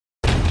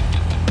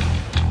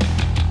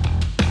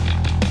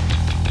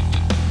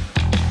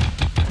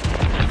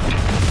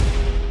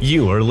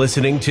You are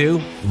listening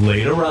to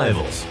Late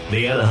Arrivals,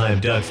 the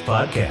Anaheim Ducks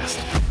podcast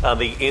on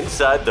the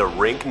Inside the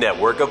Rink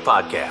network of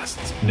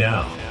podcasts.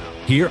 Now,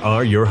 here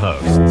are your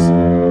hosts.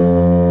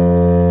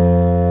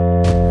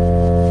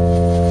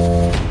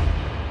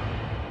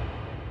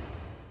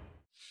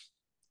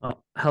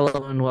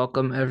 Hello and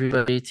welcome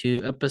everybody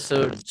to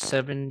episode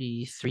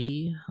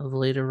 73 of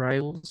Late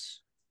Arrivals.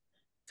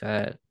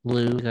 Got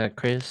Lou, we got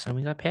Chris, and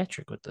we got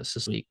Patrick with us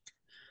this week.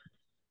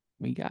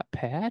 We got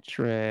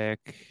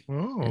Patrick.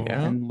 Oh,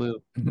 Yeah. And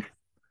Lou.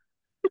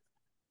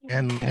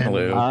 and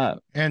Lou.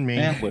 and me.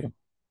 And Lou.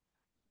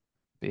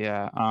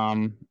 Yeah.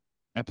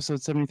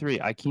 Episode 73.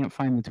 I can't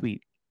find the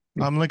tweet.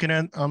 I'm looking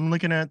at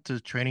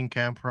the training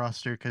camp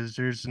roster because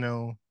there's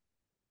no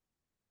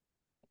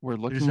We're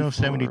looking there's no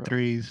for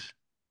 73s.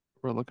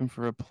 We're looking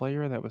for a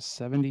player that was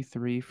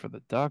 73 for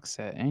the Ducks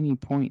at any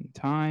point in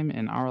time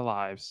in our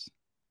lives.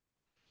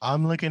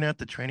 I'm looking at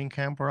the training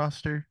camp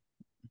roster.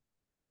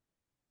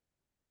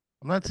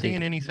 I'm not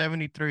seeing any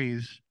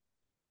 73s.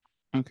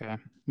 Okay.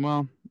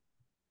 Well,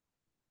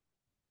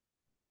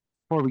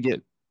 before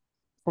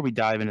we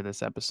dive into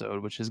this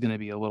episode, which is going to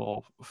be a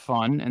little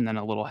fun and then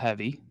a little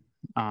heavy,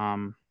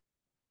 I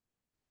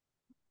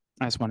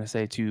just want to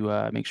say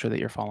to make sure that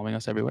you're following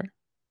us everywhere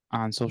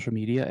on social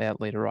media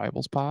at Late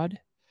Arrivals Pod.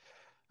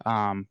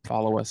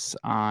 Follow us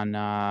on,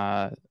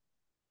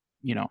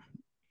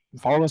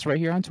 follow us right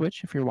here on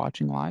Twitch if you're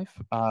watching live.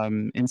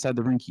 Inside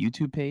the Rink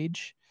YouTube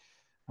page,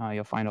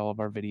 you'll find all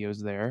of our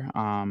videos there.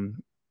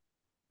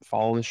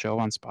 Follow the show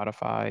on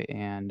Spotify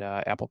and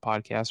Apple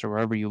Podcasts or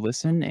wherever you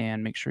listen,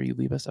 and make sure you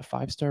leave us a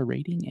 5-star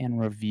rating and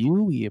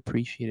review. We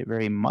appreciate it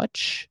very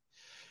much.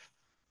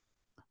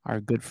 Our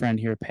good friend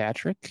here,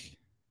 Patrick,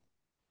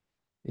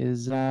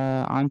 is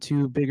on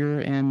to bigger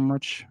and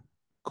much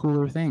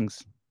cooler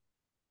things.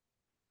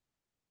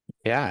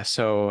 Yeah,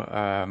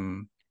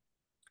 so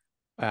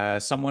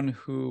someone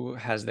who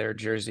has their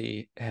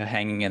jersey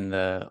hanging in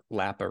the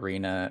Lap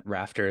Arena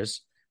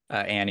rafters,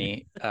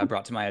 Annie,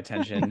 brought to my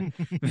attention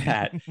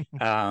that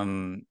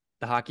the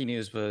Hockey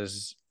News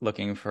was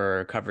looking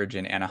for coverage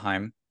in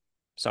Anaheim.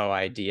 So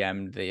I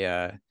DM'd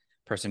the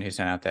person who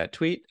sent out that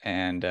tweet,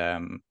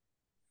 and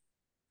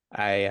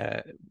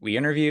we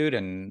interviewed,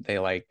 and they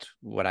liked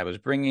what I was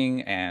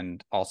bringing,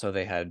 and also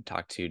they had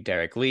talked to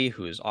Derek Lee,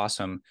 who is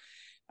awesome.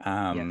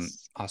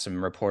 Yes.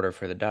 Awesome reporter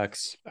for the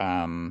Ducks.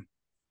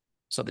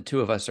 So the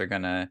two of us are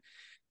gonna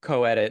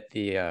co-edit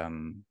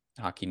the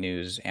Hockey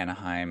News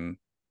Anaheim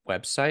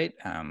website.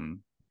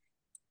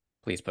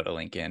 Please put a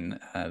link in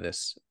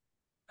this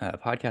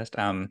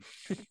podcast.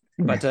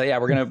 But yeah,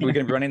 we're gonna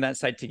be running that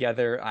site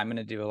together. I'm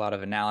gonna do a lot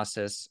of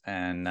analysis,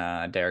 and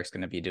Derek's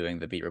gonna be doing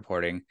the beat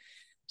reporting.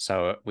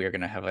 So we are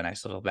gonna have a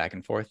nice little back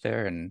and forth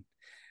there. And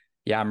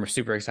yeah, I'm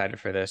super excited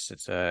for this.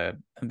 It's a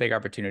big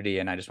opportunity,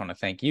 and I just want to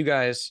thank you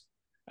guys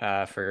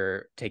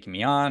for taking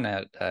me on,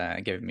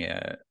 giving me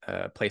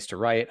a place to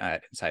write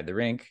at Inside the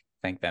Rink.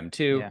 Thank them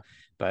too. Yeah.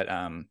 But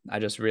I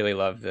just really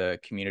love the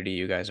community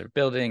you guys are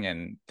building,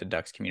 and the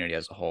Ducks community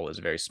as a whole is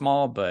very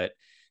small, but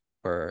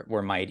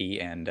we're mighty,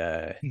 and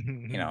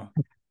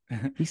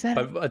He said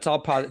but it's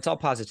all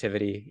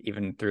positivity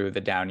even through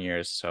the down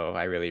years. So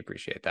I really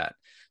appreciate that.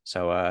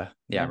 So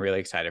yeah, I'm really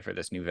excited for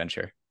this new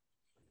venture.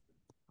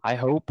 I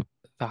hope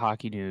the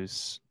Hockey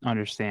News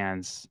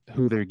understands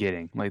who they're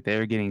getting. Like,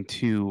 they're getting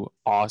two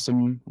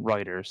awesome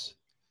writers,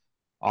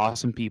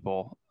 awesome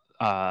people.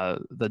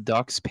 The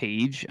Ducks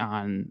page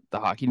on the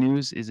Hockey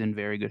News is in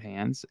very good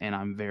hands, and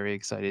I'm very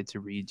excited to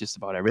read just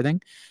about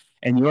everything.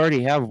 And you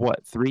already have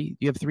what, 3?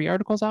 You have 3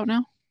 articles out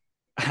now?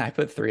 I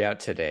put 3 out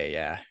today.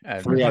 Yeah.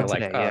 3 out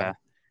today. Yeah.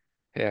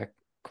 Yeah.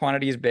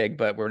 Quantity is big,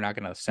 but we're not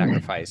going to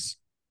sacrifice,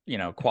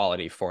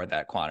 quality for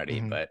that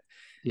quantity. Mhm. But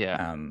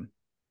Yeah.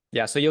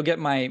 yeah. So you'll get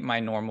my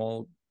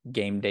normal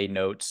game day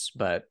notes,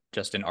 but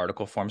just in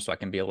article form, so I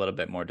can be a little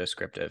bit more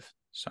descriptive.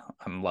 So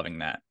I'm loving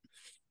that.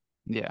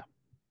 Yeah.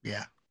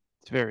 Yeah.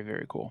 It's very,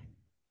 very cool.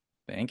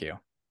 Thank you.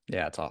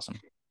 Yeah, it's awesome.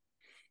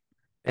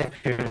 If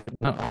you're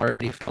not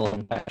already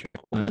following Patrick,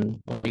 what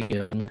are you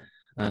doing?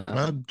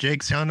 Well,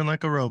 Jake sounding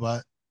like a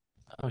robot.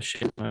 Oh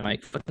shit, my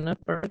mic fucking up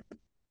already?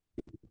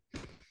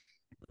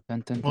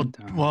 Dun, dun, Well,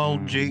 dun, dun. while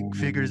Jake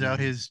figures out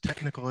his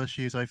technical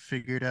issues, I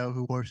figured out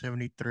who wore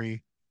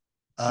 73.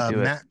 Do it.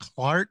 Matt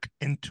Clark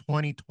in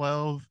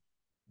 2012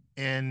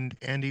 and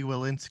Andy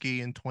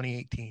Welinski in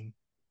 2018.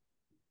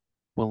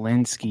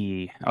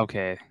 Walensky.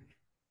 Okay.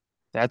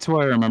 That's who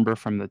I remember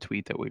from the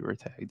tweet that we were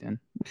tagged in.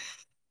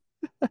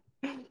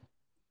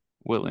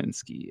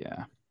 Walensky,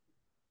 yeah.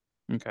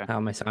 Okay. How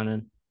am I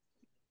sounding?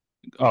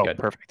 Oh, Good.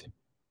 perfect.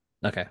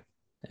 Okay. I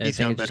You think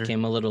sound it just better.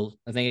 came a little.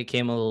 I think it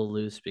came a little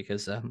loose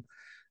because I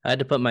had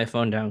to put my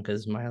phone down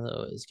because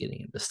Milo is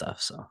getting into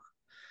stuff. So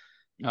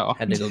Oh,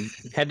 had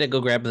to go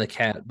grab the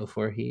cat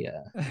before he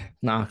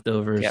knocked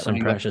over Cat some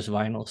wrangler. precious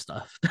vinyl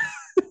stuff.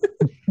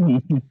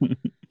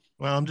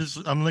 Well,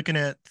 I'm looking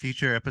at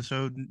future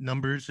episode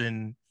numbers,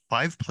 and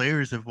 5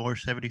 players have wore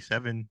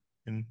 77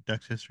 in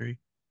Ducks history.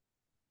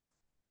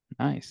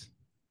 Nice.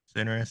 It's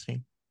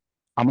interesting.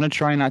 I'm gonna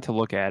try not to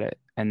look at it,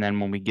 and then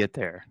when we get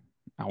there,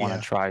 I want to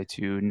Yeah. try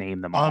to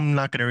name them all. I'm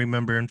not gonna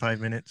remember in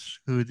 5 minutes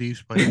who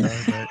these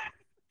players are,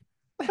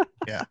 but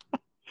yeah.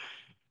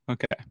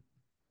 Okay.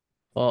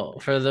 Well,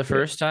 for the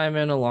first time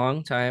in a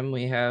long time,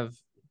 we have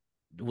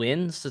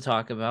wins to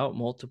talk about,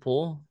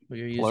 multiple.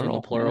 We're using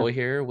the plural yeah.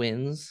 here,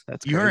 wins.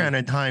 That's Your crazy.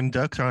 Anaheim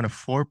Ducks are on a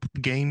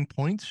 4-game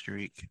point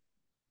streak.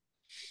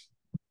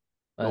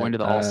 Going to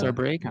But the All-Star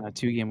break on a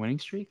 2-game winning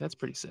streak. That's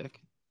pretty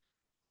sick.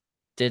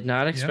 did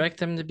not expect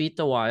them to beat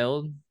the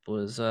Wild.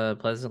 Was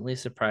pleasantly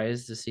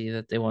surprised to see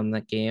that they won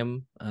that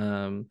game.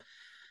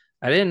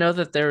 I didn't know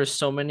that there were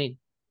so many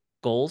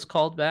goals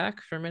called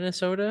back for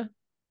Minnesota.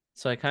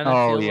 So I kind of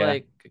Oh feel yeah.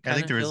 like I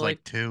think there was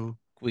like 2.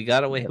 we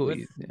got away At with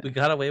least, yeah. we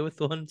got away with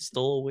one,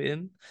 stole a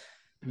win.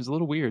 It was a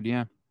little weird,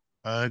 yeah.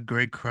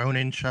 Greg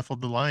Cronin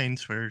shuffled the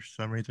lines for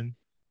some reason.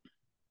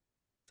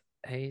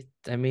 I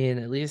mean,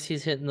 at least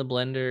he's hitting the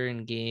blender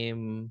in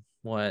game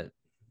what?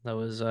 That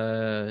was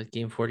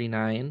game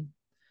 49.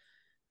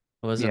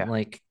 It wasn't Yeah.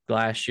 like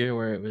last year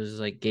where it was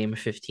like game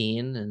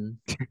 15 and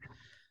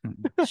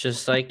it's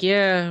just like,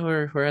 yeah,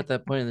 we're at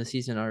that point in the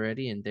season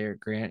already, and Derek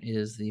Grant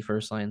is the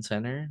first line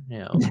center. You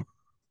know,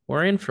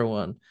 we're in for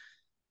one.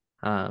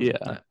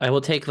 Yeah. I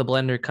will take the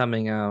blender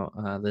coming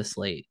out this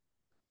late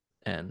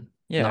and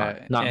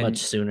Yeah, not and much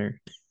sooner.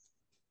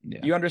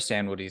 Yeah. you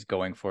understand what he's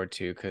going for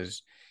too,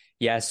 because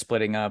yes,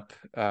 splitting up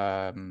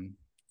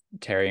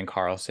Terry and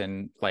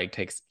Carlson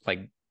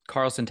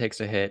Carlson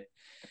takes a hit.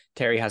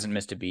 Terry hasn't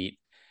missed a beat.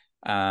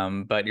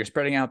 But you're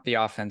spreading out the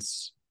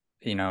offense,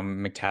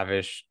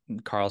 McTavish,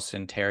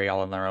 Carlson, Terry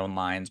all on their own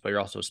lines, but you're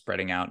also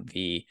spreading out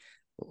the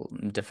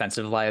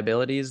defensive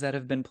liabilities that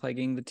have been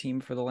plaguing the team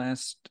for the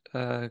last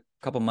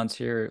couple months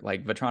here.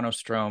 Like Vetrano,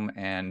 Strome,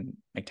 and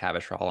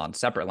McTavish are all on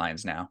separate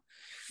lines now.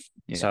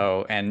 Yeah.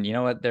 So, and you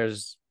know what?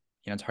 It's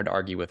hard to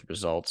argue with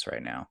results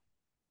right now.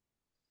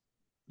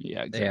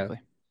 Yeah, exactly.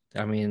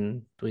 I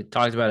mean, we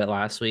talked about it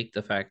last week,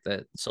 the fact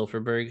that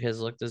Silfverberg has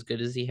looked as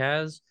good as he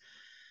has.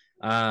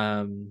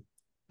 And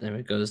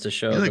it goes to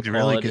show He the looked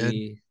really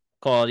good.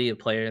 quality of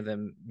player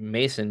that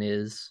Mason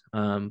is.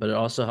 But it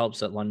also helps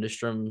that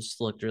Lundstrom's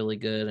looked really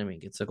good. I mean,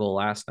 gets a goal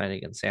last night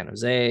against San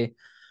Jose.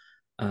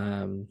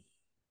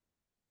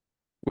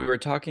 We were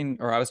talking,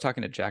 or I was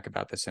talking to Jack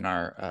about this in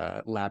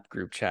our lap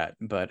group chat,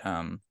 but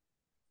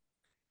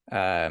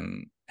having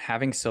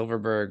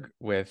Silfverberg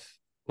with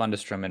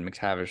Lundstrom and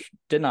McTavish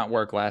did not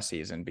work last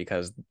season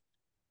because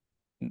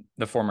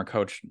the former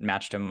coach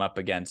matched him up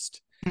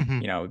against,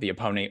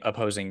 the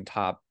opposing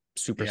top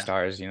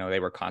superstars. Yeah.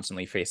 They were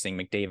constantly facing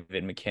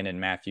McDavid, McKinnon,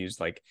 Matthews,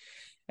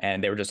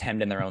 and they were just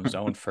hemmed in their own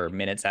zone for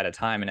minutes at a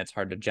time. And it's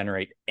hard to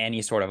generate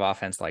any sort of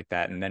offense like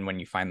that. And then when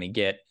you finally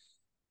get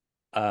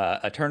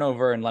a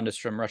turnover and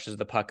Lundstrom rushes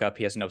the puck up,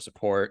 he has no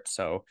support.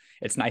 So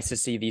it's nice to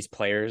see these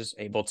players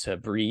able to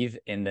breathe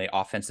in the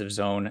offensive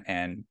zone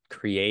and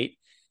create.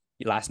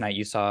 Last night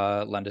you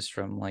saw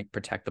Lundstrom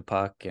protect the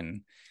puck,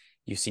 and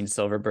you've seen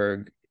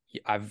Silfverberg.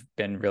 I've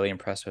been really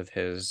impressed with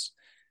his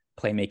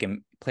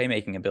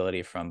playmaking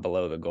ability from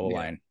below the goal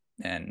line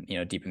and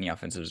deep in the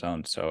offensive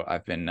zone. So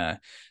I've been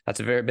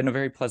been a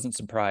very pleasant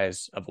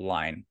surprise of a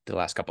line the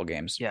last couple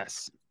games.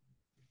 Yes,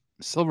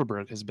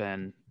 Silfverberg has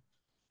been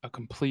a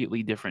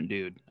completely different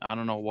dude. I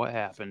don't know what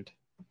happened.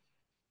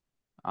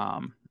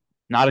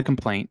 Not a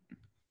complaint,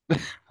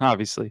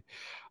 obviously.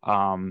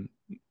 But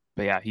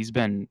yeah, he's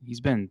been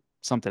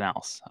something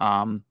else.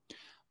 But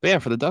yeah,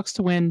 for the Ducks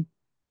to win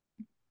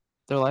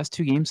their last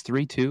 2 games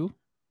 3-2,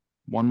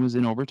 one was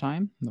in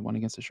overtime, the one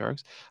against the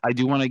Sharks. I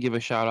do want to give a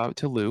shout out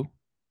to Lou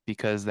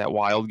because that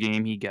Wild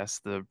game he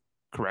guessed the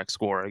correct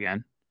score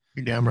again.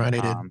 You're damn right I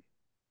did.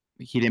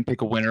 He didn't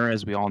pick a winner,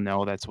 as we all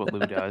know. That's what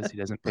Lou does. He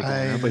doesn't pick a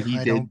winner, but he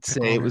did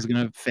say it was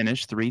going to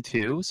finish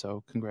 3-2.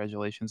 So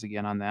congratulations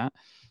again on that.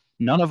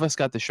 None of us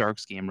got the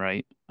Sharks game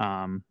right.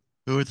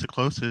 Who was the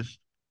closest?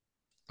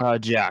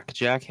 Jack.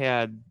 Jack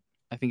had,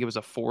 I think it was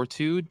a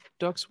 4-2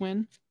 Ducks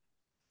win.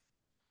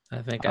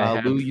 I think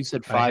Lou, you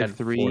said 5-3.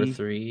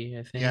 4-3,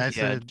 I think. Yeah, I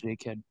said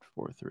Jake had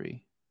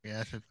 4-3.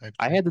 Yeah, I said 5-3.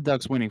 I had the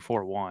Ducks winning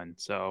 4-1.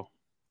 So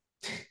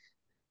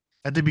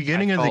at the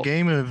beginning of the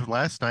game of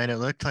last night, it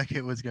looked like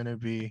it was going to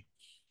be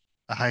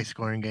a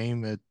high-scoring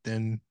game, but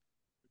then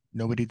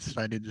nobody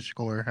decided to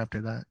score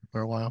after that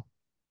for a while.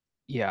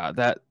 Yeah,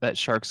 that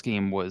Sharks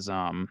game was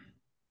a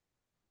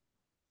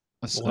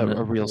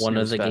real one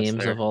of the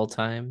games there. of all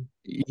time.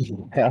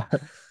 Yeah,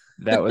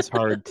 that was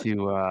hard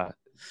to.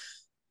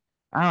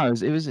 I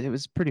don't know. It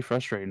was pretty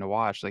frustrating to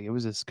watch. It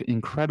was just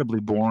incredibly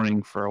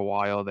boring for a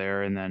while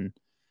there, and then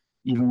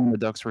even when the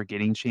Ducks were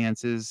getting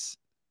chances,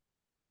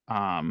 they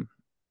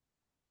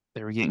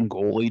were getting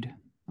goalied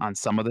on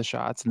some of the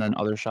shots, and then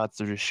other shots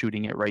they're just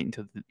shooting it right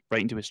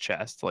into his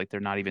chest, like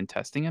they're not even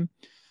testing him.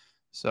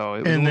 So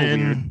it was a little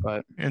weird,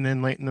 but and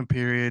then late in the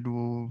period,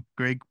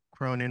 Greg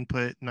Cronin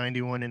put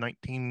 91 and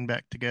 19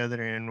 back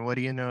together, and what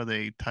do you know?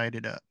 They tied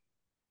it up.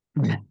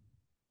 That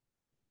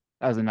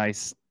was a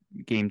nice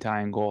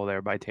game-tying goal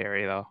there by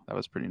Terry, though. That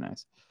was pretty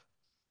nice.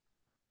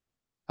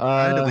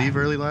 I had to leave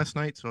early last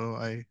night, so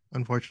I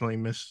unfortunately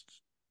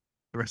missed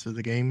the rest of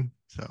the game.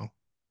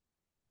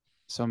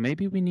 So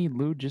maybe we need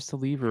Lou just to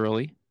leave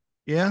early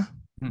Yeah,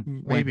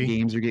 when maybe.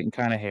 games are getting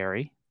kind of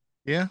hairy.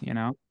 Yeah.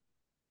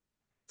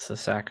 It's a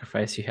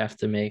sacrifice you have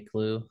to make,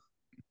 Lou.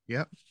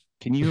 Yep.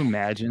 Can you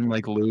imagine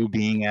like Lou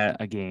being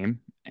at a game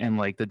and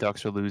like the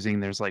Ducks are losing,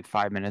 there's like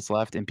 5 minutes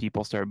left and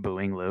people start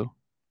booing Lou,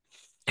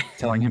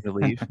 telling him to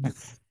leave?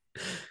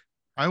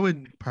 I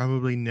would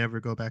probably never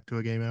go back to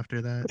a game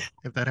after that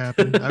if that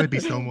happened. I would be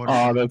so Oh,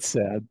 mortified. that's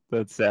sad.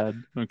 That's sad.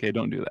 Okay,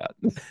 don't do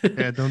that.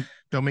 Yeah,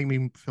 don't make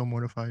me feel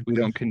mortified. We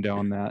don't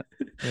condone that.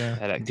 Yeah.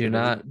 That Do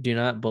activity.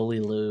 not bully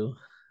Lou.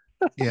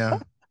 Yeah.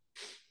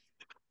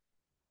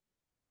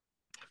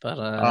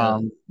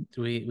 But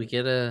do we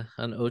get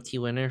an OT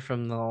winner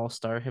from the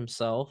All-Star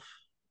himself,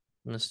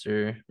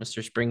 Mr.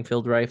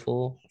 Springfield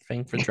Rifle,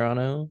 Frank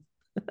Vetrano?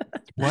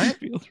 What?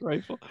 Field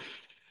rifle.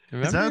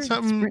 Remember? Is that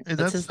something? Is That's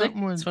that his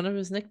something? It's one of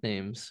his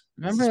nicknames.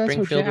 Remember, that's what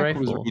Springfield Jack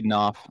was Rifle. reading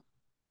off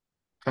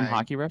from I-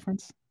 Hockey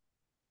Reference.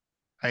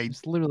 I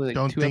It's literally like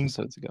don't 2 think-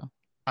 episodes ago.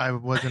 I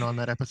wasn't on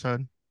that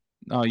episode.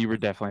 Oh, you were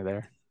definitely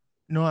there.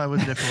 No, I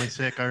was definitely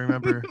sick. I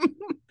remember.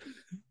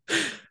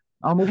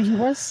 Oh, maybe he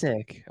was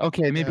sick.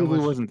 Okay, maybe I Lou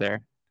was- wasn't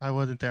there. I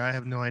wasn't there. I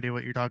have no idea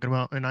what you're talking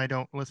about, and I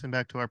don't listen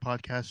back to our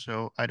podcast,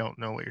 so I don't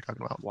know what you're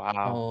talking about.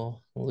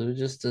 Wow. Oh, Lou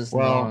just does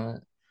Well,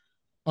 not.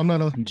 I'm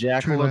not a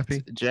Jack true looked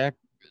lefty.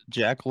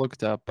 Jack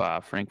looked up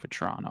Frank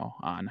Vetrano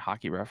on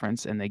Hockey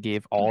Reference, and they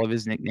gave all of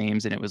his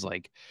nicknames, and it was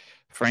like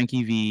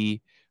Frankie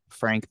V,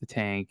 Frank the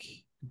Tank,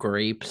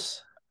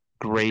 Grapes.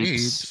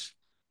 Grapes,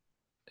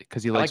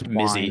 because he likes like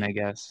wine, Mizzy. I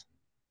guess.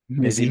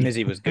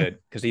 Mizzy was good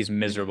because he's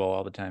miserable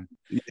all the time.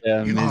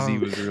 Yeah, You- Mizzy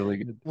was really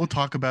good. We'll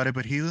talk about it,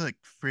 but he looked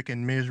freaking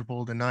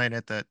miserable tonight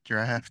at that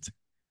draft.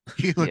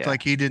 He looked Yeah.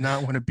 like he did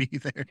not want to be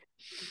there.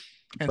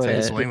 Can't But say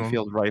I Yeah. blame him.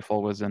 Springfield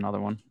Rifle was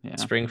another one. Yeah.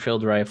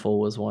 Springfield Rifle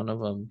was one of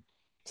them.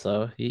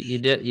 So you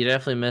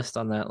definitely missed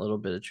on that little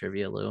bit of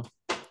trivia, Lou.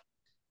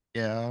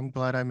 Yeah, I'm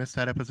glad I missed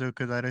that episode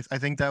because I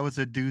think that was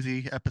a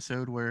doozy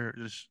episode where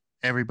just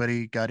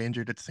everybody got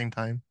injured at the same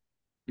time.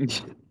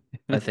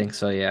 I think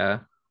so,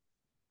 yeah.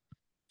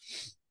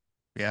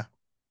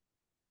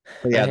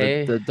 But yeah,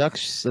 Hey. the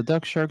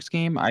Ducks Sharks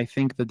game, I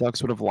think the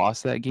Ducks would have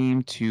lost that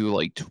game to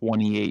like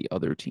 28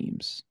 other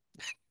teams.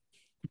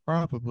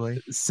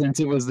 Probably. Since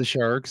it was the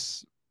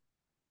Sharks,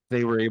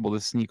 they were able to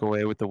sneak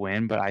away with the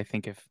win, but I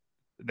think if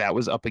that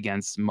was up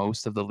against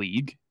most of the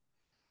league,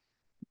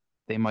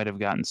 they might have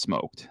gotten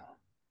smoked.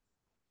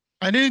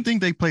 I didn't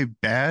think they played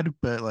bad,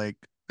 but like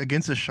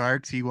against the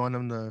Sharks, you want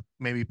them to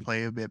maybe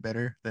play a bit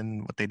better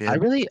than what they did. I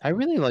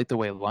really like the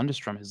way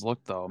Lundstrom has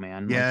looked though,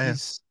 man. Like, Yeah.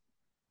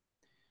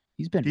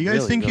 he's been Do you guys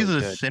really, think he's really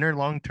a good. center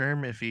long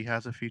term if he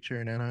has a future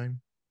in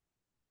Anaheim?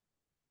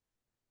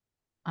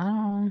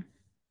 I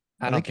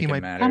I don't think he think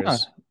it might-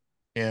 matters.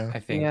 Yeah. I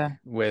think Yeah.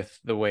 with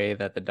the way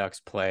that the Ducks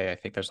play, I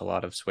think there's a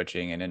lot of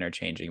switching and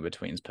interchanging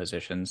between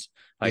positions.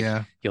 Like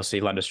yeah. you'll see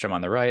Lundestrom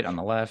on the right, on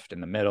the left,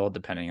 in the middle,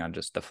 depending on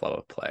just the flow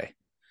of play.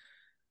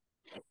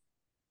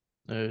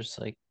 There's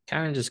like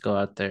kind of just go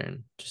out there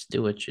and just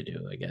do what you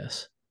do, I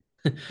guess.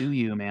 Do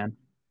you, man?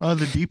 Oh,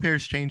 the D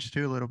pairs changed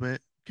too a little bit.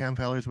 Cam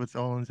Fowler's with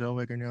Olin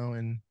Zellweger now,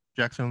 and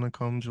Jackson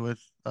LaCombs with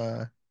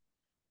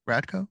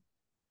Radko.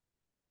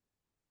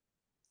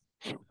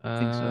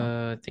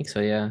 I think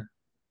so, yeah.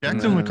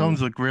 Jackson then-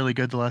 LaCombs looked really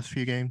good the last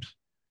few games.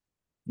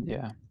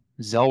 Yeah.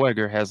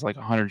 Zellweger has like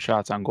 100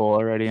 shots on goal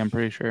already, I'm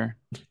pretty sure.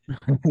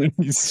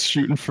 He's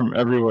shooting from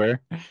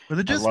everywhere. Was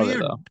it just love me, it, or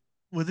though.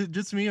 was it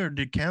just me, or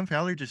did Cam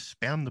Fowler just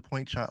spam the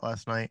point shot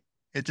last night?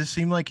 It just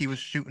seemed like he was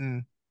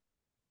shooting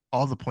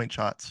all the point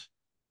shots.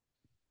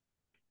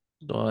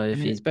 Well, I if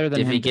mean, he, it's better than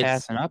if he him gets,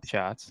 passing up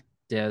shots.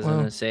 yeah, I was Well-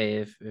 gonna say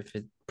if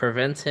it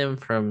prevents him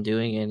from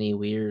doing any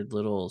weird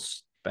little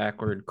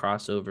backward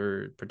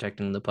crossover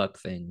protecting the puck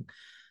thing,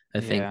 I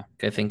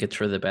think it's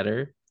for the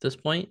better at this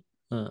point.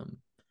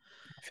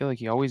 I feel like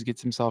he always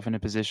gets himself in a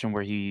position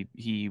where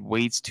he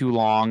waits too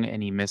long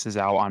and he misses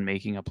out on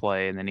making a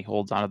play, and then he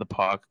holds onto the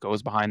puck,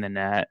 goes behind the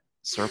net,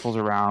 circles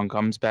around,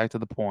 comes back to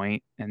the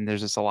point, and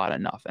there's just a lot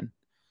of nothing.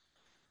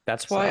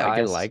 That's So why I I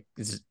guess- like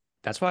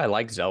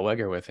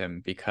Zellweger with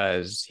him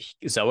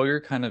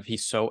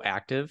he's so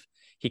active.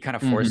 He kind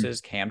of Mhm.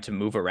 forces Cam to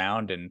move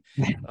around and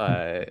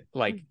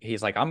like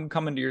he's like, I'm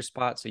coming to your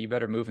spot, so you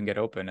better move and get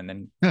open. And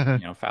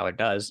then Fowler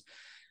does.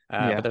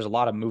 Yeah. But there's a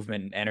lot of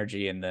movement and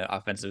energy in the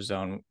offensive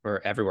zone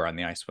or everywhere on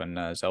the ice when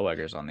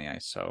Zellweger's on the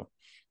ice. So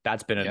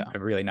that's been Yeah. a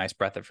really nice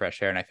breath of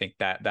fresh air. And I think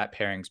that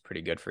pairing's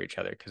pretty good for each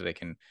other because they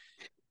can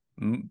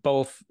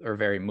both are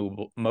very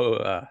mobile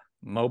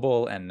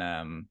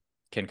and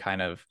can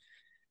kind of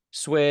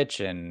switch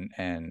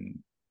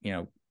and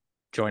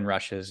join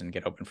rushes and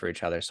get open for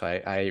each other. So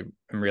I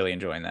am really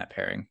enjoying that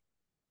pairing.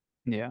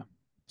 Yeah.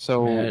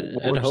 So I'd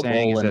what we're hope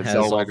saying is Olin that has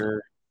all- Zellweger.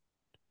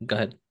 Go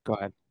ahead. Go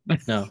ahead.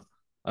 No,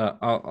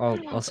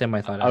 I'll say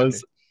my thought I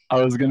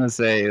after. was gonna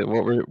say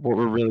what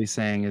we're really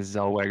saying is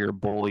Zellweger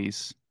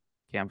bullies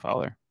Cam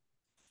Fowler.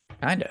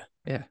 Kinda,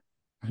 yeah.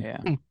 Yeah.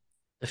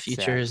 The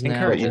future Sad. is now.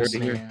 Encouraging old to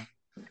hear. man.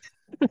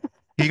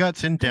 He got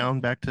sent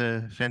down back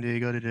to San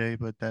Diego today,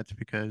 but that's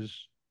because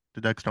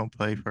the Ducks don't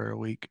play for a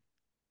week.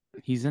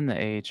 He's in the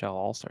AHL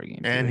All-Star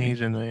game, and too,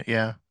 he's in the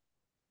Yeah.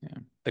 The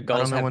I don't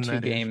Gulls know have when 2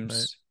 that is,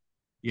 games.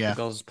 but yeah, The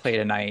Gulls play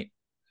tonight,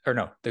 or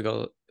no, the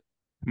Gulls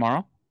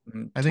Tomorrow? I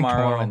think tomorrow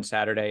tomorrow. and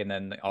Saturday, and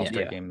then the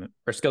All-Star Yeah. game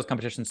or skills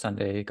competition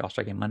Sunday,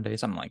 All-Star game Monday,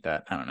 something like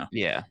that. I don't know.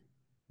 Yeah.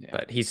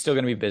 But he's still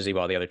going to be busy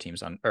while the other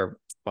team's on, or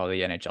while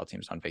the NHL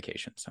team's on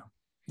vacation. So,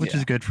 Which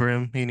is good for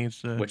him. He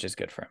needs to. which is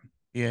good for him.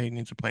 Yeah, he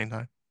needs a playing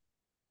time.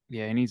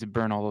 Yeah, he needs to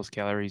burn all those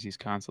calories he's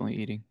constantly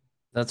eating.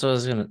 That's what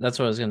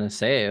I was gonna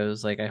say. I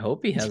was like, I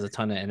hope he has a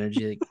ton of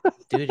energy. Like,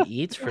 dude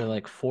eats for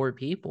like 4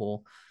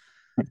 people.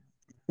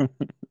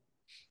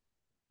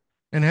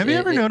 And have you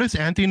ever noticed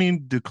Anthony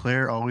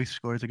Duclair always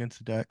scores against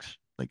the Ducks?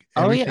 Like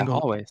every single.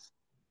 Always.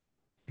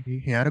 He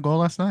had a goal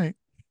last night.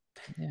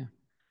 Yeah.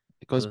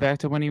 It goes back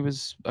to when he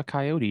was a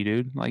Coyote,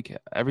 dude. Like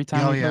every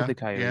time Oh he yeah, played the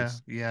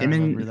Coyotes. yeah. I Him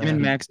remember and that.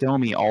 Max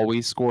Domi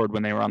always scored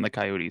when they were on the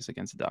Coyotes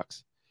against the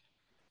Ducks.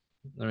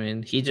 I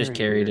mean, he just Very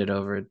carried weird. it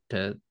over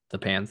to the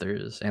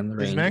Panthers and the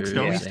Is Rangers. Max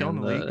Domi Yeah. still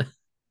in the league?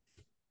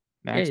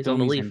 Max he's on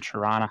the Domi's Leaf. in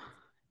Toronto.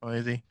 Oh,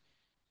 is he?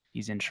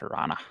 He's in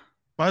Toronto.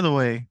 By the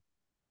way,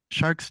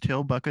 Sharks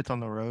tail buckets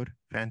on the road,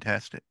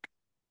 fantastic.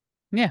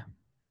 Yeah,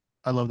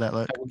 I love that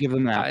look. I will give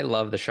them that. I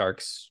love the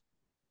Sharks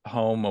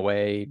home,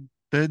 away,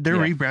 Their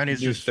Yeah. rebrand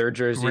is new just third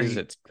jerseys. great.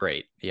 It's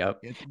great. Yep.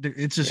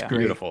 It's just Yeah. great.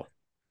 Beautiful.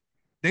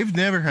 They've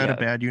never had Yeah. a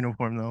bad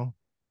uniform though.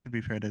 To be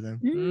fair to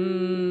them.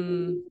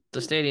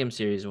 The Stadium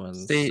Series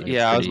ones. I was about to say the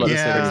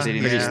Yeah,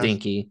 Stadium pretty yeah. Series.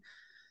 stinky.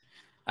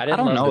 I didn't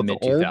don't love know, the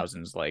the mid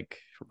 2000s like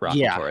Rocky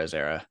Yeah. Torres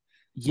era.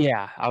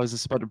 Yeah, I was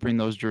just about to bring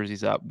those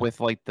jerseys up with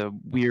like the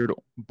weird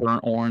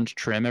burnt orange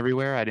trim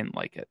everywhere. I didn't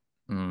like it.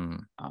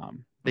 Mm.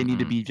 They need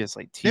to Mhm. be just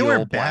like They teal,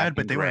 weren't black, bad,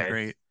 but and they weren't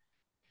gray. great.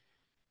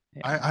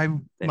 Yeah.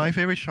 My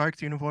favorite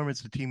Sharks uniform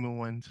is the Timo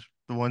ones,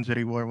 the ones that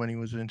he wore when he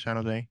was in San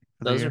Jose.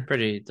 Those are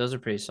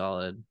pretty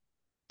solid.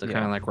 The kind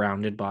Yeah. of like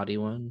rounded body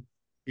one.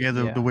 Yeah,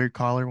 the Yeah. weird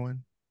collar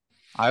one.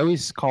 I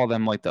always call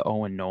them like the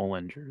Owen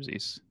Nolan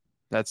jerseys.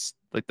 That's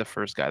like the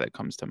first guy that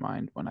comes to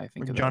mind when I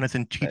think of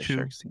Jonathan that Chichu.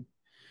 Sharks team.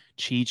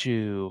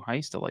 Chichu. I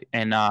used to like,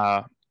 and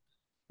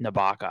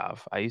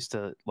Nabokov. I used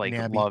to like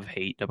Nabby.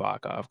 hate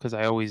Nabokov because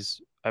I've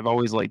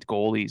always liked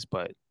goalies,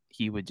 but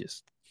he would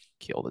just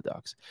kill the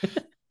Ducks.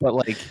 But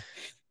like,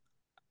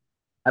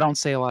 I don't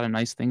say a lot of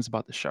nice things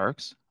about the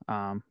Sharks,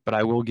 but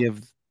I will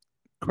give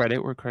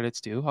credit where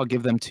credit's due. I'll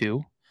give them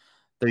 2.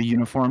 Their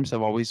uniforms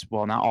have always,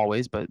 well, not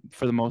always, but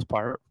for the most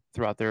part,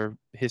 throughout their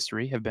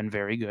history, have been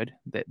very good.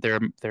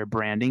 Their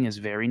branding is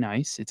very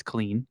nice. It's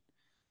clean.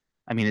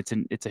 I mean,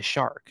 it's a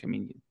shark. I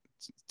mean,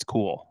 it's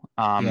cool.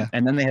 Yeah.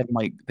 And then they have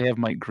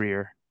Mike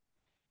Greer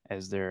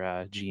as their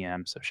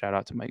GM. So shout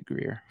out to Mike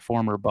Greer,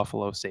 former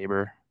Buffalo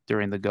Sabre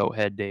during the Goat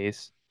Head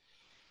days.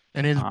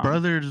 And his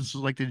brother's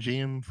like the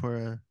GM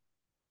for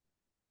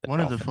one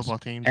of the football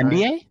teams.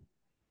 NBA? Right?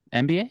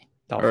 NBA?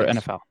 Dolphins. Or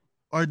NFL?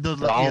 Or the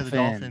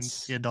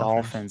Dolphins. Yeah, Dolphins.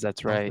 Dolphins,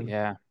 that's right.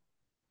 Yeah.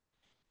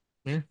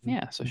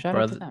 Yeah, so shout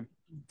out to them.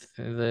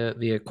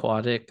 The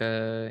aquatic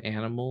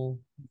animal.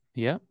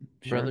 Yep.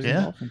 Brothers.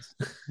 Yeah. Dolphins.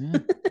 Yeah.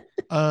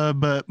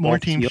 But more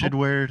Both teams teal? should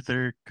wear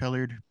their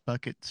colored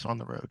buckets on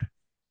the road.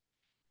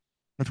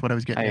 That's what I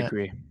was getting at.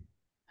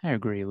 I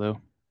agree, Lou.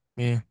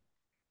 Yeah.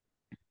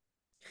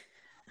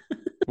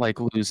 Like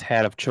Lou's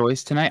hat of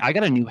choice tonight. I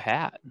got a new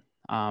hat.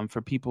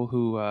 For people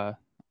who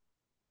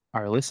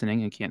are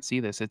listening and can't see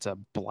this, it's a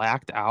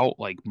blacked out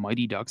like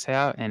Mighty Ducks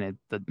hat, and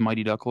the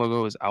Mighty Duck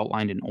logo is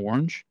outlined in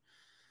orange.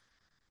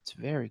 It's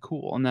very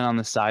cool. And then on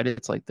the side,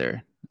 it's like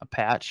a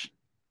patch,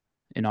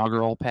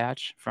 inaugural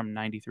patch from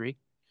 '93.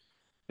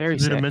 Very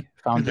sick.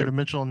 Is it a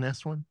Mitchell and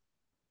Ness one?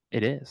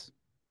 It is.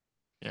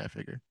 Yeah, I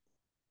figured.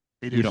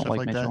 They do You don't stuff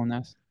like Mitchell that. and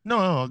Ness?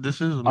 No,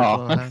 this is a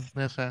Mitchell and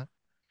Ness hat.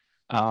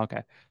 Oh,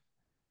 okay.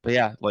 But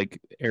yeah, like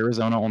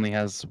Arizona only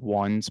has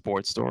one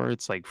sports store.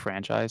 It's like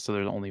franchise, so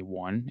there's only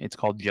one. It's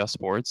called Just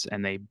Sports,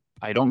 and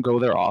I don't go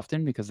there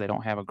often because they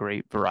don't have a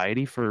great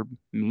variety for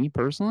me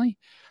personally.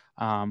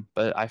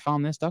 But I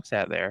found this Ducks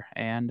hat there,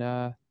 and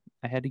I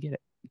had to get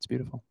it. It's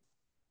beautiful.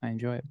 I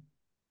enjoy it.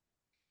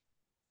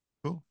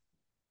 Cool.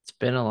 It's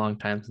been a long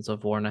time since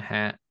I've worn a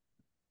hat.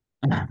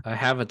 I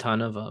have a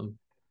ton of them,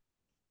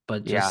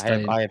 but just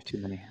I have too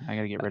many. I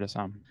gotta get rid of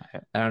some.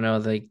 I don't know,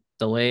 like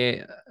the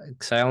way,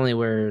 because I only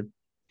wear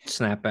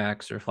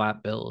snapbacks or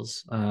flat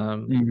bills,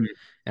 and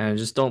I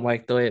just don't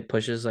like the way it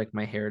pushes like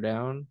my hair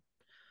down.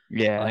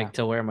 Yeah, I like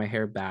to wear my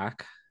hair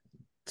back,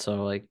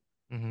 so like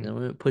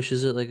when it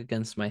pushes it like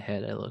against my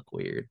head, I look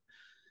weird.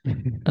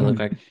 I look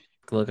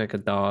like a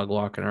dog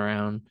walking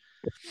around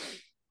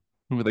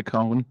with a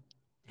cone.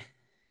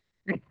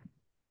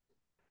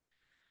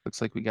 Looks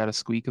like we got a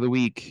squeak of the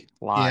week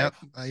live.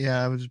 Yep.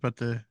 Yeah, I was about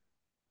to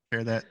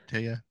share that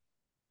to you.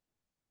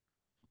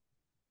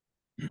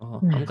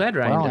 Well, I'm glad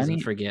Ryan doesn't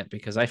forget,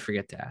 because I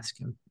forget to ask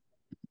him.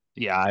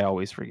 Yeah, I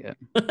always forget.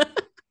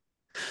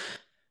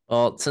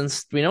 Well,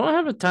 since we don't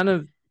have a ton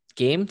of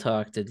game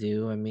talk to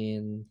do, I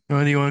mean,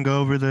 do you want to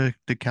go over the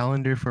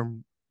calendar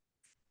from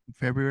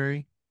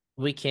February?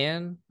 we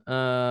can.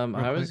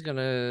 I was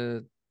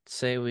gonna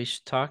say we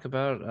should talk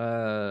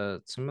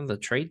about some of the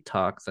trade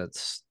talk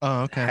that's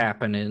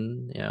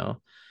happening.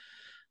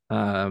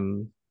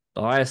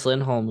 Elias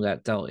Lindholm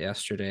got dealt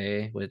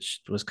yesterday,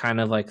 which was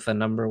kind of like the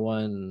number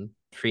one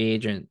free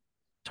agent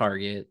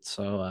target.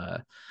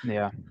 So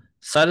Yeah.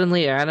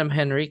 suddenly Adam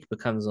Henrique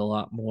becomes a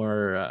lot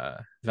more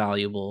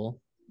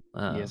valuable.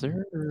 Yes,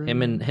 sir.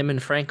 Him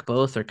and Frank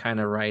both are kind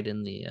of right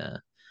in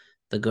the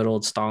good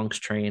old Stonks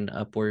train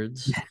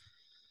upwards.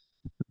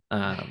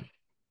 But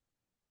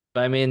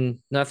I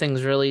mean,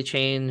 nothing's really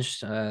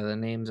changed. The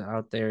name's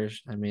out there.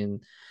 I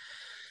mean,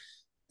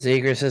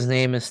 Zegras'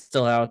 name is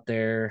still out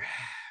there,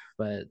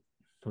 but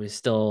we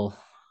still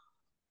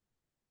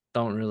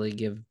don't really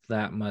give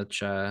that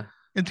much.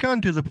 It's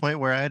gotten to the point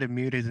where I had to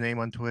mute his name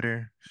on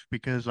Twitter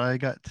because I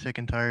got sick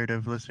and tired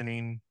of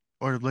listening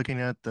or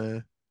looking at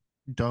the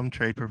dumb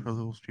trade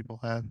proposals people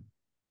have.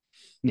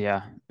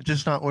 Yeah. It's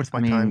just not worth my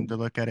time to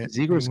look at it.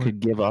 Zegras could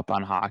give up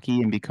on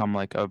hockey and become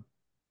like a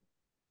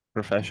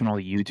professional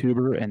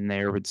YouTuber, and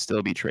there would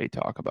still be trade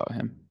talk about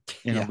him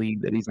in a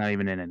league that he's not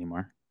even in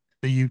anymore.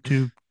 The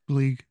YouTube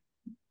league.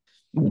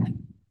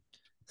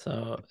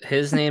 So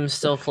his name's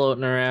still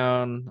floating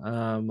around.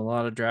 A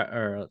lot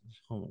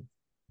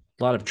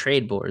of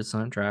trade boards,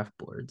 not draft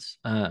boards.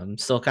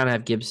 Still kind of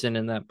have Gibson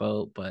in that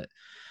boat, but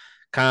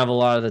kind of a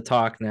lot of the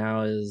talk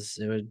now is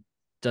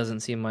doesn't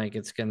seem like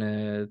it's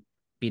gonna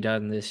be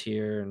done this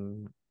year,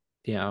 and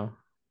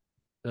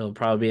it'll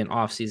probably be an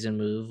off-season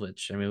move,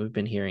 which I mean we've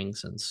been hearing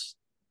since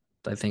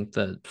I think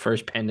the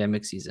first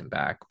pandemic season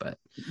back. But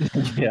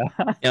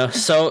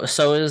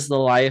so is the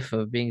life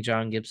of being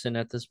John Gibson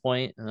at this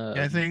point.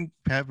 I think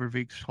Pat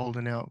Verbeek's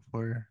holding out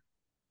for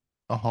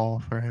a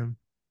haul for him,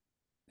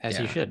 as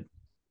he should.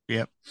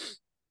 Yep,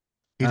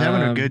 he's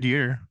having a good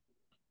year.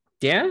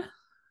 Yeah,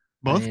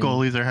 both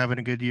goalies are having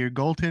a good year.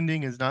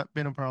 Goaltending has not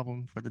been a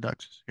problem for the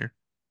Ducks this year.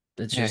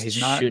 It's just he's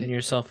shooting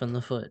yourself in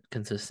the foot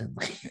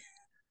consistently.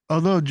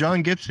 Although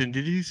John Gibson,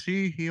 did you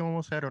see he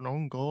almost had an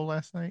own goal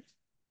last night?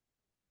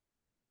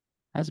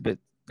 That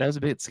was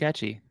a bit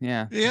sketchy.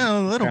 Yeah. Yeah,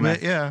 a little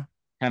bit. Yeah.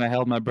 Kind of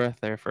held my breath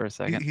there for a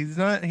second. He's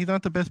not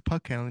the best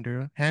puck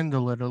handler. I can't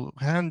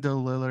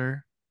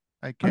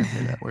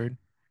say that word.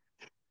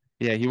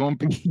 Yeah, he won't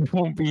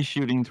be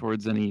shooting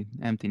towards any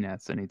empty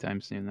nets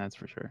anytime soon. That's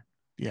for sure.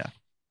 Yeah.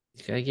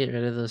 You gotta get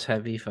rid of those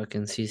heavy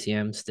fucking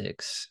CCM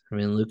sticks. I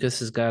mean, Lucas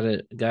has got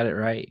it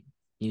right.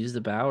 Use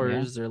the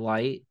Bowers; they're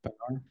light.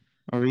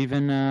 Or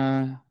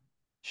even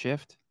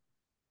Shift.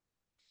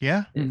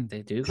 Yeah,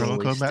 they do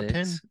goalie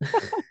sticks.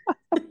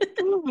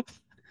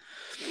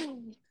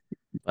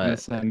 But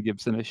send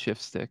Gibson a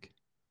Shift stick.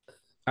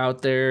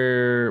 Out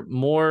there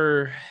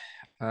more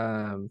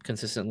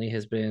consistently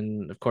has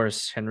been, of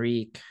course,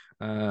 Henrique.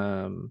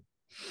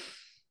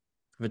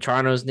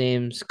 Vetrano's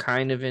name's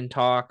kind of in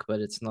talk,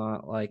 but it's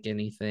not like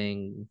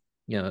anything,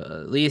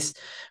 at least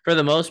for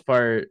the most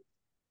part,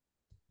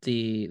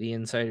 the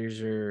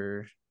insiders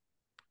are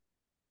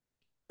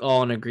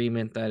all in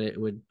agreement that it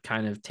would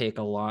kind of take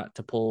a lot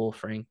to pull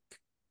Frank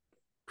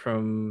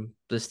from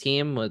this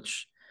team,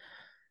 which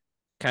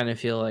kind of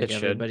feel like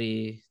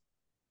everybody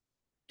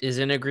is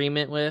in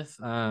agreement with.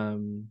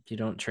 You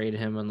don't trade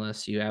him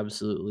unless you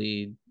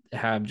absolutely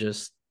have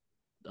just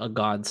a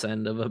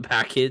godsend of a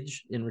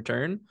package in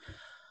return.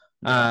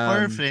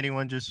 Or if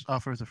anyone just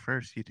offers a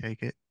first, you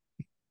take it.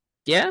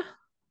 Yeah.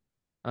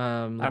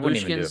 I wouldn't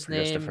even do it for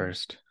just a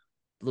first.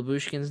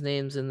 Labushkin's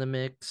name's in the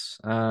mix.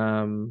 Which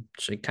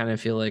I kind of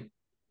feel like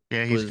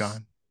he's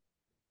gone.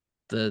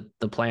 The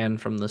plan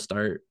from the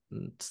start.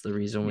 It's the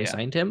reason we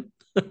signed him.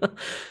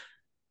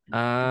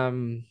 I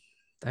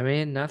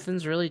mean,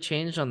 nothing's really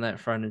changed on that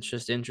front. It's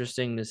just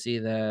interesting to see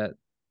that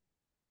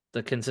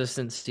the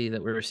consistency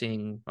that we're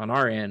seeing on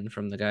our end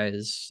from the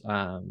guys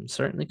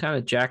certainly kind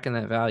of jacking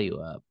that value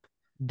up.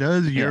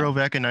 Does Euro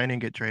Vakanainen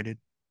get traded?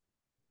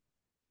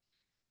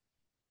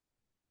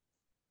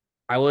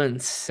 I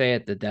wouldn't say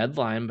at the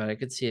deadline, but I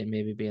could see it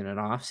maybe being an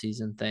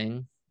off-season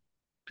thing.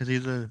 Because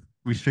he's a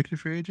restricted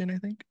free agent, I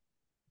think.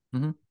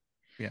 Mm-hmm.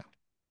 Yeah.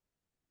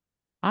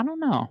 I don't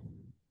know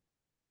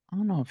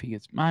if he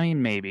gets. I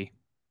mean, maybe.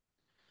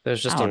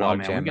 There's just a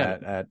logjam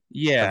at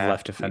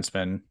left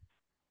defenseman.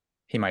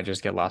 He might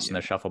just get lost in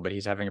the shuffle, but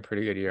he's having a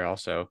pretty good year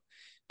also,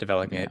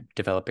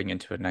 developing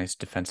into a nice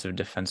defensive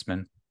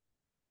defenseman.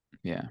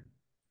 Yeah.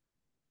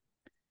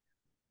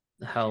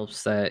 It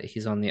helps that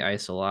he's on the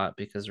ice a lot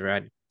because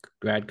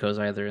Radko's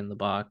either in the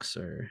box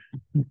or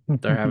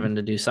they're having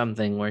to do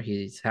something where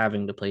he's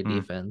having to play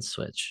defense,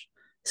 which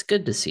is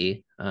good to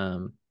see.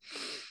 Do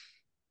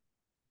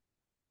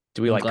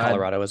we like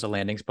Colorado as a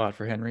landing spot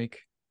for Henrique?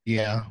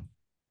 Yeah.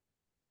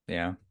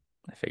 Yeah,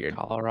 I figured.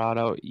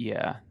 Colorado,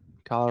 yeah.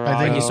 Colorado.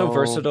 I think he's so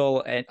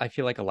versatile, and I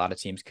feel like a lot of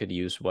teams could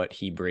use what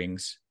he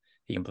brings.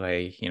 He can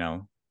play,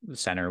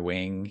 center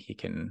wing. He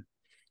can,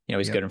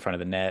 he's good in front of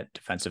the net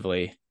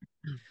defensively.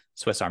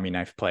 Swiss Army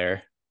knife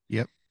player.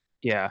 Yep.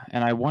 Yeah,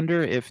 and I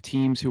wonder if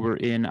teams who were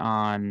in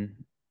on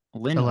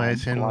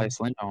Elias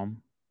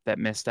Lindholm that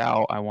missed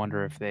out, I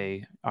wonder if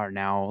they are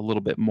now a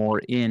little bit more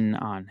in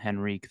on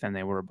Henrique than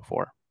they were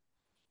before.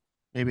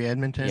 Maybe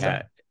Edmonton.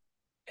 Yeah,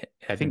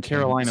 I think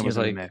Carolina was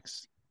in the like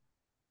mix.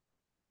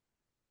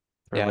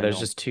 Yeah, there's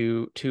just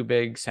two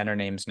big center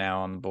names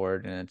now on the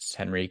board, and it's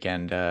Henrique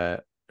and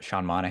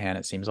Sean Monahan,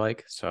 it seems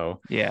like.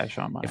 So yeah,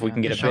 Sean Monahan. If we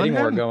can get a bidding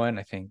war going,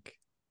 I think.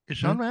 Is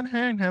Sean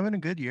Monahan having a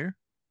good year?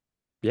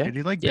 Yeah. Did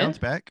he bounce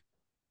back?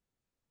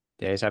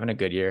 Yeah, he's having a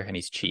good year, and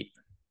he's cheap.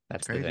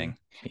 That's Crazy. The thing.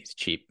 He's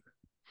cheap.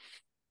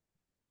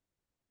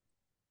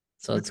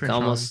 So it's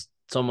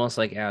almost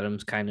like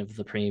Adams kind of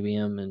the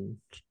premium, and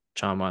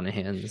Sean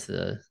Monahan's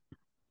the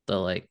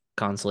like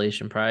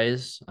consolation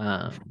prize.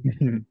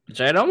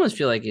 Which I'd almost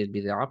feel like it'd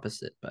be the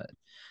opposite, but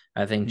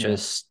I think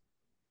just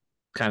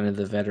kind of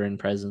the veteran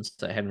presence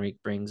that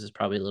Henrique brings is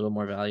probably a little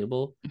more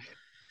valuable.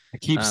 I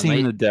keep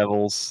seeing the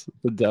Devils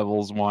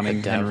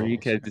wanting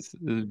Henrique.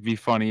 It'd be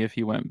funny if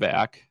he went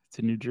back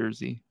to New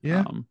Jersey.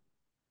 Yeah.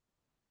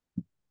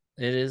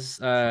 It is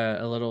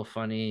a little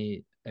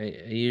funny. I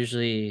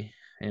usually,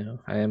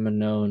 I am a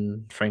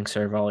known Frank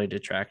Seravalli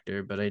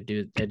detractor, but I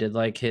did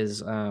like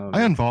his.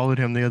 I unfollowed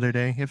him the other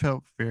day. It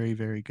felt very,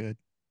 very good.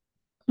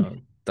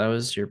 That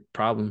was your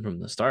problem from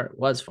the start,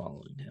 was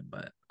following him,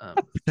 but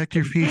protect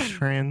your peace,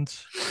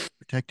 friends.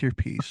 Protect your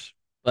peace.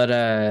 But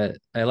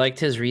I liked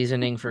his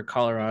reasoning for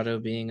Colorado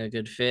being a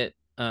good fit.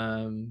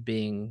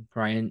 Being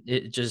Ryan,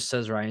 it just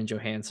says Ryan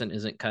Johansson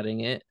isn't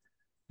cutting it.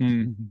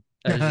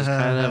 That's just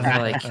kind of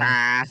like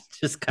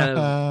just kind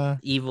of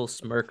evil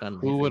smirk on.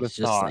 Who would have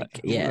thought?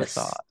 Like, yes.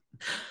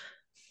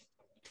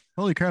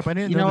 Holy crap! I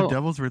didn't know the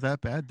Devils were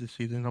that bad this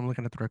season. I'm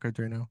looking at the records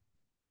right now.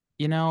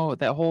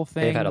 That whole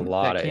thing. They've had a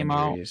lot of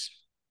injuries.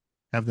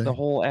 Have they? The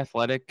whole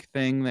athletic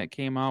thing that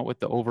came out with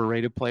the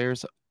overrated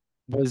players.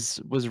 Was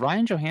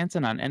Ryan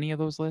Johansson on any of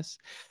those lists?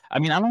 I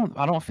mean, I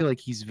don't feel like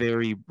he's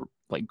very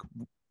like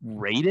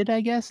rated,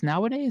 I guess,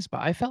 nowadays,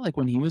 but I felt like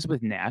when he was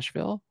with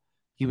Nashville,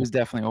 he was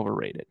definitely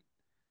overrated.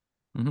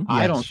 Mm-hmm.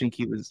 I don't think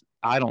he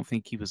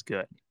was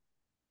good.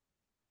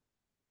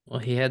 Well,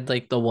 he had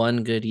like the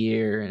one good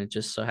year, and it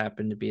just so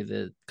happened to be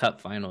the Cup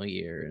final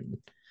year. And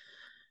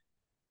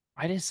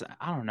I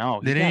don't know.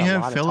 Didn't he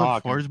have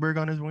Philip Forsberg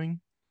on his wing?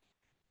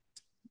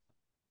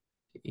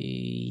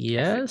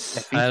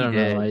 Yes, I don't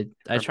know.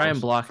 I try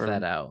and block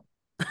that out.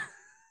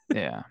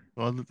 Yeah.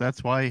 Well,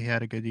 that's why he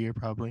had a good year,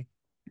 probably.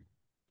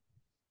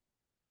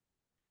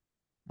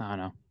 I don't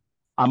know.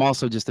 I'm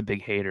also just a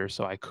big hater,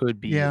 so I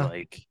could be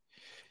like,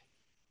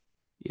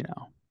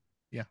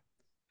 yeah,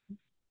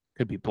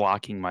 could be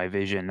blocking my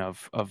vision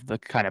of the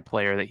kind of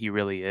player that he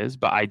really is,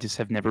 but I just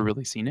have never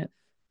really seen it.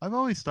 I've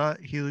always thought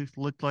he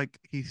looked like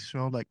he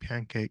smelled like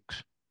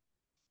pancakes.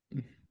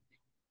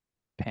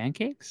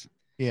 Pancakes?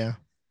 Yeah.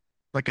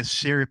 Like a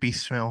syrupy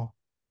smell.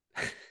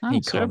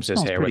 He combs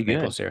his hair with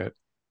maple syrup.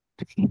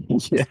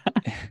 Yeah.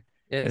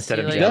 Instead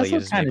of jelly, he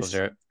uses maple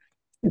syrup.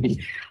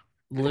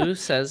 Lou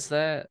says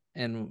that,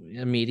 and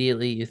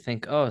immediately you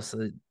think, oh,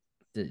 so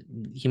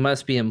he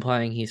must be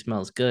implying he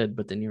smells good,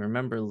 but then you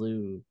remember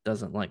Lou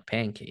doesn't like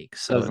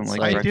pancakes. So doesn't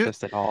like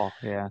breakfast at all.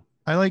 Yeah.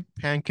 I like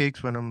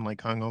pancakes when I'm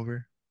like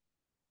hungover.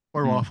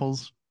 Or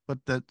waffles, but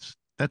that's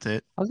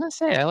it. I was gonna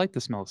say I like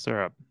the smell of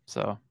syrup,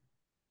 so.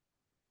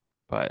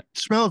 But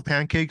smell of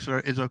pancakes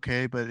is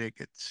okay, but it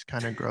gets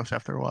kind of gross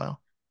after a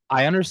while.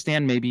 I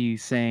understand maybe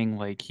saying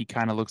like he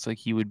kind of looks like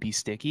he would be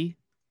sticky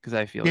because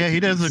I feel he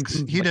does look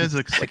sticky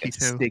like a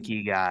too.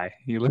 Sticky guy.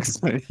 He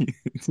looks like he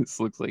just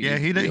looks like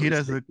he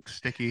does look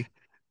sticky.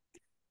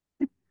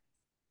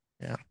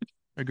 Yeah,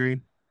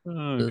 agreed.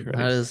 Oh,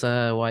 that is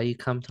why you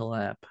come to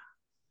Lap.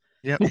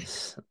 Yep.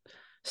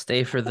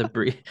 Stay for the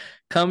brief.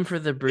 Come for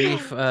the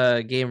brief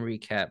game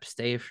recap.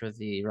 Stay for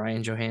the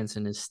Ryan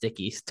Johansson is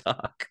sticky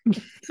stock.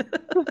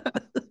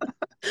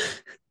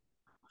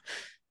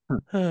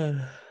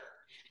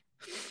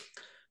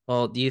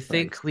 Well, do you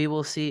think we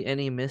will see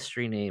any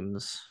mystery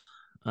names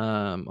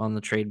on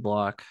the trade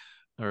block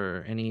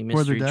or any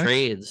mystery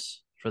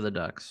trades for the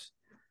Ducks?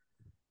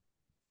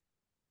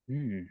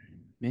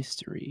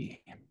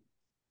 Mystery.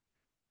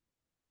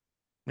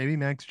 Maybe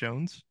Max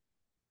Jones.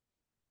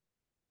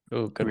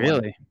 Oh, good really?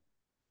 One.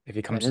 If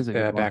he comes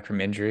back from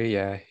injury,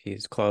 yeah,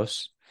 he's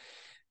close.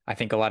 I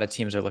think a lot of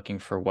teams are looking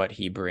for what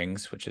he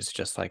brings, which is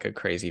just like a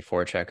crazy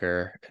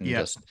forechecker and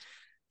just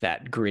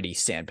that gritty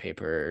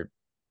sandpaper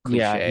cliche.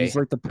 Yeah, he's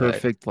like the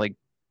perfect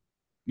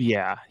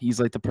he's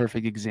like the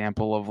perfect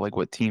example of like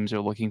what teams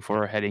are looking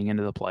for heading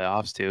into the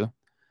playoffs too.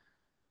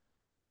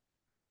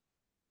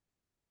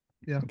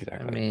 Yeah,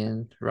 exactly. I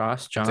mean,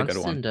 Ross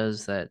Johnston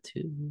does that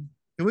too.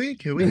 Can we?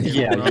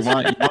 Yeah, you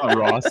want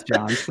Ross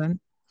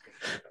Johnston?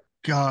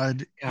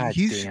 God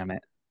damn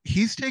it.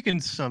 He's taken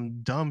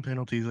some dumb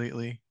penalties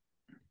lately.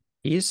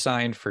 He's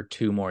signed for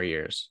 2 more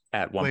years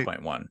at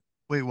 1.1.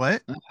 Wait,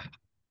 what?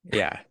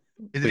 Yeah.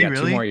 Is he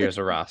really? 2 more years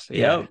of Ross.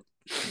 Yep.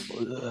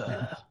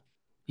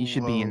 He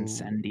should be in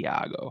San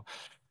Diego.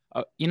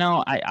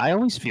 I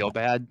always feel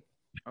bad.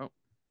 Oh,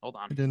 hold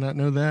on. I did not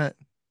know that.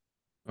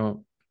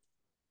 Oh,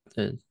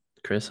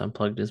 Chris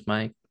unplugged his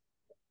mic.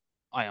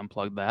 I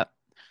unplugged that.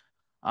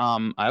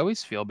 I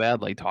always feel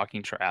bad like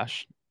talking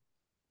trash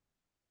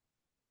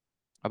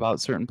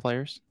about certain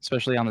players,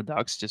 especially on the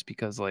Ducks, just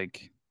because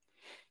like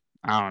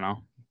I don't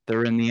know.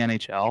 they're in the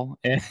NHL,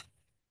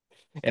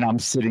 and I'm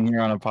sitting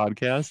here on a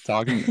podcast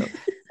talking,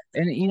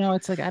 and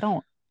it's like I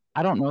don't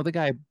know the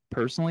guy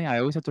personally. I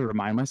always have to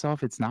remind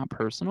myself it's not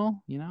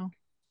personal,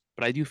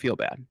 but I do feel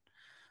bad.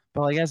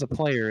 But like as a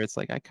player, it's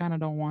like I kind of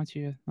don't want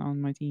you on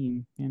my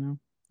team,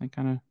 I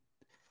kind of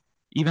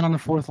even on the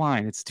fourth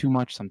line, it's too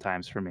much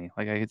sometimes for me.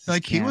 Like I just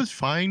Like he can't. was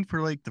fine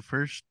for like the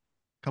first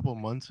couple of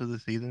months of the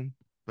season,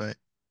 but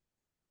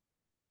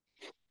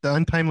the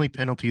untimely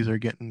penalties are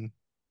getting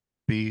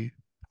be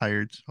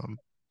tired some.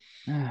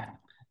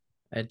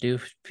 I do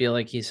feel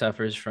like he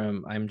suffers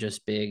from "I'm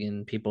just big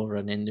and people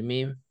run into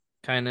me"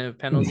 kind of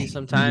penalty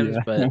sometimes,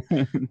 but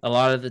a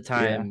lot of the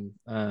time,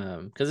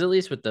 because at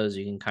least with those,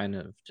 you can kind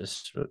of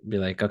just be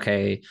like,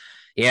 okay,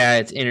 yeah,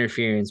 it's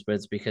interference, but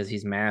it's because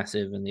he's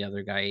massive and the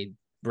other guy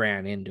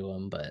ran into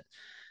him. But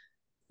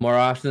more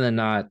often than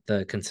not,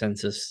 the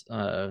consensus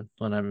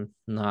when I'm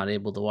not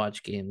able to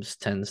watch games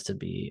tends to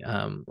be,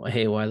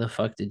 hey, why the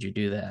fuck did you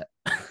do that?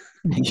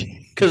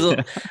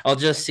 Because I'll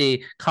just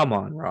see, come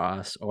on,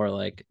 Ross, or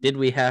like, did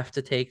we have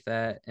to take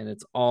that? And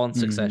it's all in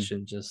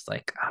succession, just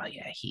like, oh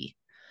yeah, he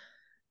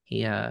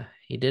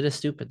did a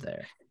stupid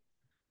there.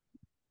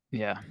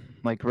 Yeah,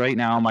 like right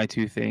now, my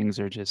two things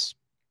are just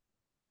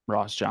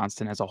Ross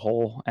Johnston as a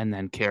whole, and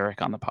then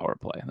Carrick on the power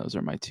play. Those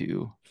are my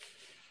two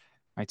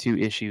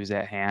issues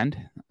at hand.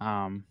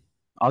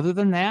 Other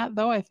than that,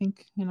 though, I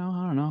think I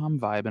don't know. I'm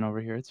vibing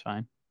over here. It's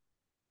fine.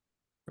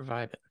 We're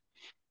vibing.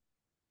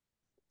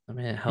 I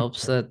mean, it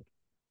helps that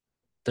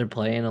they're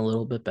playing a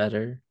little bit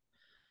better.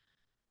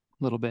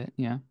 A little bit,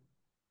 yeah.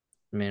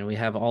 I mean, we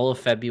have all of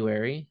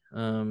February.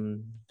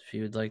 If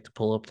you would like to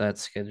pull up that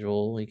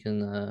schedule, we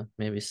can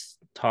maybe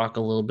talk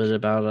a little bit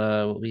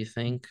about what we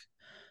think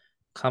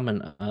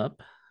coming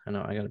up. I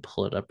know I got to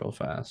pull it up real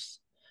fast.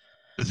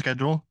 The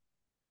schedule?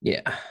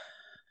 Yeah.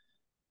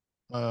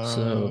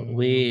 So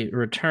we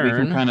return.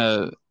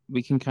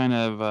 We can kind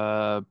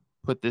of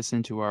put this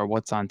into our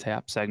What's on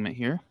Tap segment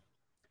here.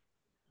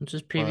 We'll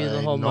just preview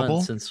the whole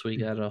month since we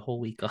got a whole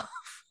week off.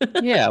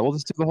 Yeah, we'll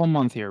just do the whole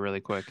month here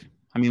really quick.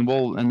 I mean,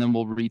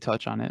 we'll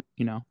retouch on it,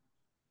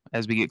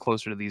 as we get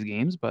closer to these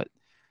games. But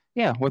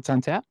yeah, What's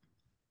on Tap?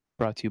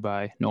 Brought to you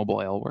by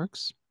Noble Ale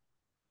Works.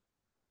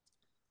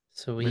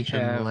 So we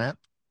come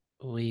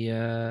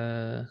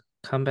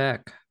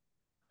back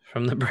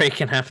from the break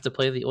and have to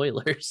play the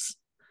Oilers.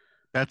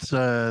 That's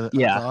the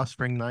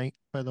Offspring night,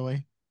 by the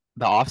way.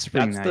 The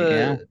Offspring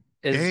night,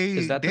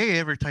 They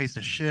advertised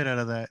the shit out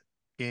of that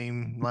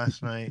game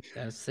last night.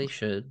 Yes, they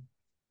should.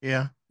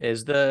 Yeah.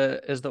 Is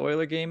the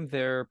Oiler game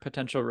their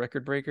potential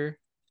record breaker?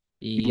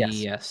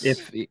 Yes.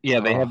 They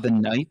have the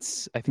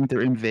Knights. I think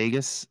they're in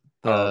Vegas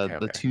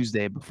the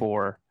Tuesday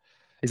before.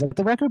 Is that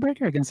the record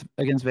breaker against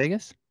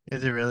Vegas?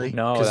 Is it really?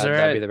 No,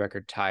 that'd be the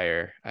record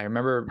tire. I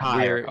remember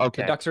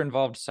the Ducks are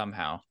involved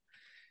somehow.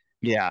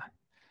 Yeah.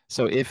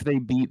 So if they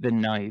beat the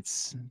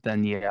Knights,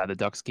 then yeah,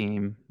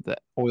 the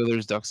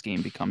Oilers Ducks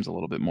game becomes a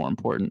little bit more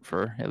important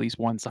for at least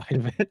one side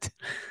of it.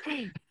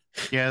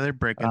 Yeah, they're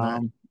breaking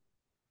that.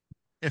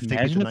 If they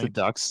imagine if the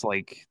Ducks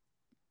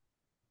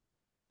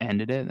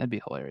ended it, that'd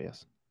be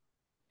hilarious.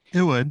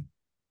 It would.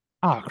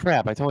 Oh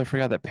crap! I totally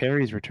forgot that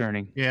Perry's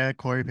returning. Yeah,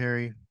 Corey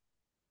Perry.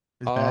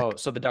 Back.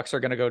 So the Ducks are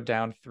going to go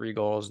down 3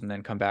 goals and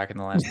then come back in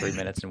the last 3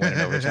 minutes and win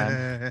in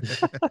overtime.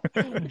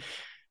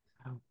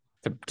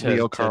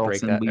 Leo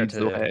Carlson leads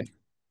the way.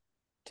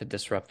 To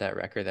disrupt that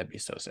record, that'd be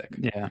so sick.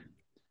 Yeah.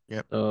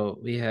 Yep. So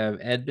we have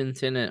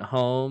Edmonton at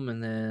home,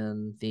 and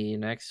then the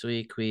next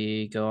week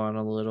we go on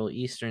a little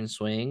Eastern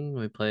swing.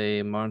 We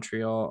play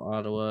Montreal,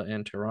 Ottawa,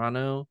 and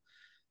Toronto.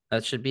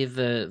 That should be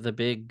the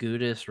big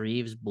Gudis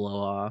Reeves blow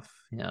off,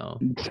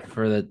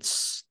 for that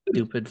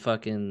stupid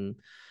fucking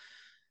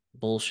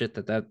bullshit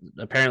that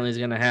apparently is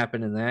going to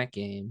happen in that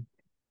game.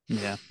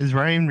 Yeah. Is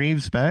Ryan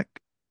Reeves back?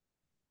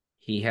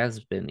 He has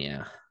been,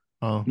 yeah.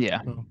 Oh, yeah.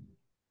 Oh.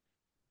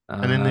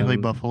 And then they play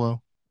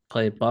Buffalo.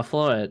 Play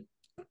Buffalo at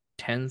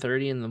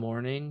 10:30 in the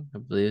morning. I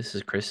believe this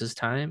is Chris's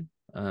time.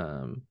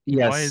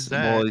 Yes. Why is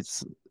that? Well,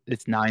 it's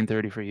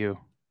 9:30 for you.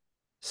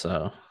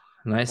 So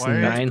nice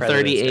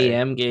 9:30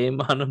 a.m. game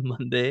on a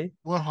Monday.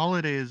 What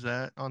holiday is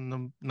that on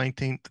the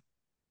 19th?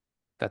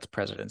 That's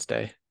President's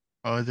Day.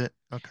 Oh, is it?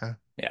 Okay.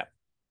 Yeah.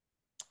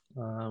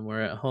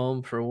 We're at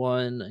home for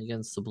one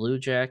against the Blue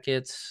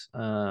Jackets.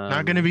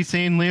 Not going to be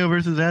seeing Leo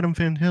versus Adam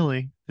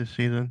Fantilli this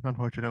season,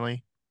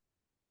 unfortunately.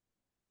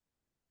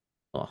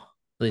 Well,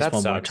 at least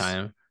one more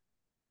time.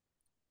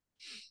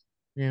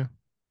 Yeah.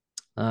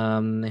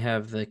 They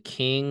have the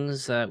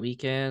Kings that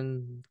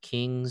weekend.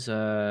 Kings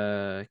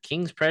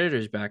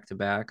Predators back to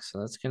back.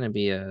 So that's gonna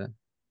be a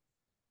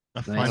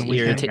nice,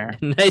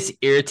 nice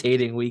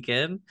irritating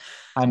weekend.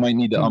 I might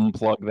need to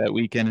unplug that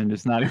weekend and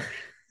just not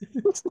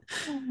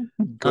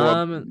go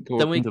up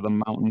into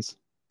the mountains.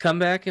 Come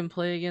back and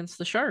play against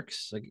the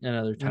Sharks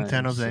another time. In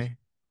San Jose.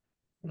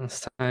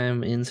 This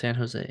time in San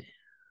Jose.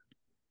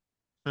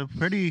 So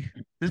this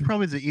is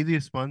probably the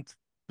easiest month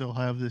they'll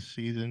have this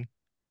season.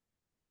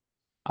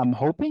 I'm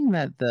hoping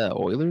that the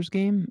Oilers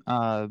game,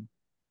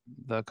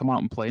 the come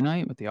out and play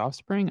night with the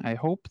Offspring, I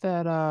hope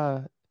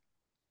that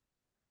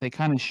they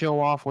kind of show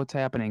off what's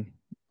happening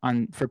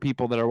for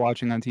people that are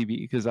watching on TV,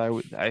 because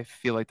I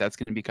feel like that's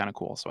going to be kind of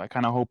cool. So I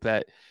kind of hope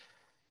that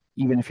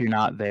even if you're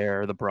not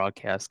there, the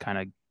broadcast kind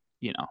of,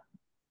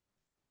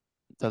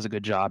 does a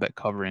good job at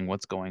covering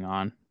what's going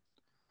on.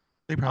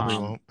 They probably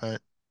won't, but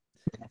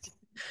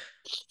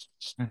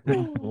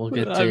We'll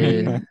get to I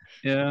mean,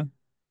 yeah.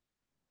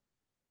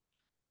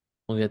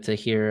 We'll get to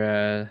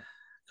hear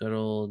good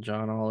old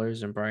John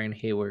Allers and Brian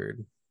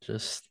Hayward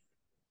just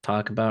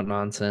talk about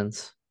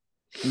nonsense.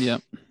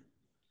 Yep.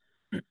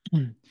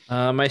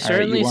 I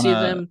certainly see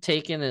them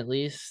taking at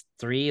least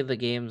 3 of the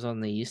games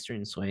on the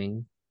Eastern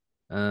swing.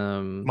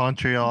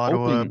 Montreal,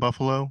 Ottawa,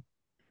 Buffalo.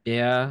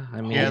 Yeah,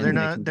 I mean, yeah, they're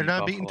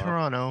not beating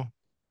Toronto.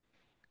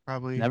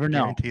 Probably never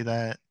know. Guarantee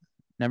that.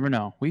 Never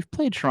know. We've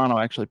played Toronto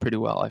actually pretty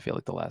well, I feel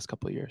like, the last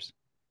couple of years.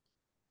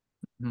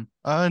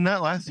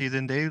 Not last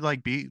season. They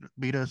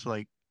beat us,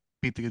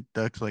 beat the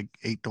Ducks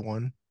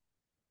 8-1,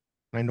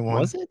 9-1.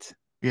 Was it?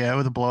 Yeah, it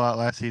was a blowout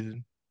last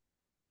season.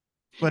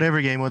 But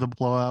every game was a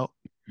blowout.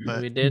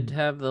 But we did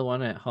have the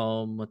one at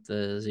home with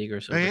the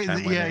Zegers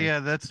overtime winner. Yeah,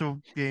 that's the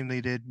game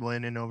they did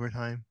win in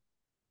overtime.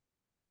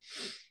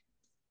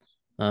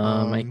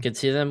 I could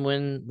see them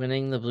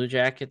winning the Blue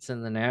Jackets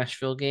in the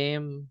Nashville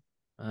game.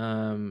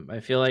 I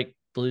feel like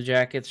Blue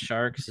Jackets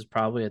Sharks is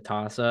probably a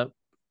toss-up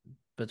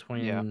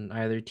between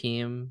either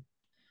team.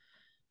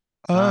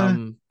 How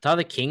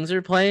the Kings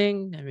are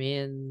playing, I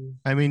mean,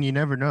 you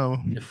never know.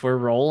 If we're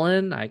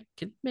rolling, I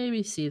could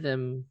maybe see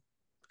them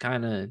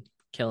kind of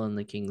killing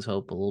the Kings'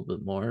 hope a little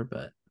bit more,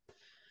 but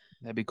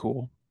that'd be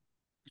cool.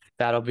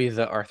 That'll be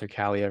the Arthur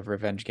Kaliyev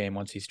revenge game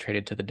once he's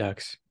traded to the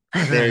Ducks.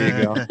 There you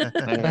go.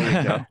 There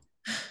you go.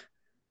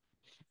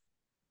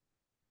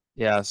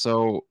 Yeah,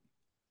 so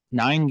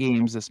 9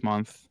 games this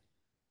month,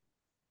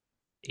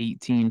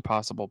 18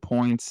 possible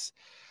points.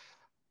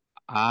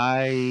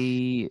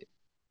 I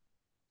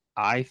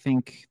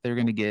think they're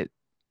going to get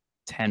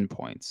 10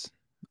 points.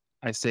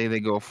 I say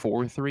they go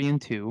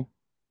 4-3-2.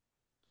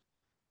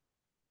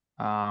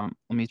 Let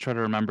me try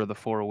to remember the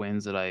 4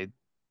 wins that I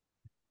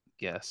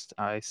guessed.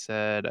 I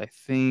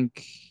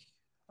think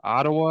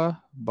Ottawa,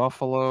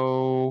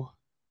 Buffalo,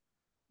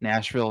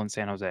 Nashville, and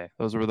San Jose.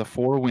 Those were the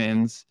 4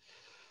 wins.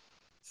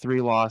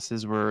 3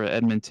 losses were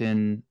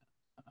Edmonton,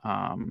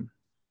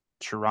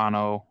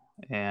 Toronto,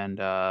 and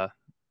the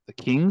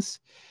Kings.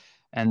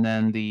 And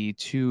then the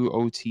 2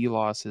 OT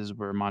losses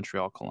were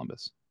Montreal,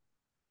 Columbus.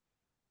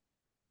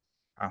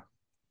 Oh.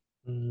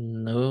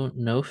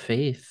 No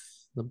faith.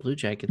 The Blue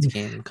Jackets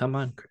game. Come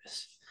on,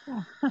 Chris.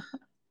 I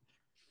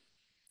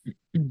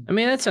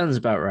mean, that sounds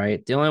about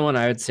right. The only one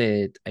I would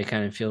say I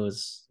kind of feel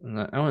is,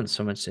 I wouldn't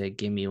so much say a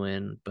gimme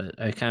win,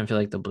 but I kind of feel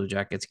like the Blue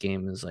Jackets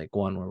game is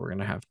one where we're going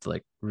to have to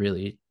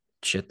really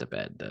shit the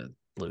bed to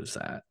lose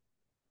that.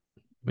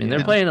 I mean,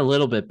 they're playing a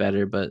little bit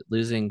better, but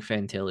losing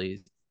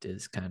Fantilli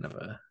is kind of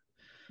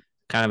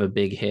a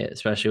big hit,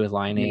 especially with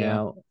Laine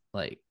out.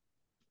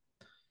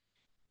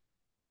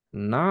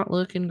 Not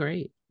looking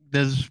great.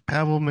 Does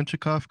Pavel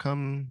Mintyukov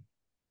come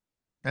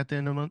at the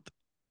end of the month?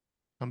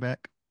 Come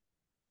back?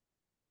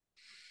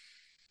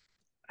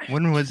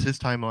 When was his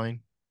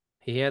timeline?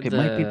 It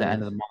might be the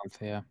end of the month,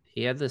 yeah.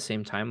 He had the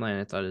same timeline,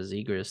 I thought, as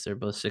Zegras. They're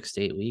both 6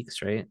 to 8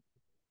 weeks, right?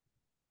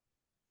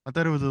 I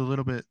thought it was a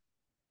little bit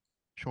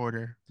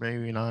shorter.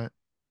 Maybe not.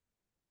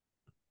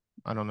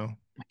 I don't know.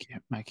 I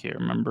can't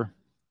remember.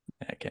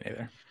 I can't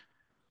either.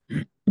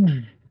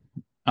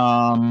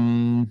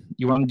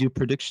 You want to do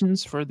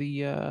predictions for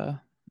the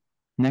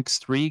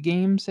next 3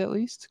 games at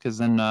least? Because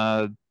then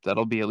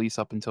that'll be at least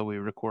up until we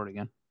record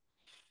again.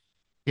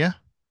 Yeah.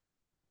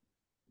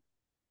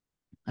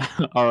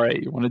 All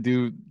right. You want to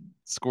do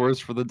scores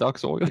for the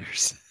Ducks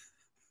Oilers?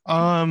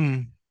 I'll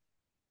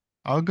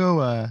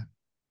go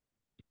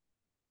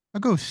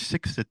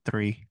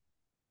 6-3.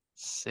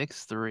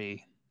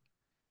 6-3.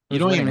 You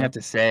don't even have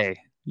to say.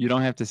 You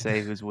don't have to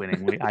say who's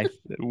winning.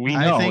 We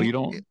know you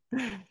don't.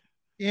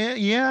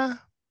 Yeah.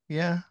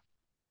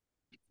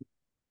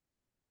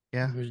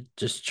 We're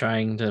just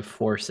trying to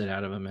force it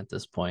out of him at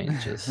this point.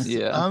 Just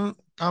yeah.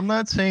 I'm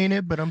not saying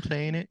it, but I'm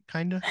saying it,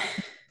 kind of.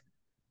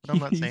 But I'm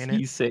not saying it.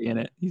 He's saying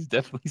it. He's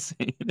definitely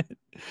saying it.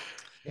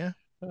 Yeah.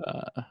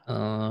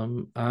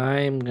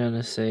 I'm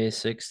gonna say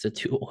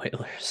 6-2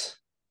 Oilers.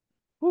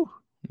 Whew.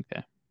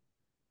 Okay.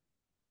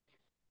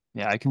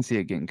 Yeah, I can see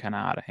it getting kind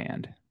of out of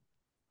hand.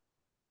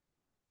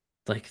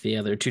 Like the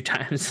other 2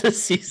 times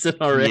this season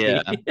already.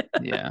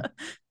 Yeah.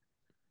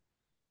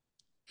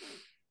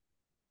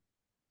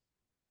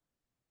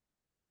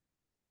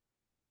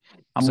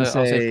 I'm gonna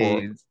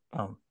say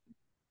 4.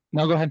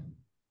 No, go ahead.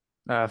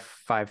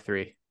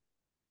 5-3.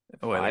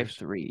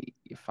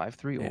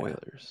 5-3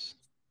 Oilers.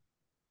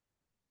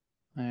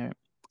 All right.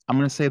 I'm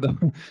gonna say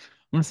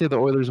the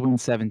Oilers win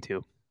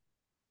 7-2.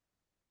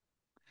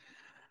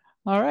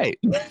 All right.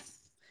 All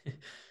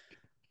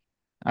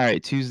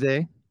right,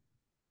 Tuesday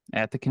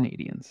at the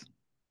Canadiens.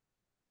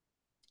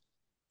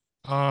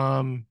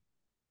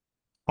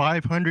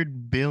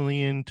 500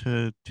 billion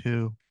to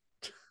 2.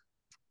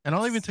 And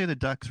I'll even say the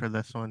Ducks for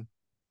this one.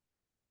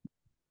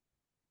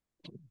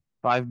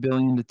 $5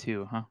 billion to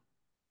 2, huh?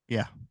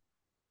 Yeah.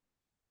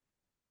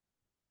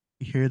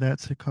 You hear that,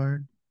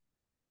 Sicard?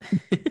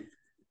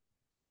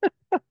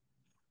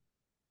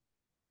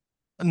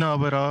 No,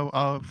 but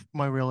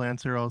my real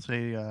answer, I'll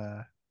say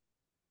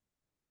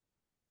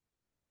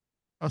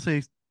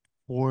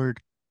 4-1.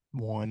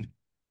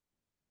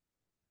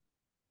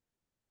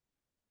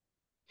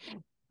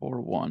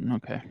 4-1.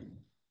 Okay.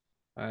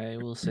 I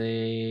will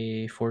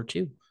say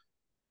 4-2.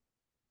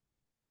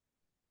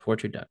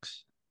 4-2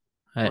 Ducks.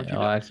 4-2 I'll,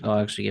 Ducks. I'll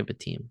actually give a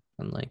team,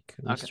 unlike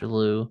Okay. Mr.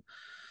 Lou.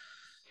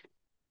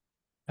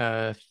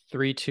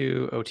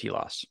 3-2 OT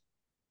loss.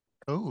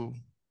 Oh.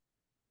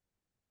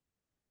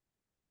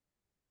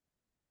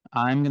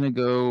 I'm gonna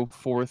go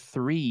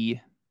 4-3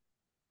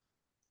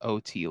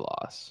 OT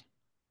loss.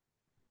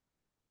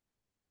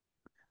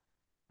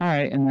 All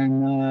right, and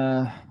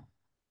then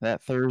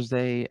that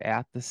Thursday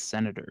at the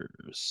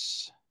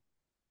Senators.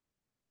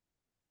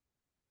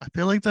 I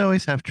feel like they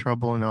always have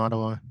trouble in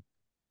Ottawa.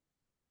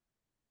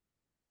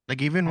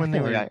 Like even when they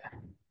were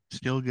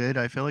still good,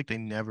 I feel like they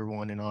never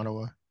won in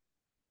Ottawa.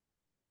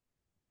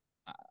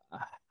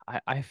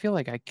 I feel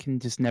like I can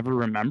just never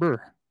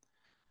remember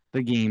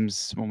the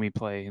games when we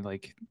play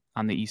like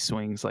on the East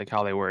Swings, like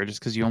how they were, just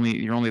because you're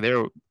only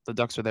there. The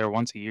Ducks are there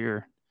once a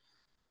year,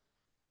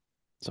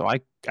 so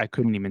I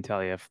couldn't even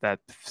tell you if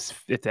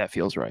that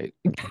feels right.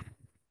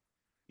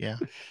 Yeah.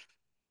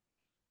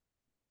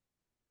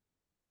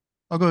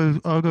 I'll go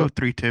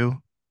 3-2.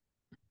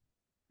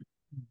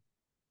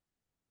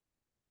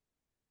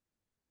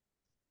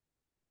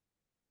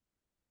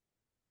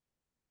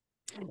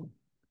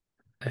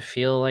 I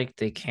feel like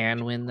they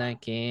can win that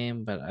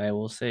game, but I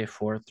will say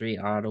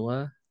 4-3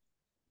 Ottawa.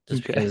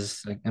 Just Okay.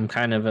 because like, I'm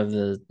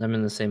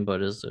in the same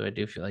boat as Lou. I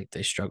do feel like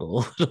they struggle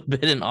a little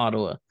bit in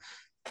Ottawa.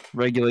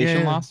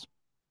 Regulation loss?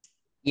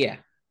 Yeah.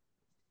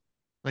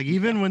 Like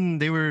even when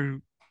they were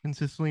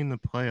consistently in the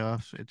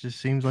playoffs, it just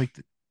seems like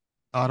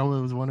Ottawa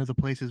was one of the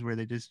places where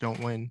they just don't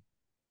win.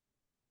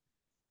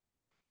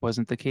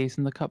 Wasn't the case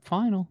in the Cup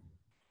final.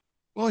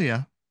 Well,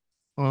 yeah.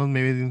 Well,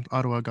 maybe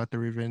Ottawa got the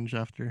revenge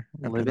after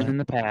Living that. in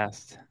the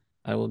past.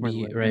 I will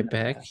be right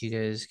back. You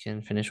guys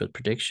can finish with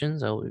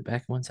predictions. I will be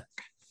back in 1 sec.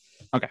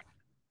 Okay.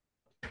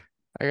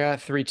 I got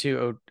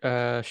 3-2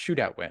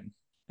 shootout win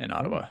in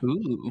Ottawa.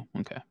 Ooh,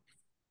 okay.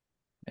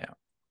 Yeah.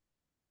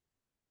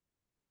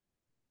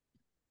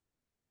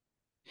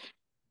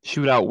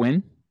 Shootout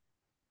win?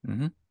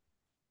 Mm-hmm.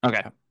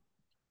 Okay.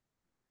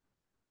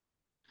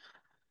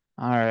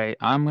 All right.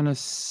 I'm going to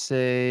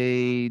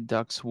say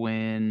Ducks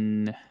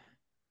win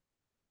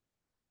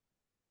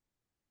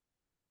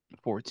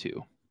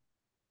 4-2.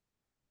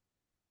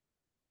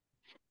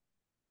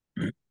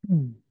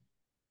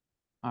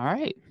 All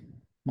right.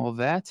 Well,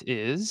 that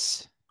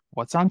is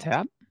What's on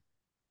Tap.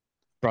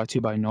 Brought to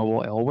you by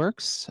Noble Ale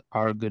Works,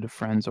 our good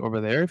friends over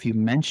there. If you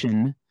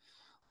mention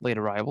Late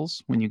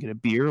Arrivals when you get a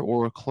beer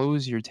or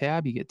close your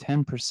tab, you get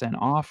 10%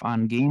 off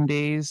on game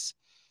days,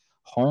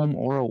 home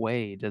or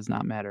away, does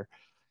not matter.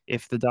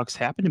 If the Ducks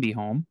happen to be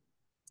home,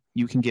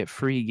 you can get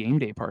free game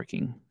day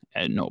parking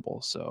at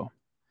Noble. So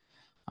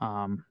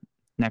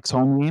next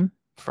home game,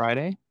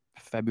 Friday,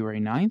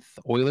 February 9th.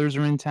 Oilers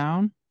are in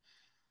town.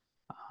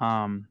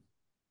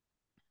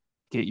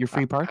 Get your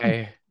free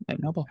parking at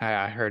Noble.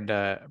 I heard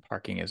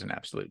parking is an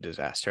absolute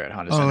disaster at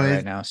Honda Center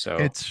right now. So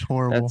it's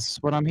horrible. That's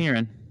what I'm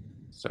hearing.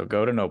 So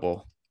go to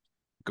Noble.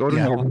 Go to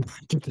Noble.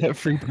 Get that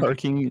free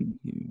parking.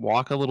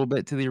 Walk a little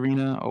bit to the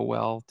arena. Oh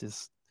well,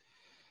 just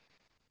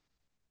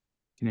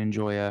can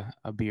enjoy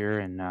a beer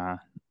and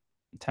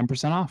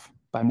 10% off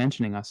by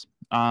mentioning us.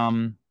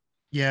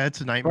 Yeah,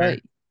 it's a nightmare.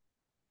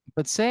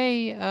 But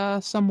say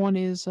someone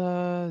is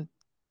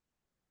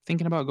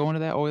thinking about going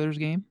to that Oilers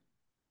game,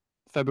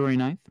 February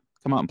 9th.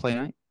 Come out and play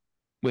night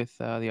with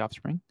the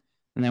Offspring.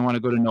 And they want to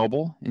go to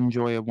Noble,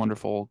 enjoy a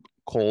wonderful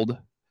cold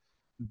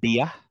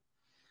beer.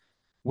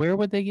 Where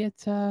would they get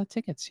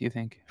tickets, you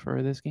think,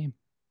 for this game?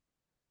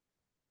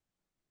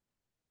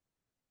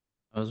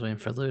 I was waiting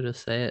for Lou to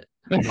say it.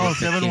 Oh,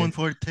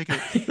 714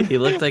 tickets. He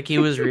looked like he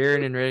was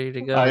rearing and ready to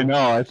go. I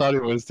know. I thought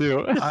it was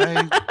too.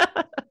 I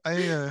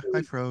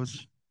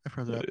froze. I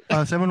froze it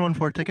up.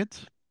 714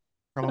 tickets.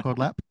 Promo code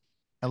LAP.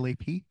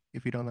 LAP.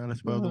 If you don't know how to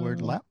spell the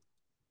word LAP.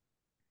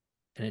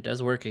 And it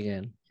does work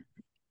again.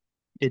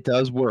 It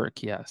does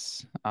work,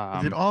 yes.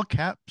 Is it all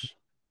caps?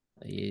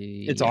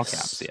 It's all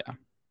caps, yeah.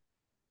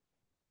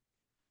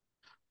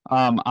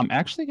 I'm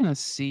actually gonna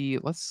see.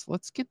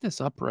 Let's get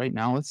this up right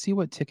now. Let's see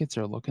what tickets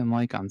are looking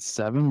like on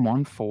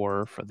 714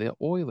 for the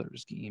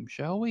Oilers game,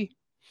 shall we?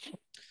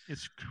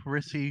 Is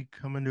Chrissy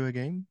coming to a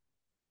game?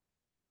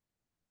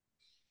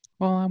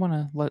 Well, I want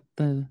to let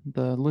the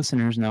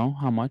listeners know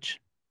how much.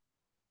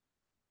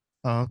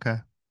 Oh, okay.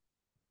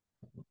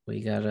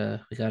 We got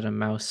a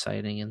mouse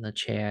sighting in the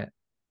chat.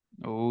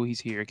 Oh, he's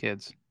here,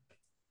 kids.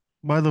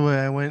 By the way,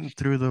 I went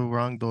through the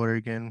wrong door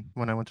again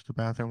when I went to the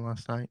bathroom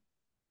last night.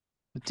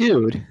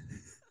 Dude,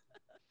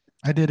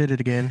 I did it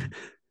again.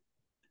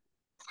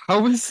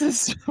 How is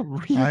this a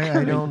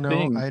I don't know.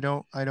 thing? I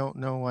don't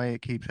know why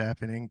it keeps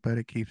happening, but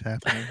it keeps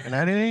happening. And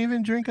I didn't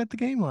even drink at the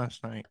game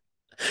last night.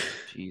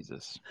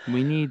 Jesus.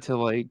 We need to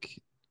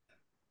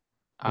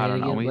I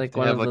don't know. Get We have like to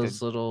one have of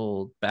those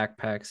little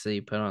backpacks that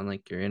you put on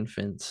like your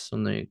infants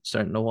when they're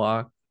starting to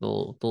walk. The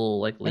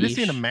little like I just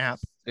seen a leash, map.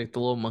 like the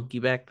little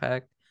monkey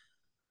backpack.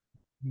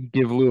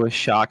 give Lou a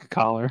shock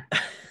collar.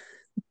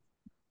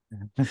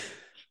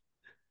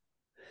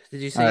 Did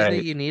you All say that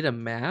right. you need a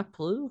map,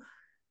 Lou?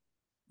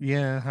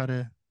 Yeah, how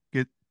to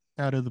get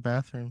out of the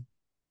bathroom.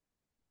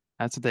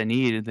 That's what they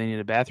need. They need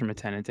a bathroom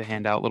attendant to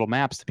hand out little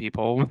maps to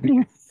people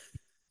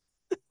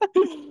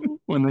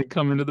when they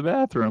come into the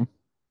bathroom.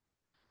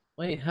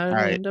 Wait, how All did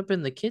they right. end up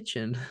in the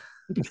kitchen?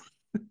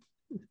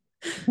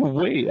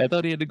 Wait, I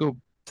thought he had to go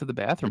to the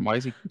bathroom. Why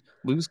is he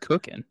Lou's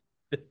cooking?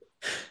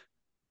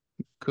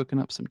 Cooking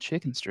up some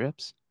chicken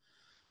strips.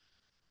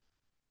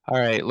 All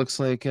right, looks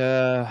like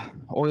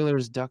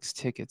Oilers Ducks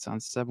tickets on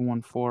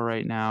 714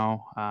 right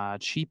now.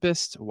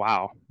 Cheapest.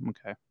 Wow.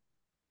 Okay.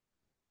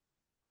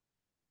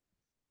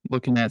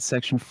 Looking at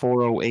section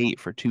 408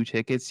 for 2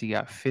 tickets, you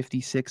got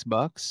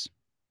 $56.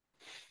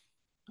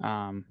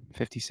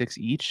 56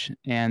 each,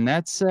 and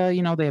that's they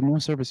have no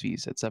service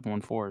fees at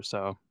 714,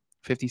 so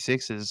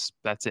 56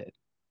 that's it.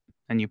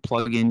 And you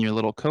plug in your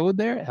little code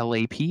there,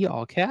 LAP,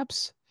 all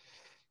caps,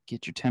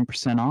 get your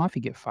 10% off.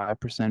 You get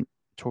 5%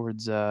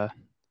 towards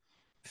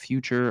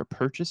future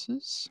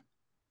purchases.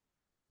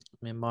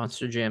 I mean,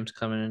 Monster Jam's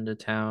coming into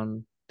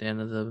town the end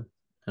of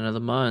the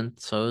month.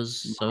 So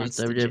is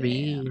Monster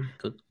WWE.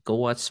 Jam. Go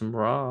watch some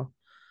Raw. I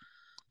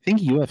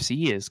think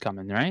UFC is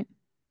coming, right?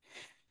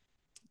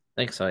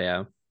 Think so,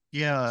 yeah.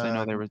 Yeah, So I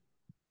know there was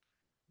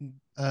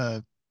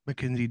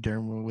Mackenzie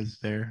Dermer was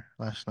there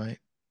last night.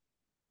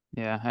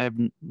 yeah, I have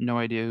no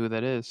idea who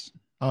that is,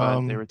 but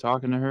they Um, were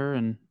talking to her,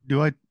 and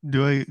do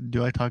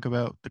I talk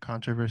about the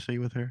controversy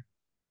with her?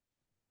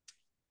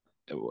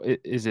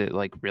 is it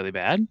like really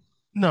bad?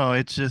 No,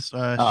 it's just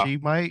Oh.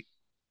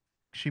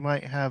 she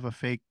might have a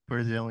fake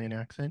Brazilian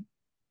accent.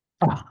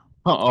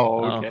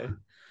 Oh, okay.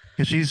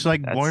 Because she's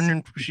like That's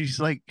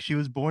she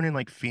was born in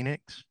like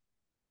Phoenix.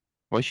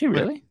 Was she But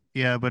really?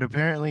 yeah, but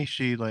apparently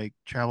she like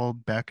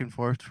traveled back and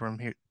forth from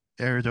here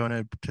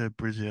Arizona to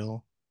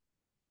Brazil.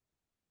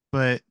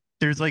 But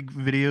there's like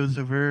videos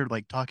of her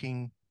like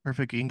talking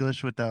perfect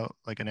English without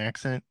like an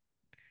accent.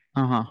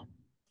 Uh-huh.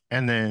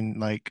 And then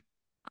like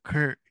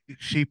her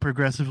she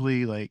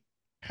progressively like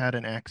had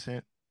an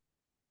accent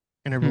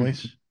in her Hmm.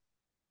 voice,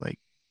 like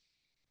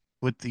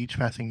with each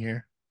passing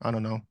year. I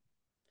don't know.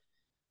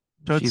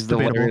 So it's She's the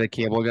Larry debatable. the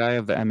Cable Guy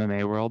of the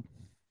MMA world.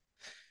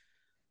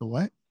 The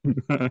what?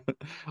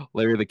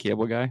 Larry the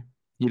Cable Guy.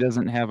 He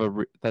doesn't have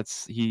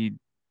he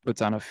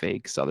puts on a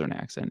fake Southern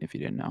accent, if you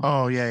didn't know.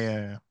 Oh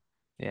yeah.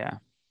 Yeah.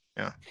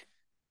 Yeah.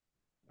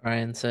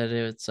 Ryan said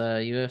it's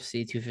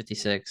UFC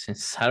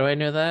 256. How do I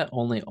know that?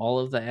 Only all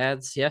of the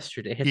ads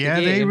yesterday at the Yeah,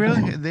 they game.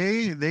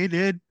 really they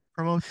did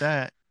promote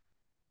that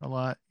a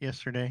lot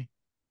yesterday.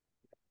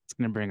 It's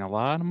gonna bring a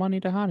lot of money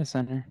to Honda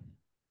Center.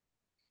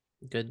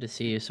 Good to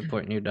see you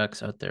supporting your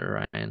Ducks out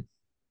there, Ryan.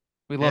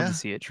 We love to Yeah.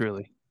 see it,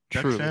 truly.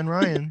 Ducks Truly. fan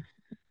Ryan.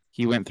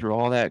 He went through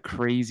all that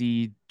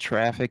crazy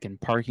traffic and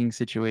parking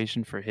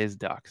situation for his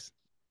Ducks.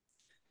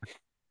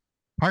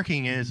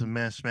 Parking is a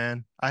mess,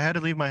 man. I had to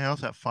leave my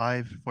house at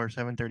 5 for a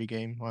 7:30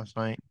 game last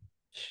night.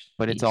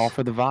 But it's all Jeez.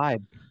 for the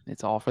vibe.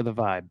 It's all for the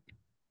vibe.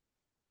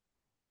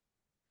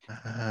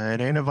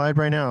 It ain't a vibe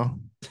right now.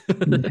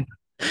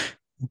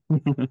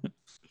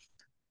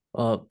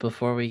 Well,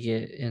 before we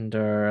get into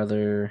our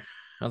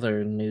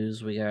other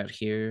news we got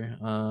here,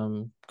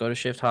 go to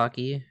Shift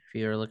Hockey if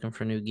you're looking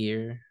for new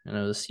gear. I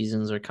know the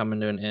seasons are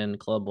coming to an end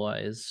club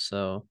wise,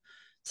 so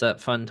it's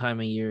that fun time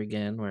of year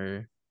again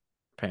where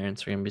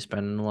parents are gonna be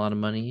spending a lot of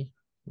money.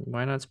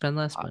 Why not spend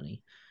less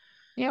money?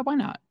 Yeah, why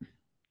not?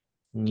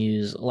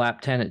 Use Lap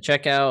 10 at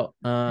checkout.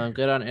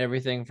 Good on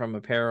everything from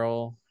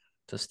apparel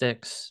to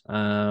sticks. They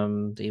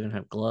even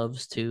have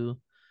gloves too.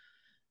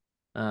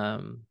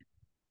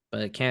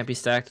 But it can't be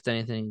stacked with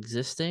anything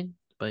existing.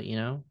 But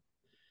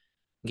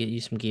get you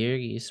some gear,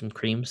 get you some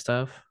cream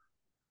stuff.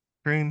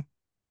 Green.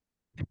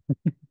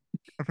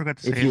 I forgot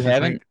to If say you it this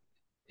haven't week.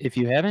 if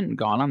you haven't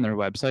gone on their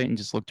website and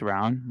just looked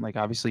around, like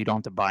obviously you don't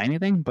have to buy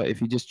anything, but if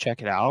you just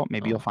check it out,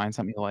 maybe you'll find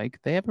something you like.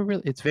 They have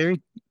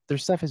their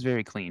stuff is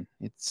very clean.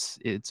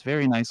 It's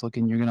very nice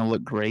looking. You're gonna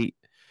look great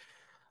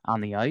on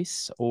the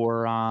ice,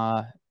 or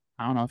I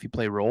don't know if you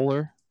play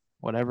roller,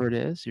 whatever it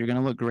is, you're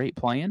gonna look great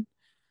playing.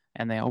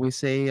 And they always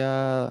say,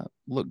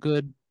 look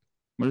good.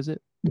 What is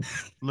it?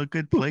 Look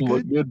good, play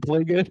Look good. good,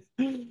 play good.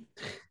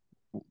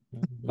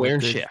 Wear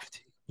Look good,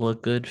 shift.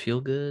 look good,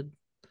 feel good.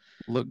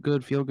 Look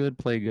good, feel good,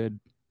 play good.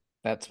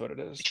 That's what it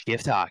is.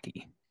 Shift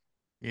hockey.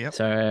 Yep.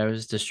 Sorry, I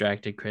was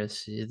distracted,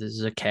 Chris.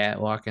 There's a cat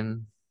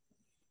walking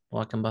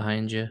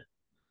behind you.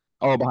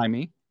 Oh, behind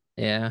me.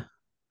 Yeah,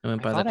 I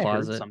went I by the thought I heard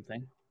closet.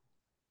 something.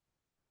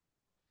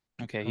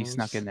 Okay, I he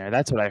snuck in was- there.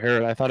 That's what I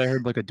heard. I thought I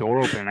heard like a door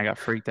open and I got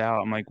freaked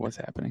out. I'm like, what's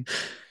happening?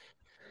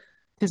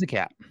 It's a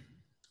cat.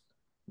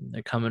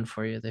 They're coming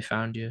for you. They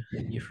found you.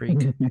 You freak.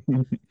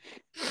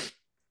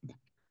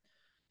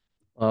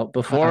 Well, All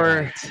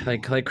before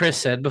right. like Chris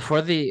said,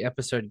 before the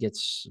episode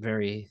gets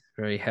very,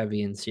 very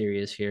heavy and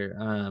serious here,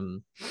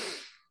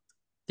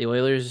 the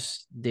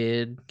Oilers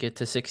did get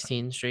to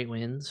 16 straight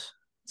wins.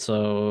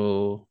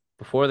 So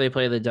before they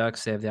play the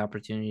Ducks, they have the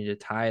opportunity to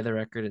tie the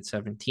record at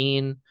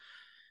 17.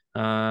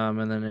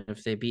 And then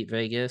if they beat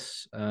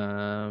Vegas,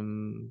 Ducks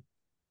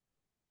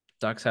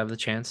have the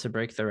chance to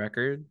break the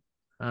record.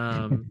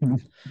 I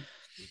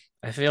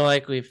feel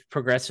like we've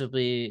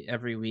progressively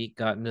every week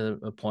gotten to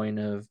a point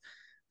of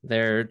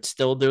they're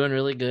still doing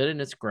really good and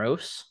it's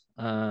gross.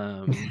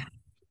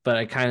 But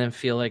I kind of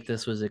feel like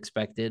this was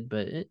expected,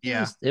 but it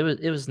Yeah.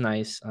 was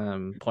nice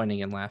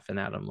pointing and laughing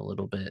at them a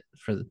little bit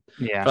for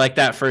Yeah. like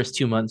that first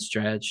 2 month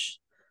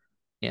stretch.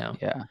 Yeah.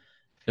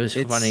 It was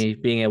funny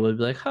being able to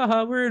be like,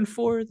 haha, we're in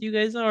fourth, you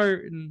guys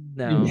aren't. And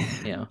now,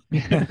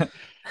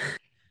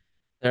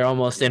 they're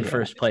almost in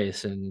first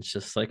place, and it's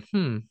just like,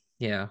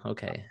 yeah,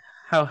 okay.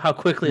 How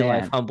quickly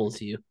life humbles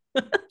you.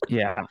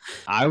 Yeah.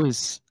 I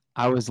was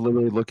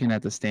literally looking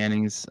at the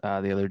standings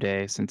the other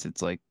day since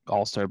it's like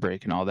All-Star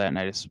break and all that, and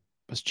I just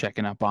was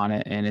checking up on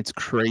it, and it's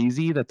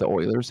crazy that the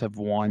Oilers have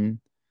won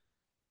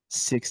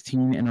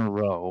 16 in a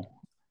row,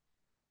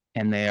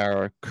 and they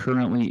are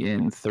currently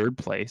in third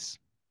place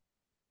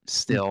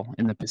still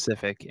in the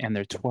Pacific, and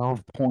they're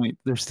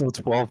still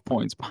 12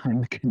 points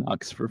behind the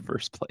Canucks for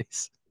first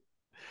place.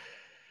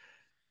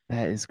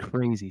 That is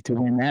crazy to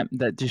win that.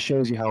 That just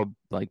shows you how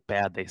like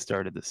bad they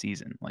started the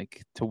season.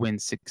 Like to win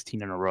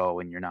 16 in a row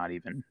and you're not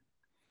even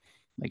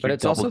like But you're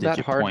it's also that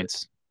double-digit hard.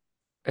 points.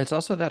 It's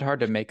also that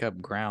hard to make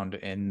up ground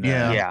in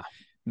Yeah.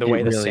 the it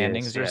way the really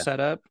standings is, are yeah. set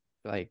up.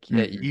 Like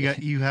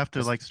You have to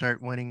Just- like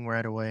start winning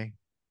right away.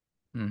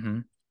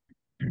 Mm-hmm.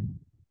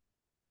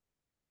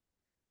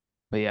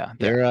 But yeah,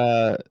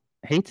 they're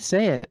hate to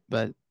say it,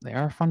 but they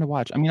are fun to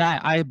watch. I mean,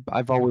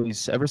 I've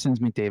always ever since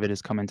McDavid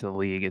has come into the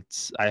league,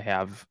 I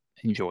have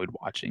enjoyed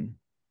watching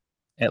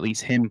at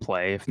least him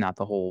play, if not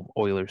the whole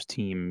Oilers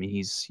team.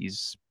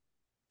 He's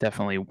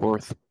definitely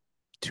worth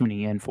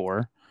tuning in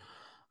for.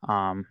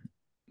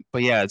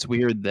 But yeah, it's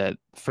weird that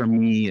for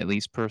me, at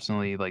least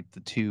personally, like the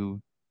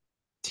two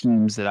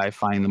teams that I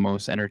find the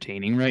most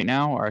entertaining right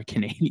now are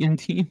Canadian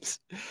teams.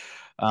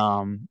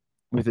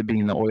 With it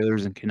being the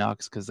Oilers and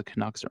Canucks, because the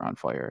Canucks are on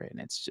fire, and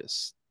it's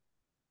just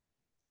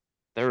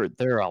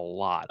they're a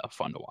lot of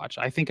fun to watch.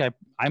 I think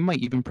I might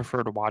even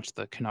prefer to watch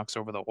the Canucks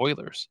over the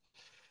Oilers.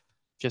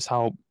 Just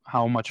how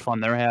much fun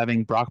they're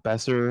having. Brock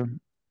Besser,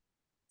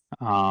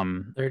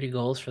 30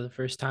 goals for the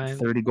first time.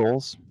 30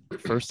 goals,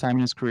 first time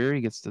in his career he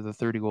gets to the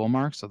 30 goal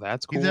mark, so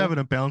that's cool. He's having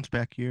a bounce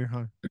back year,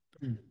 huh?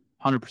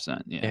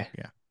 100%, yeah.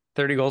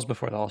 30 goals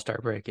before the All-Star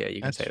break. Yeah,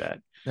 you can say that.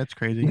 That's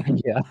crazy.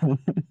 Yeah.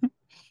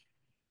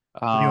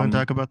 Do you want to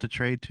talk about the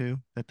trade too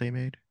that they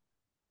made?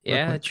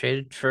 Yeah,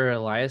 traded for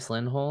Elias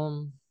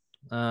Lindholm.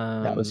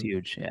 That was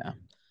huge. Yeah.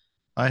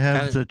 I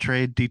have the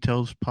trade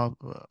details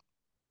popped up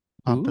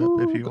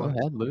if you want. Go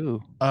ahead,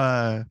 Lou.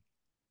 The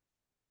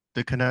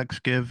Canucks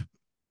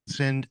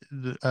send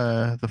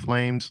the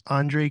Flames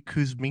Andrei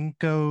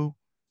Kuzmenko,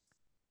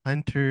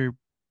 Hunter.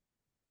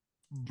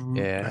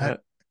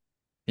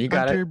 You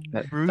got Hunter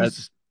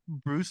it.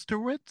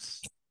 Brewsterwitz.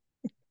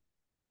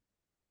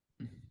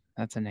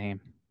 That's a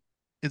name.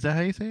 Is that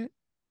how you say it?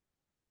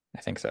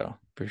 I think so.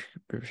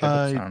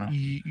 I don't know.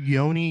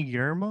 Yoni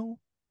Yermo,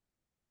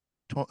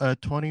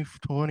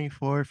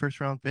 2024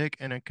 first round pick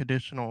and a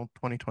conditional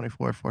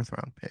 2024 fourth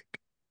round pick.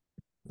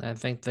 I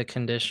think the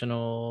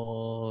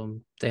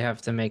conditional, they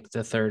have to make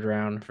the third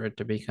round for it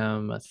to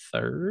become a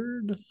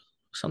third,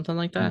 something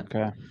like that.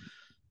 Okay.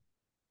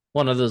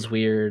 One of those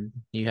weird,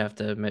 you have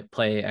to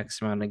play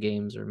X amount of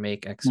games or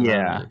make X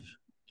amount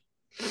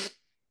of.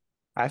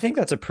 I think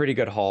that's a pretty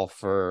good haul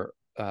for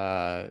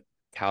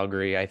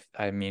Calgary.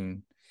 I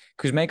mean,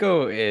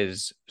 Kuzmenko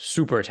is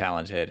super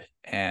talented,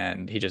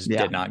 and he just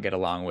did not get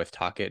along with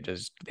Tocchet.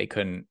 Just they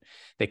couldn't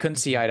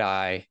see eye to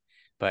eye.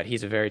 But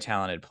he's a very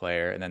talented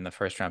player, and then the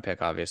first round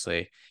pick,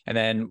 obviously, and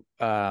then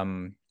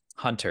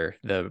Hunter,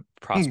 the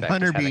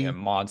prospect, is having a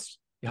monster.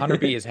 Hunter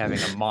B is having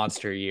a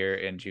monster year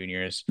in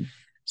juniors.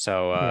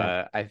 So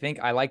I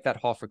think I like that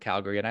haul for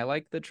Calgary, and I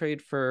like the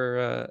trade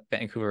for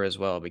Vancouver as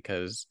well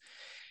because,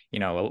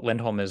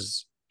 Lindholm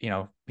is,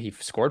 he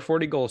scored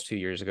 40 goals 2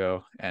 years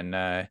ago, and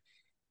that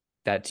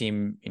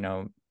team,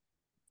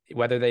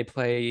 whether they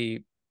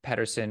play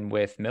Pettersson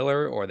with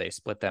Miller or they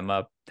split them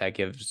up, that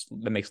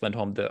makes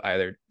Lindholm the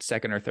either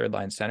second or third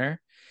line center.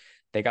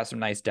 They got some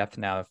nice depth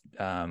now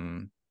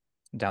down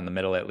the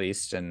middle at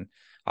least, and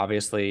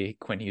obviously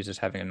Quinn Hughes is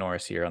having a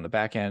Norris year on the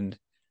back end.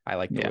 I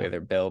like the way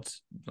they're built,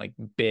 like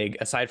big.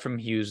 Aside from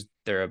Hughes,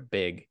 they're a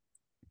big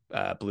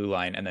blue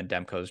line, and then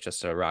Demko's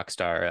just a rock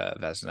star.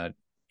 Vezina,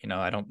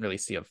 I don't really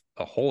see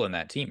a hole in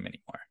that team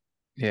anymore.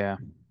 Yeah,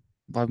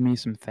 love me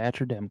some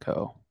Thatcher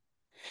Demko.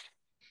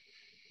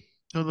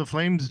 So the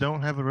Flames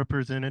don't have a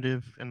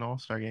representative in the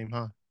All-Star game,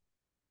 huh?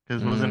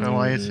 Because wasn't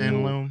Elias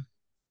Lindholm?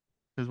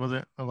 Because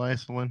wasn't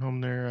Elias Lindholm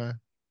their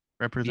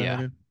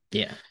representative?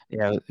 Yeah.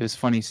 Yeah, it was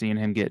funny seeing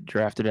him get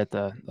drafted at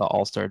the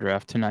All-Star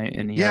draft tonight,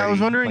 and he Yeah, I was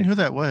already wondering like who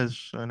that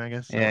was, and I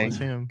guess that yeah was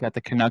him. got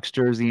the Canucks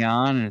jersey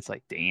on, and it's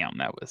like, damn,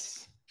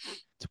 it's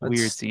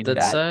weird seeing him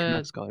That's in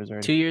Canucks colors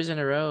already. 2 years in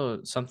a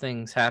row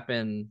something's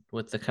happened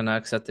with the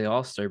Canucks at the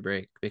All-Star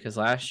break, because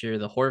last year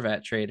the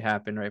Horvat trade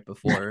happened right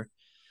before.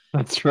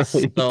 That's right.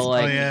 So Oh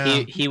like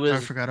yeah, he I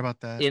was forgot about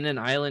that. in an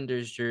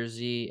Islanders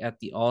jersey at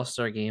the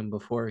All-Star game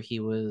before he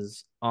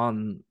was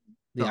on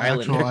the The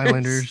actual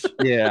Islanders. Islanders.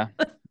 Yeah.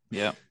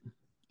 Yeah.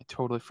 I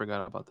totally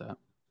forgot about that.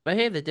 But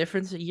hey, the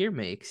difference a year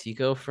makes. You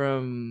go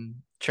from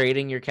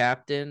trading your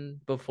captain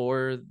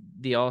before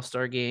the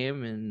All-Star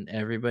game and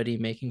everybody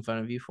making fun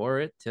of you for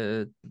it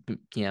to,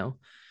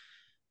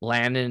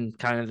 landing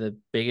kind of the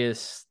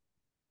biggest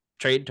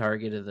trade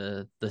target of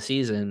the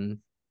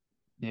season,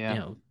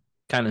 Yeah.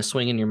 kind of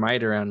swinging your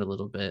might around a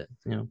little bit.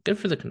 Good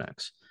for the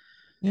Canucks.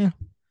 Yeah,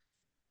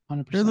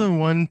 100%. they're the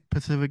one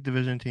Pacific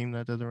Division team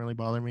that doesn't really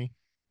bother me.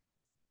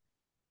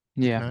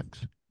 Yeah.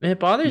 Canucks. It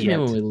bothers me Yet.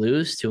 when we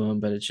lose to them,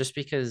 but it's just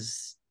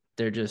because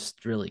they're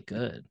just really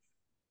good.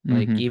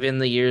 Like Mhm. even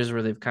the years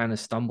where they've kind of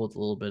stumbled a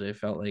little bit, I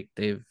felt like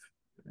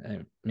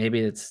maybe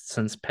it's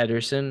since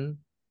Pedersen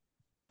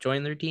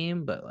joined their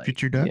team, but like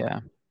Future Duck. Yeah.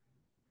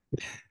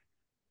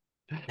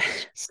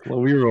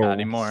 Slow your roll. Not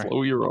anymore.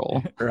 Slow your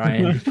roll.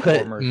 Ryan put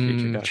Former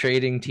future Duck.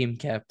 trading team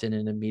captain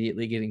and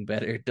immediately getting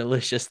better.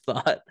 Delicious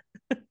thought.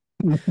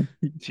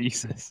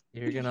 Jesus.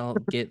 You're gonna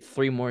get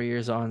 3 more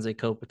years on Anze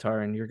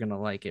Kopitar, and you're gonna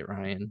like it,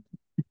 Ryan.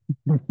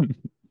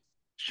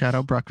 Shout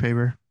out Brock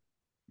Faber.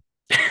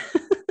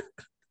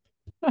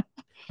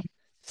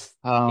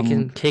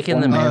 Kicking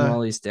the man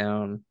while he's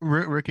down.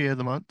 Rookie of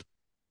the month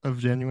of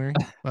January,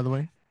 by the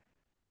way.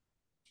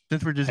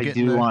 Since we're just I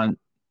getting do the, want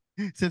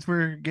since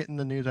we're getting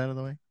the news out of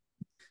the way.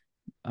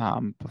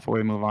 before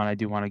we move on, I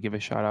do want to give a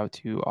shout out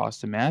to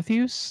Austin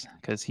Matthews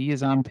because he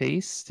is on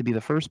pace to be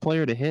the first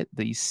player to hit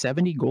the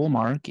 70 goal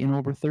mark in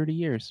over 30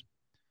 years.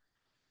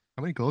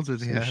 How many goals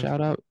does he So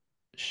have?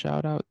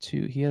 shout out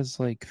to he has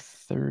like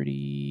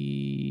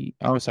 30.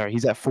 Oh, sorry,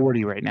 he's at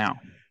 40 right now.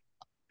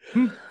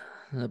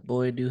 That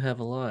boy do have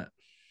a lot.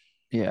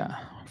 Yeah,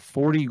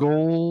 40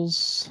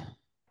 goals.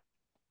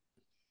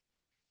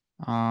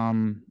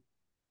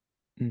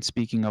 And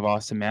speaking of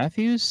Austin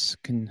Matthews,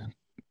 can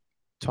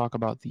talk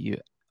about the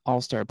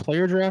All-Star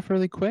player draft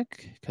really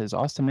quick because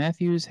Austin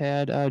Matthews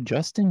had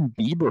Justin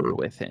Bieber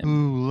with him.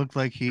 Who looked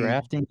like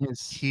drafting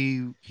his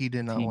he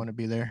did not team. want to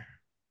be there.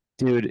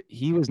 Dude,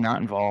 he was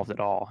not involved at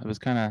all. It was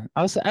kind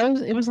of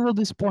it was a little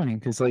disappointing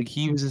because like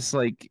he was just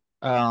like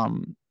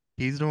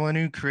He's the one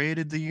who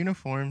created the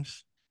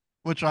uniforms,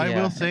 which I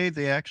Yeah. will say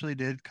they actually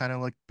did kind of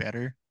look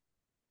better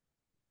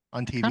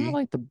on TV.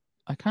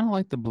 I kind of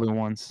like the blue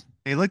ones.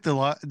 They looked a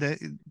lot.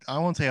 I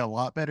won't say a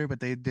lot better, but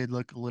they did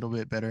look a little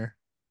bit better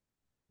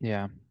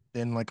Yeah.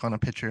 than like on a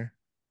picture.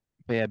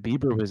 But yeah,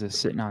 Bieber was just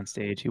sitting on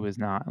stage. He was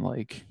not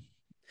like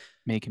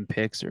making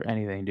pics or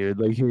anything, dude.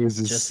 Like he was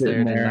just there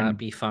sitting to there not and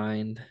be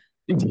fined.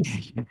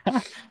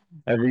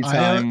 every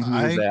time he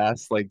was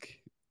asked, like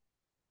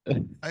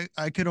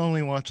I could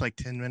only watch like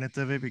 10 minutes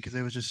of it because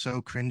it was just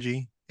so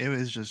cringy. It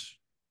was just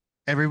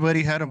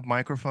everybody had a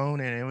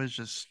microphone and it was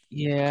just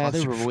yeah,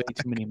 there were way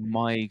clusterfuck. too many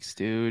mics,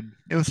 dude.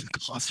 It was a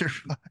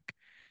clusterfuck.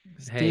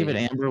 David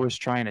Hey. Amber was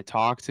trying to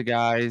talk to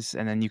guys,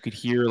 and then you could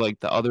hear like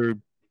the other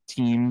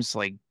teams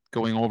like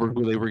going over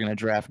who they were going to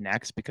draft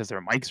next because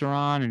their mics are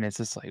on, and it's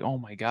just like, oh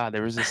my god,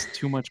 there was just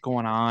too much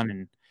going on,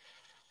 and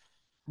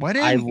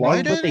I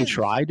love what they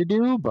tried to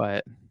do,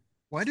 but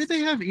why did they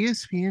have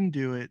ESPN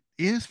do it?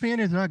 ESPN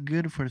is not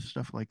good for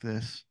stuff like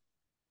this.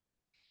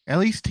 At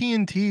least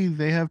TNT,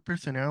 they have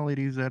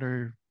personalities that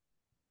are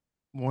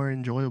more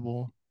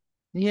enjoyable.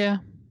 yeah,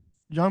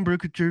 John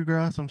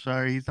Bruce, I'm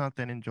sorry, he's not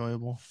that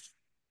enjoyable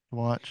to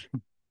watch.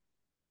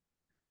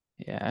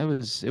 yeah, it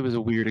was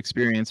a weird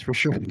experience for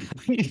sure.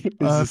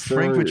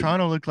 Frank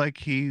Vetrano looked like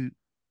he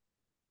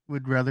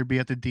would rather be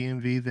at the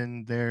DMV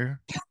than there.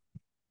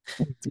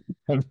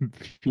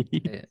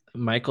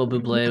 Michael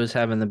Bublé was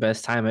having the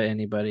best time at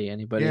anybody.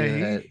 Anybody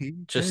that he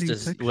just said he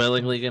is took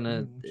willingly some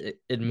gonna shrooms.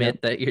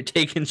 admit that you're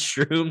taking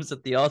shrooms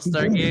at the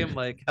All-Star game,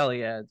 like hell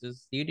yeah,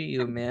 just you do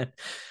you, man.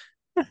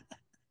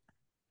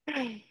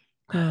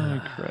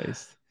 Oh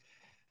Christ!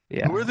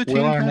 Yeah, Who were the Will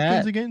team Arnett.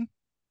 captains again?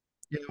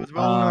 Yeah, it was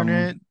Will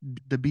Arnett,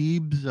 the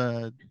Biebs,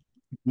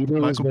 Bieber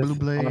was Michael with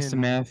Bublé, Austin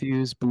and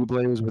Matthews.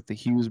 Bublé was with the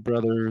Hughes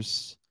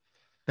brothers.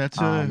 that's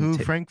who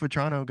Frank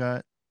Vetrano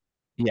got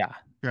Yeah,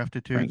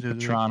 drafted to. Frank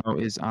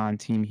Vetrano is on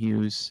Team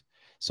Hughes,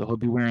 so he'll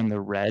be wearing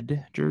the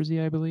red jersey,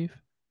 I believe.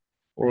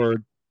 Or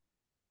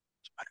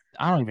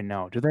I don't even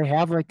know. Do they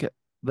have like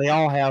they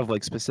all have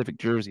like specific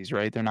jerseys,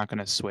 right? They're not going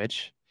to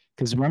switch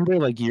because remember,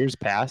 like years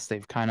past,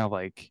 they've kind of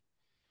like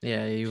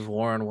Yeah, you've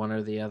worn one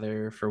or the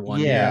other for one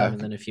Yeah. game,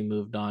 and then if you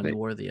moved on, you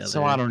wore the other.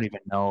 So I don't even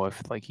know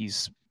if like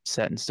he's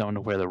set in stone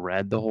to wear the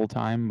red the whole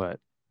time, but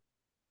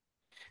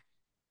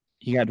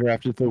he got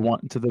drafted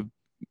to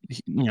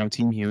the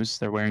Team Hughes.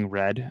 They're wearing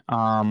red.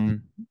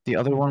 The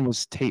other one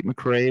was Tate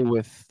McRae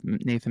with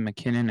Nathan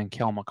McKinnon and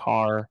Kel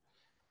McCarr,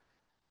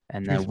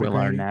 and then Chris Will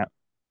McGrady. Arnett.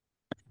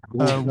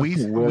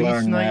 We Will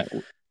Arnett.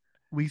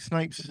 We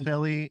snipe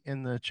Selly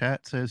in the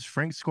chat says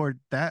Frank scored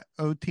that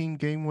O-team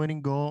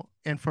game-winning goal,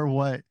 and for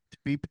what? To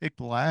be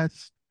picked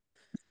last?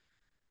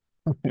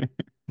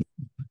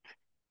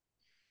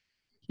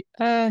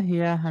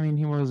 Yeah. I mean,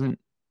 he wasn't.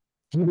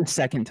 He was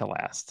second to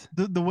last.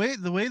 The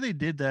way they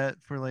did that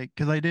for like,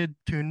 because I did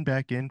tune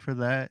back in for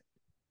that.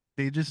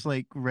 They just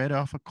like read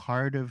off a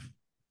card of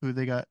who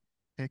they got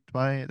picked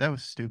by. That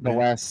was stupid. The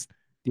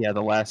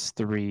last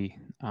three.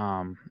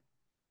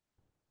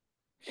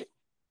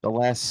 The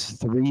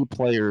last three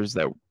players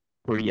that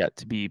were yet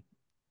to be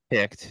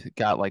picked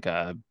got like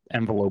a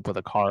envelope with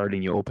a card,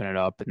 and you open it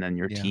up, and then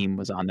your Yeah. team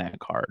was on that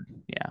card.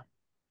 Yeah.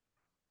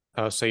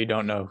 Oh, so you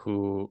don't know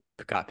who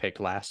got picked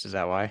last? Is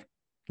that why?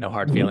 No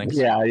hard feelings.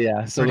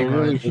 Yeah. So Pretty there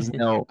really much. was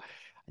no.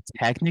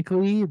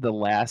 Technically, the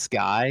last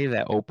guy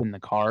that opened the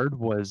card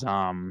was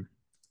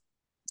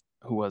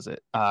who was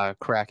it?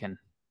 Kraken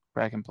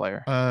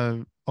player.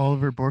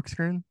 Oliver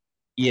Borkstern.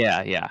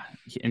 Yeah,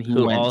 and he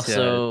Who went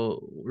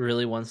also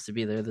really wants to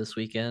be there this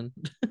weekend.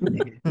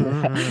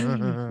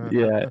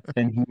 yeah,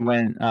 and he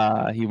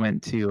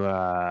went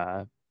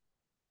to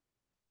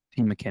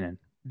Team McKinnon.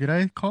 Did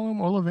I call him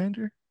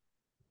Ollivander?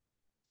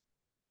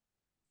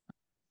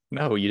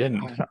 No, you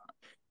didn't.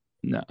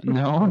 No.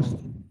 No.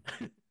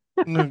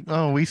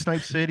 Oh, We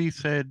Snipe City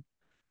said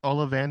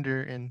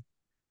Ollivander in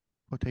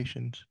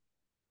quotations.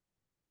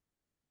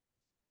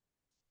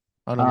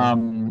 I don't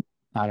know.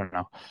 I don't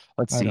know.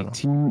 Let's I see. don't know.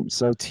 Team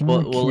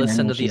We'll McKinnon,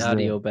 listen to which the is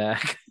audio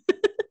back.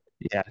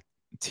 yeah,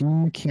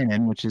 Team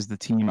McKinnon, which is the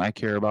team I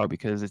care about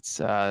because it's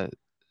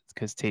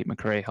because Tate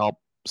McRae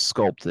helped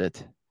sculpt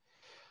it.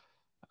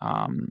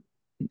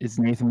 Is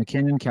Nathan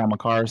McKinnon, Cal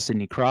McCarr,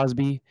 Sidney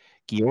Crosby,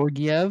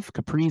 Georgiev,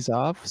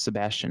 Kaprizov,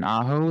 Sebastian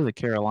Aho, the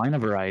Carolina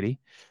variety,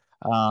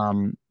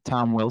 Tom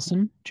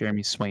Wilson,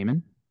 Jeremy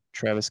Swayman,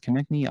 Travis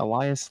Konechny,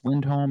 Elias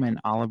Lindholm,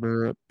 and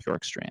Oliver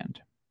Bjorkstrand.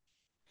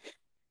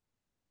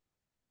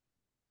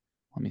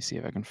 Let me see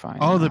if I can find.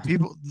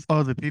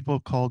 The people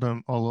called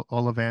him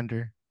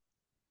Ollivander.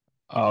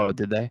 Oh,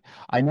 did they?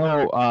 I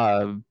know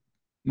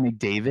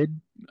McDavid.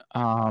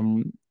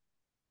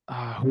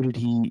 Who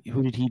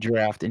did he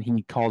draft? And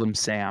he called him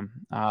Sam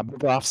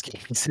Bobrovsky.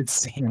 He said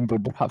Sam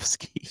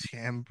Bobrovsky.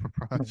 Sam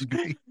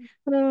Bobrovsky.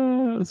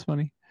 That was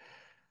funny.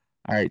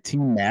 All right,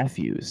 Team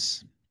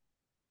Matthews.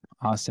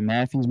 Austin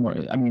Matthews.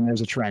 I mean,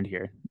 there's a trend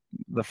here.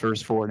 The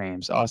first four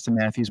names: Austin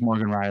Matthews,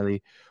 Morgan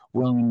Riley,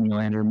 William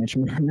Nylander, Mitch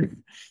Marner,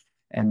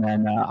 and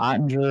then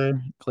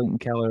Ottinger, Clayton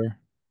Keller,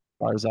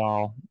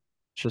 Barzal,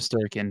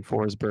 Shesterkin,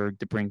 Forsberg,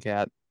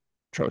 DeBrincat,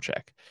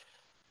 Trocheck.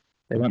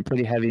 They went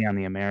pretty heavy on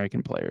the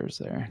American players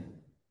there,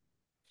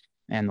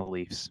 and the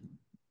Leafs.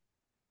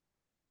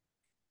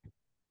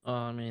 Oh,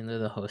 I mean, they're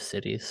the host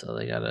city, so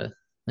they gotta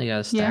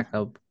stack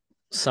up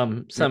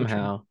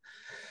somehow.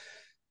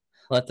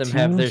 Let them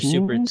have their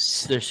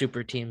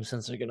super team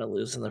since they're gonna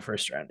lose in the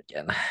first round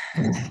again.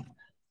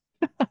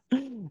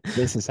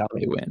 This is how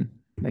they win.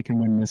 They can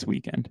win this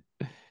weekend.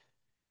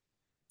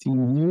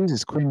 Team Hughes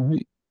is Quinn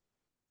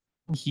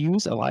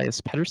Hughes,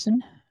 Elias Pettersson,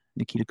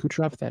 Nikita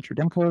Kucherov, Thatcher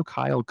Demko,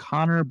 Kyle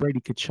Connor, Brady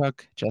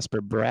Tkachuk,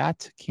 Jesper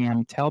Bratt,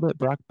 Cam Talbot,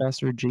 Brock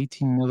Besser,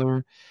 JT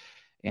Miller,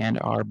 and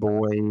our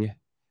boy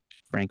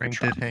Frank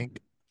the Tank.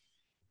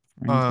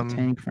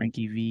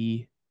 Frankie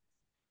V.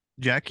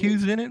 Jack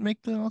Hughes didn't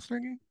make the All-Star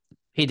game?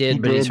 He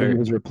did, but he's hurt. He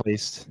was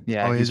replaced.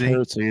 Yeah, he's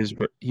hurt. So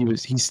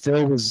he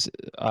still was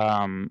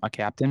a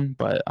captain,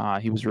 but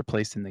he was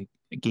replaced in the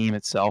game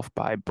itself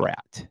by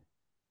Bratt.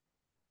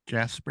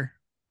 Jasper.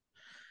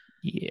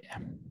 Yeah.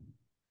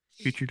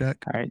 Future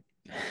Duck. All right.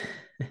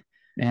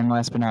 And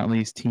last but not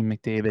least, Team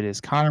McDavid is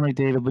Connor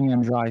McDavid,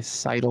 Leon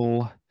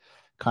Draisaitl,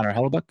 Connor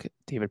Hellebuyck,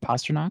 David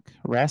Pastrnak,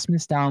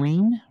 Rasmus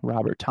Dahlin,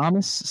 Robert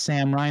Thomas,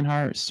 Sam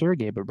Reinhart,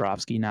 Sergei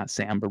Bobrovsky, not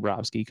Sam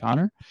Bobrovsky,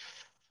 Connor,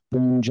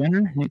 Boone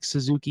Jenner, Nick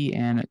Suzuki,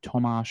 and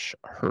Tomas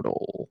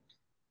Hertl.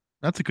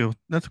 That's a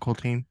cool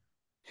team.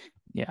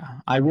 Yeah,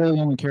 I really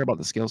only care about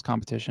the skills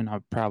competition. I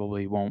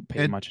probably won't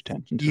pay much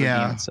attention to the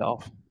game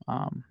itself.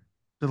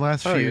 The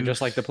last few, you're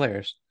just like the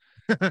players.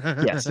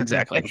 Yes,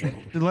 exactly.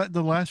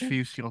 The last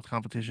few skills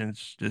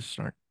competitions just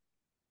aren't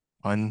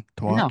fun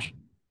to watch.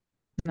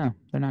 No,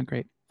 they're not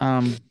great.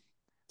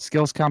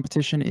 Skills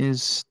competition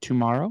is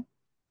tomorrow,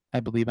 I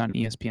believe, on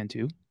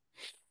ESPN2.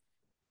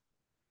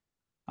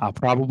 I'll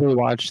probably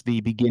watch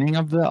the beginning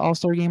of the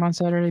All-Star game on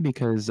Saturday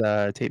because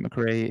Tate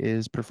McRae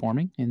is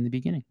performing in the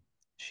beginning.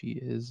 She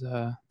is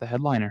the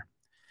headliner.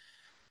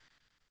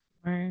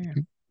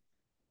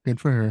 Good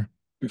for her.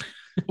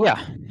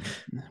 Yeah.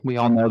 We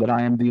all know that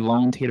I am the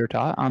lone tater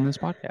tot on this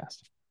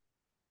podcast.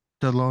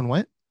 The lone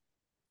what?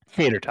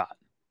 Tater tot.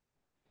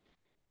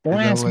 Don't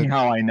ask me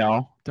how I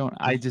know.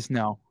 I just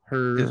know.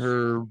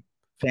 Her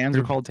fans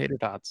are called tater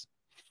tots.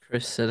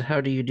 Chris said,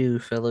 "How do you do,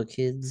 fellow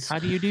kids?" How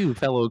do you do,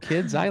 fellow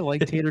kids? I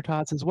like tater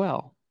tots as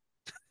well.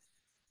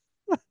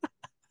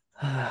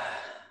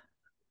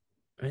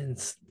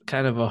 It's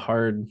kind of a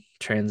hard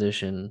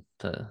transition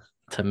to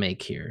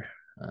make here.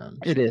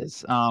 It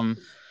is.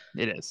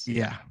 It is.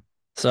 Yeah.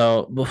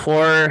 So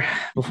before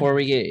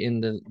we get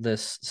into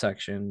this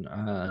section,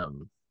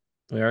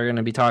 we are going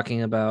to be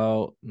talking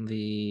about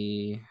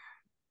the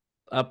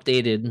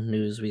updated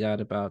news we got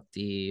about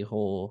the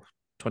whole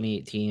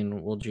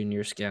 2018 World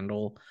Junior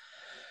scandal.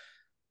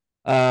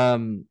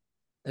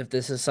 If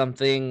this is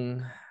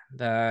something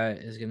that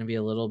is going to be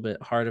a little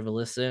bit hard of a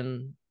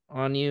listen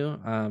on you,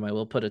 I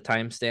will put a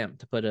timestamp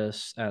to put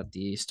us at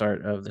the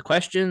start of the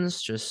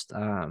questions. Just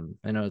I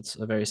know it's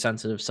a very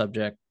sensitive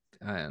subject,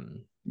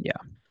 and Yeah.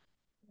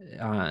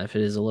 if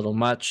it is a little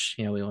much,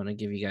 we want to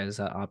give you guys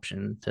that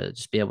option to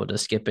just be able to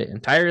skip it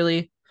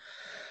entirely.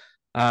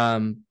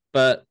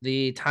 But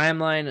the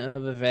timeline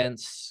of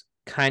events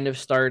kind of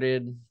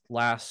started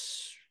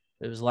last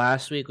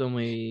week when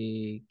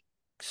we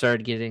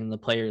started getting the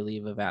player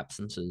leave of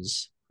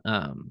absences.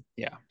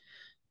 Yeah.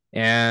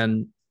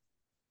 And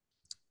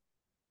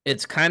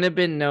it's kind of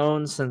been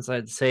known since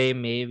I'd say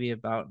maybe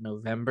about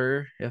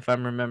November, if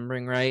I'm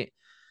remembering right,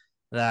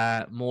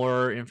 that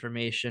more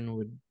information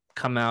would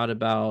come out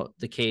about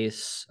the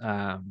case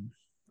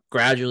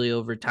gradually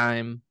over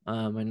time.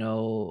 I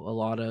know a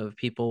lot of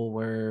people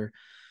were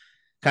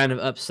kind of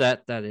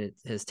upset that it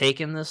has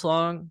taken this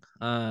long,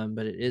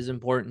 but it is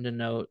important to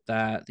note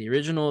that the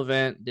original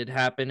event did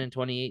happen in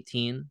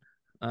 2018.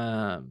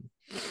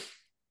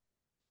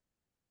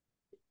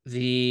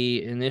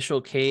 The initial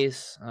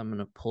case, I'm going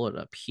to pull it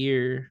up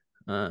here.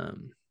 The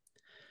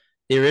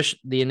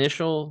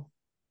initial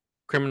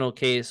criminal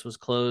case was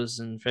closed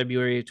in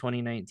February of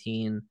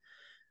 2019,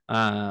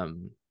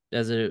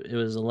 as it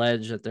was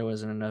alleged that there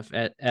wasn't enough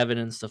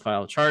evidence to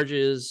file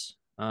charges.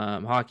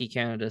 Hockey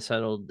Canada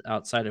settled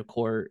outside of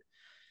court,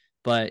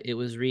 but it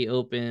was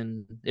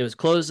reopened. It was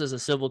closed as a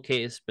civil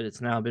case, but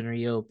it's now been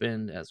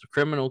reopened as a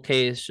criminal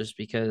case just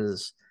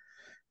because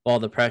all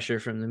the pressure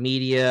from the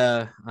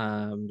media,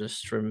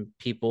 just from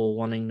people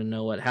wanting to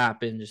know what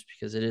happened, just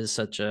because it is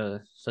such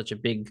a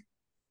big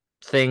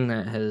thing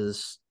that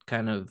has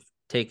kind of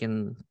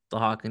taken the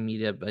hockey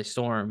media by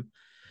storm.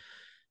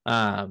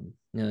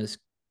 This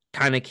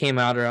kind of came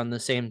out around the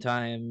same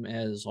time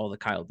as all the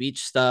Kyle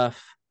Beach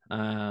stuff,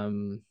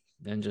 and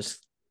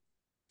just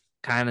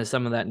kind of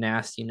some of that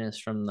nastiness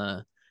from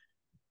the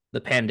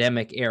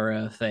pandemic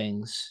era of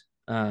things.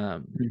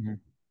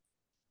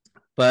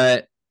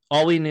 But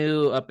all we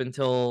knew up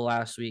until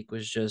last week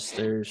was just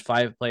there's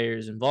 5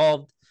 players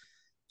involved.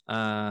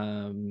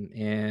 And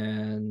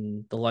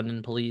the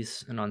London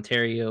police in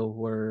Ontario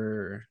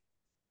were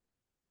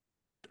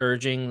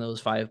urging those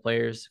 5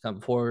 players to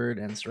come forward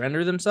and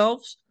surrender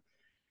themselves.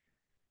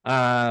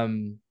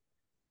 The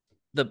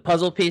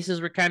puzzle pieces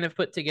were kind of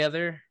put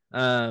together.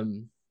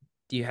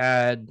 You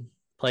had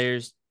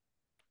players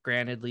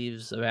granted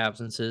leaves of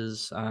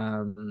absences,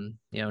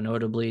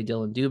 notably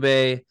Dylan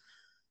Dubé,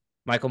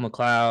 Michael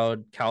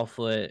McLeod, Cal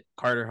Foote,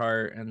 Carter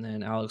Hart, and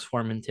then Alex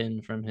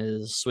Formenton from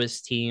his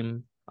Swiss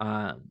team.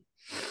 And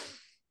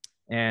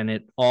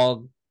it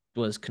all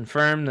was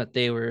confirmed that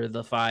they were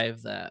the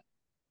 5 that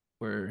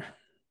were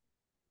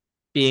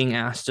being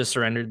asked to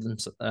surrender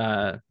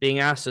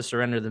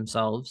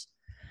themselves.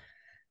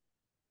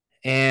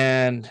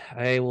 And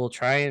I will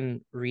try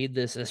and read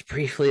this as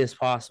briefly as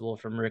possible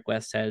from Rick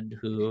Westhead,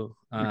 who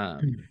I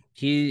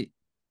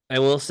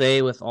will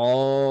say, with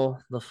all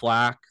the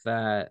flack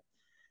that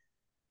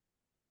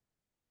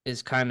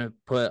is kind of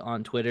put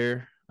on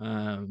Twitter,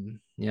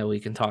 we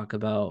can talk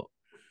about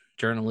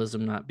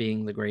journalism not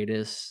being the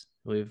greatest.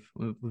 We've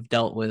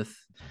dealt with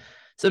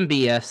some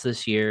BS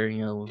this year,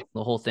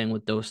 the whole thing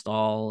with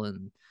Dostal,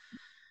 and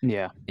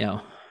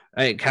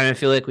I kind of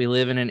feel like we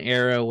live in an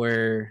era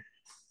where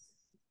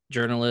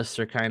journalists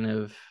are kind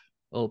of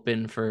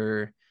open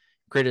for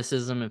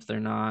criticism if they're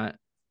not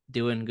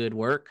doing good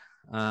work.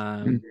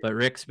 But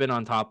Rick's been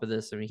on top of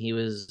this. I mean, he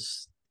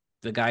was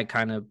the guy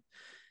kind of,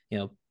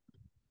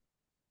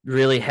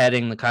 really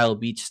heading the Kyle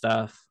Beach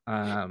stuff.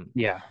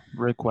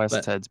 Rick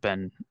Westhead's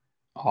been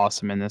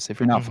awesome in this. If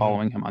you're not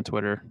following him on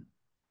Twitter,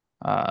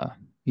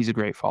 he's a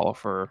great follow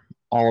for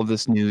all of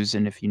this news.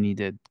 And if you need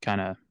to kind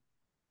of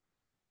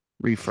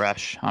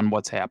refresh on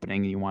what's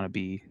happening and you want to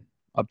be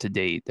up to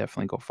date,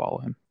 definitely go follow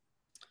him.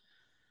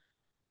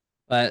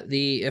 But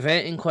the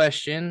event in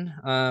question,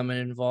 it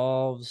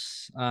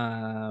involves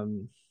a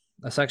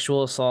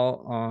sexual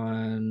assault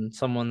on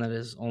someone that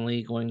is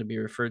only going to be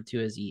referred to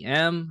as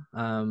EM.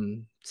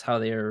 It's how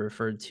they are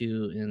referred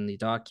to in the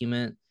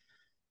document.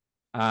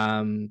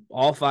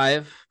 All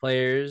 5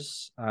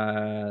 players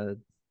are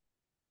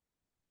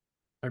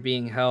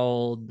being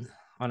held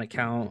on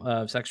account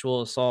of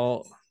sexual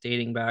assault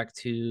dating back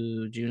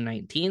to June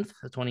 19th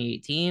of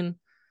 2018.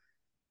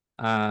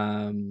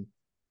 But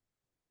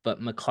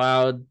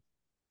McLeod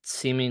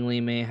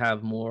seemingly may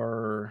have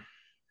more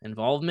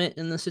involvement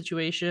in the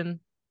situation,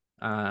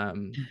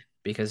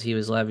 because he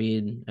was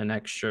levied an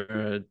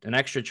extra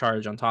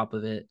charge on top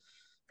of it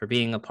for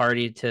being a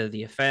party to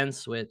the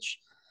offense, which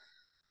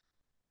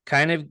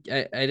kind of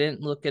I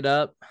didn't look it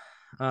up,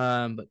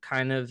 but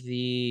kind of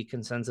the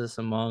consensus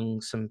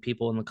among some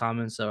people in the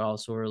comments that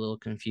also were a little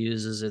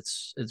confused is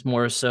it's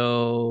more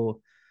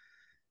so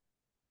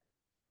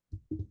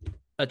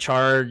a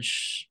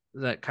charge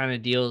that kind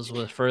of deals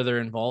with further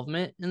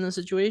involvement in the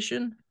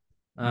situation,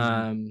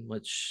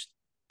 which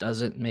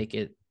doesn't make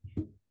it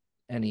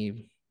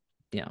any,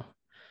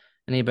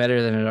 any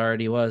better than it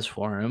already was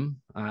for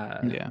him.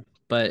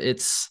 But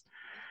it's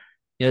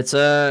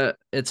a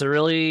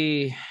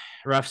really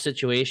rough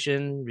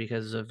situation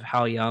because of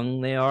how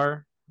young they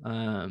are.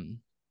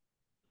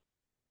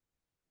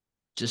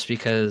 Just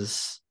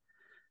because,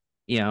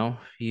 you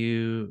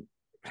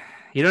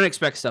don't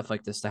expect stuff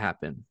like this to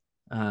happen.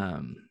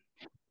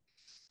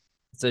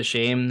 It's a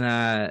shame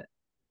that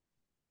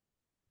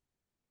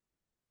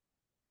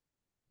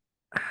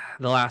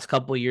the last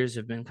couple of years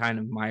have been kind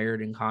of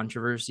mired in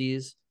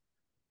controversies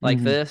like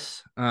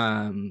this.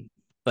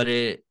 But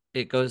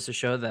it goes to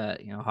show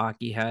that,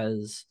 hockey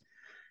has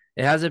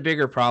a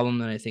bigger problem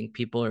than I think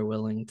people are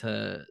willing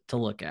to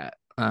look at.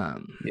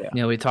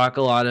 We talk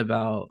a lot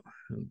about,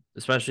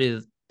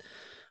 especially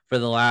for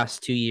the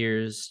last 2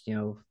 years,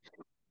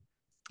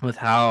 with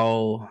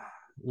how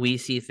we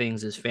see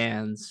things as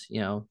fans,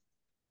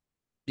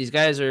 these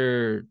guys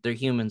they're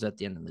humans at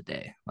the end of the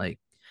day. Like,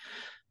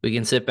 we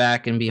can sit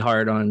back and be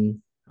hard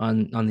on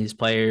these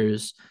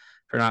players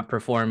for not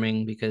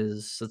performing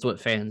because that's what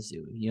fans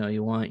do.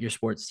 You want your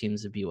sports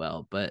teams to be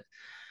well, but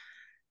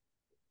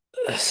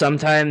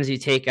sometimes you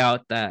take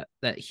out that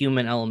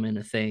human element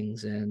of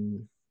things,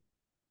 and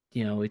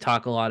we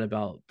talk a lot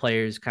about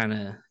players kind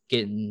of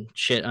getting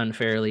shit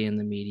unfairly in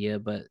the media,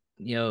 but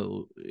I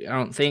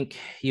don't think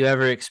you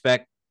ever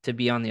expect to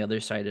be on the other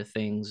side of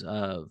things,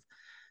 of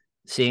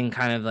seeing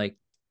kind of like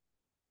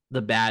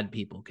the bad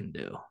people can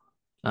do.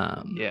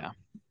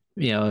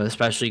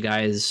 Especially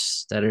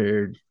guys that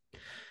are,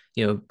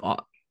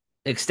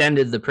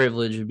 extended the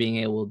privilege of being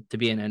able to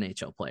be an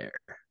NHL player.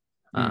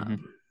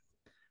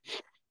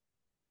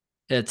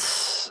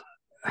 It's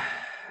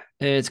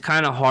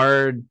kind of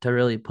hard to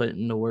really put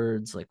into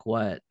words like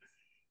what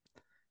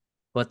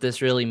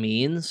this really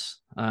means,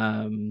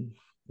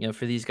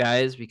 for these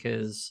guys,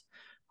 because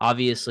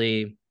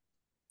obviously,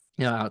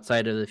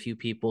 outside of the few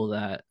people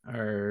that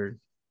are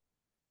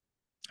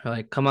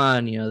like, come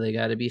on, they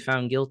got to be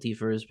found guilty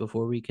first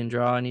before we can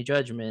draw any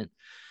judgment.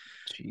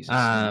 Jesus.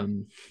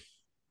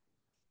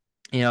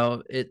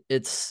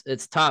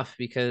 It's tough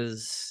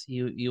because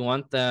you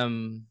want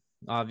them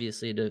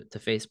obviously to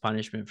face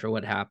punishment for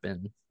what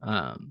happened.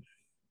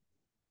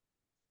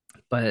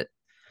 But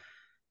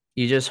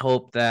you just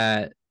hope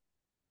that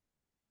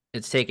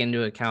it's taken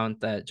into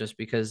account that just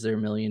because they're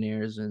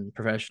millionaires and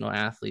professional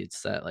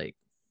athletes, that like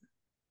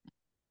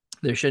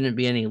there shouldn't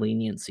be any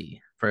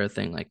leniency for a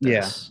thing like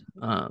this.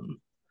 But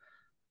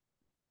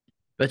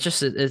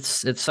just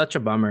it's such a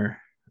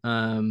bummer.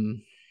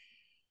 The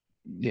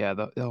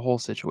whole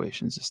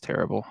situation is just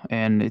terrible,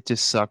 and it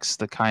just sucks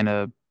the kind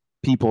of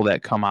people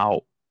that come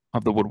out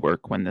of the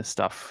woodwork when this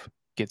stuff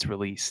gets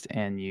released.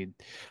 And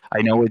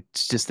I know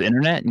it's just the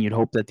internet, and you'd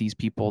hope that these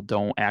people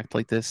don't act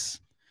like this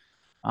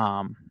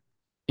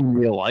in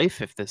real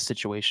life if this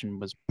situation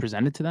was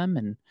presented to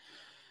them.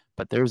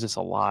 But there's just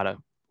a lot of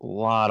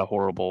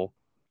horrible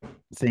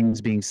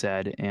things being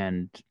said,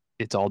 and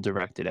it's all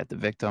directed at the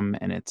victim,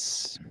 and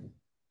it's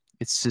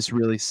just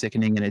really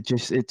sickening, and it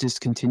just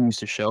continues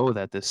to show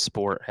that this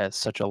sport has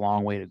such a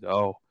long way to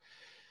go.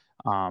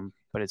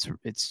 But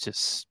it's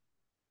just,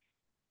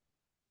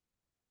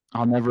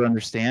 I'll never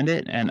understand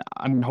it. And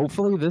I mean,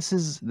 hopefully this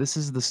is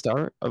the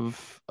start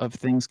of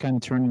things kind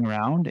of turning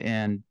around,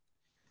 and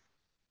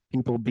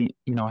people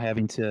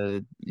having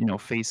to,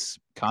 face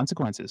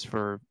consequences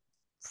for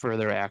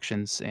their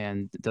actions.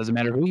 And it doesn't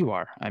matter who you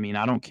are. I mean,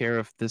 I don't care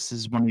if this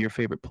is one of your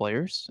favorite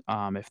players,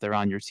 if they're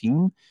on your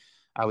team.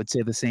 I would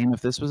say the same if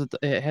this was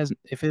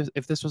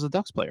if this was a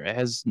Ducks player.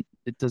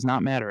 It does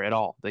not matter at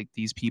all. Like,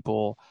 these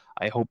people,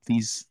 I hope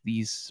these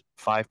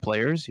 5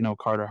 players,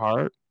 Carter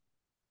Hart,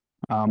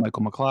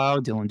 Michael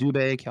McLeod, Dylan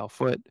Dubé, Cal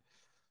Foote,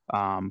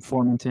 Alex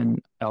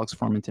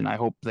Formenton, I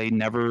hope they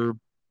never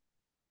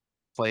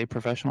play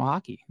professional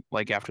hockey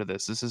like after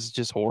this. This is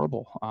just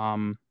horrible.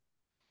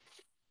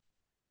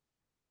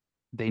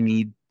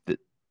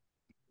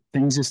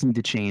 Things just need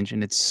to change,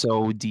 and it's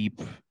so deep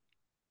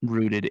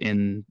rooted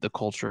in the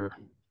culture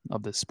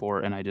of the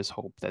sport. And I just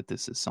hope that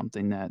this is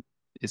something that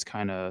is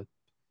kind of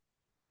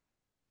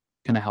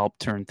going to help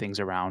turn things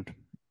around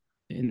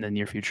in the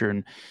near future.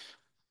 And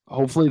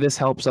hopefully this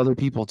helps other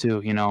people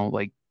too,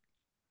 like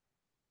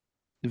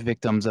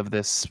victims of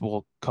this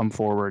will come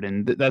forward.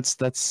 And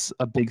that's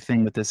a big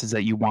thing with this, is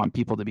that you want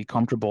people to be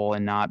comfortable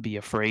and not be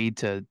afraid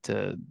to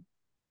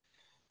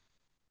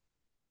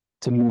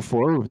move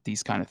forward with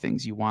these kind of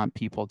things. You want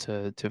people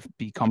to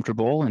be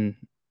comfortable, and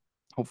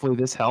hopefully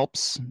this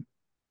helps.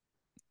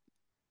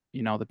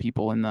 The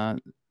people in the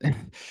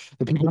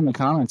people in the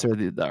comments are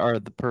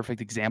the perfect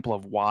example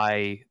of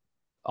why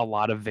a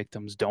lot of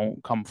victims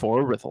don't come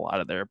forward with a lot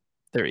of their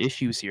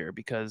issues here,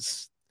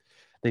 because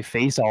they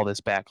face all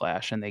this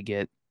backlash, and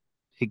it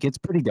gets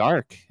pretty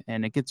dark,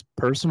 and it gets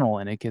personal,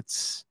 and it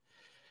gets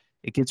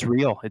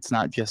real. It's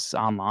not just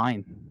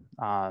online.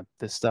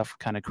 This stuff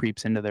kind of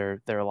creeps into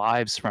their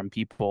lives from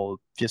people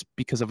just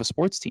because of a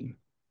sports team.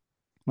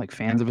 like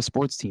fans of a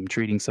sports team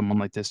treating someone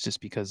like this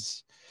just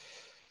because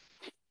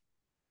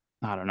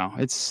I don't know.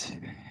 It's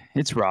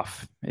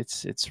rough.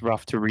 It's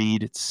rough to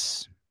read.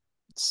 It's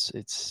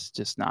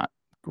just not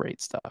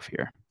great stuff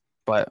here.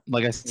 But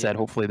like I said, Yeah.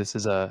 hopefully this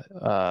is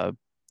a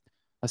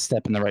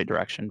step in the right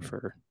direction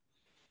for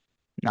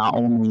not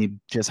only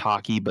just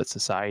hockey but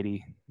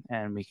society,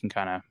 and we can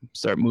kind of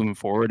start moving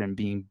forward and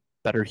being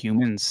better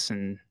humans.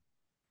 And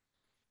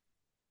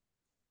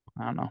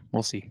I don't know.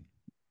 We'll see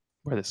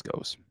where this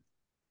goes.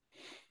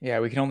 Yeah,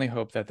 we can only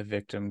hope that the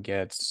victim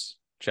gets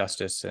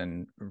justice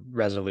and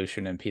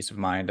resolution and peace of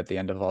mind at the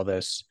end of all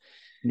this.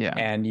 Yeah.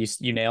 And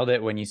you nailed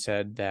it when you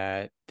said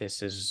that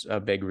this is a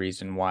big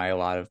reason why a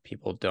lot of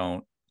people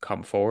don't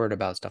come forward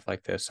about stuff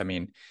like this. I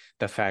mean,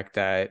 the fact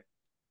that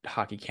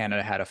Hockey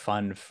Canada had a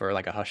fund for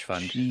like a hush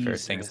fund for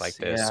things like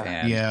this. Yeah.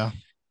 And, Yeah.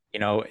 you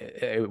know,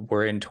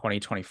 we're in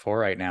 2024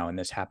 right now, and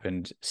this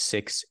happened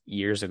 6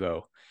 years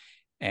ago.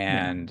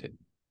 And,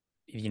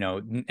 you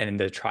know, and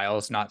the trial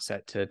is not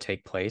set to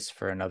take place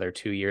for another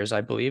 2 years,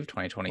 I believe,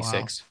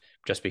 2026. Wow.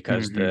 Just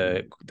because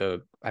I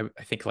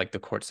think like the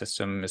court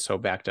system is so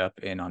backed up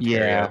in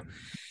Ontario.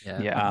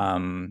 Yeah.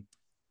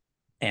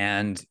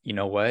 And you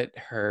know what?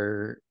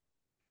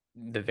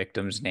 The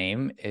victim's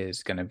name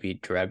is going to be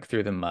dragged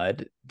through the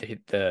mud.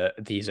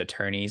 These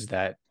attorneys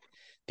that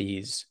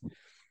these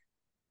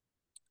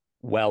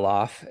well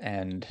off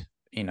and,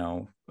 you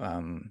know,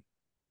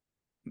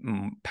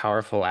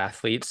 powerful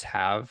athletes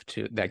have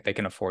to, that they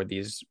can afford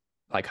these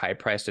like high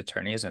priced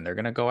attorneys, and they're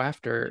going to go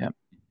after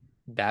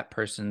that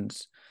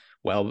person's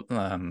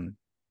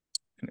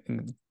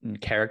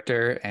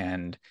character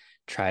and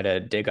try to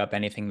dig up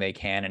anything they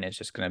can. And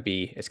it's going to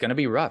be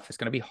rough. It's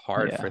going to be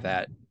hard for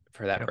that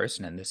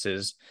person. And this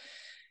is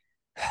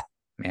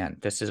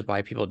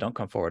why people don't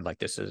come forward. Like,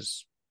 this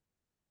is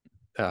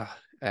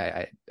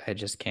I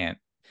just can't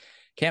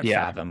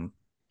fathom,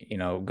 you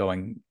know,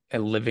 going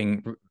and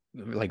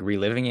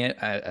reliving it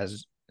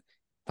as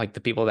like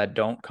the people that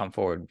don't come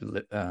forward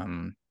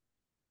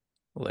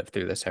live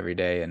through this every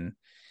day. And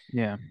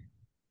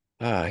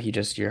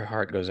your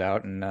heart goes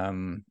out.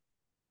 And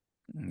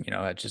you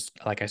know, it's just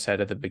like I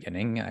said at the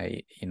beginning,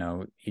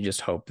 you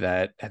just hope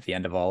that at the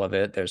end of all of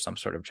it, there's some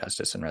sort of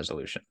justice and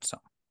resolution. So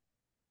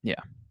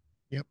yeah.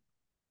 Yep.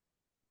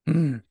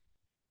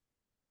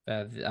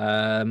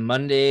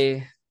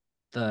 Monday,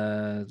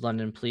 the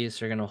London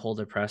police are going to hold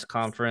a press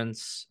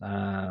conference,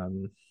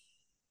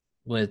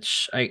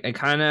 which I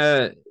kind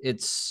of,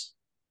 it's,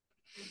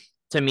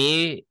 to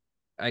me,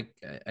 I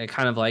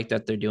kind of like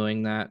that they're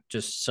doing that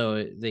just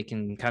so they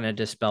can kind of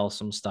dispel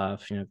some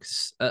stuff, you know,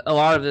 because a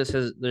lot of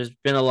there's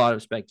been a lot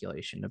of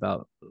speculation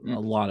about a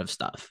lot of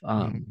stuff.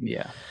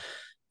 You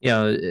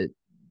know,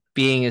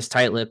 being as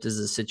tight-lipped as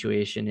the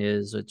situation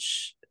is,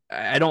 which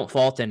I don't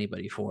fault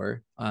anybody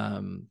for,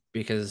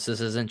 because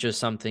this isn't just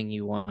something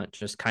you want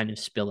just kind of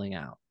spilling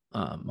out.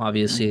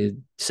 Obviously,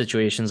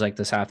 situations like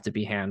this have to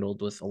be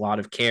handled with a lot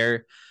of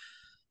care,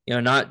 you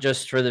know, not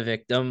just for the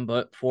victim,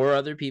 but for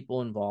other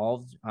people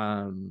involved.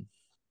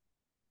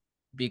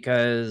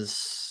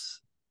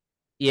 Because,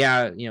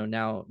 yeah, you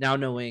know, now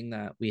knowing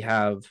that we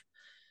have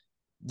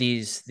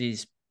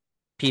these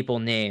people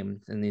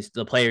named and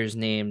the players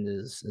named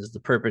as the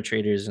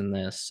perpetrators in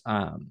this,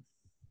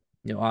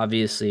 you know,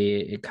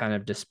 obviously it kind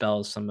of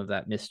dispels some of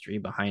that mystery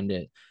behind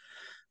it,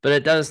 but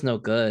it does no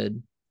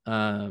good.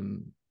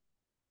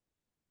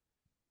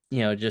 You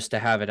know, just to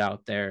have it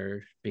out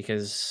there,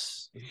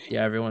 because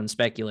everyone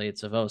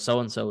speculates of, oh, so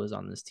and so is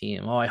on this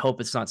team. Oh, I hope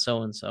it's not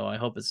so and so. I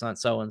hope it's not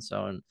so and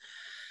so. And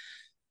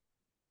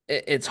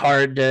it's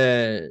hard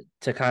to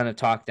kind of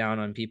talk down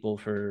on people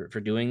for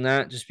doing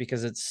that, just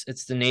because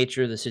it's the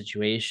nature of the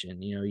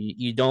situation. You know,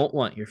 you don't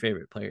want your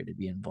favorite player to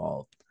be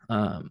involved.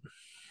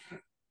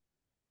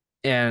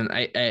 And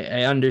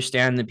I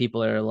understand that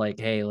people are like,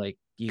 hey, like,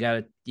 you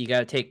gotta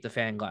take the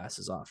fan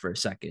glasses off for a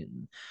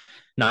second,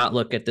 not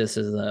look at this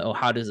as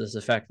how does this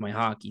affect my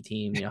hockey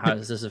team? You know, how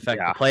does this affect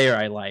the player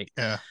I like?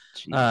 Yeah.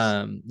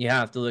 You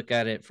have to look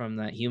at it from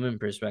that human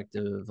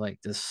perspective.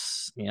 Like,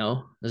 this, you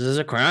know, this is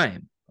a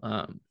crime.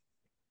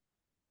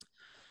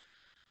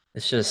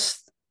 It's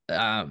just,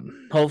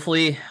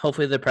 hopefully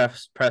the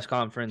press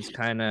conference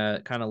kind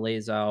of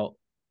lays out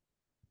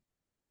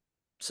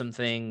some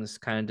things,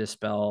 kind of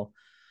dispel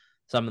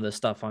some of the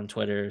stuff on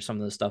Twitter, some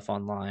of the stuff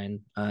online.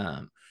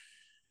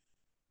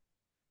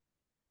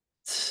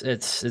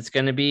 It's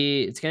gonna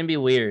be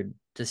weird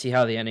to see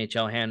how the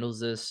NHL handles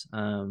this.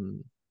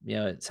 You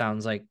know, it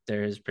sounds like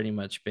there has pretty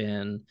much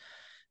been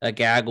a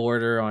gag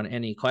order on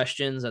any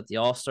questions at the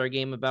All-Star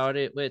game about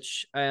it,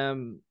 which I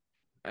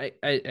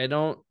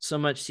don't so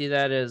much see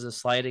that as a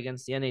slight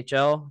against the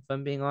NHL, if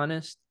I'm being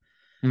honest.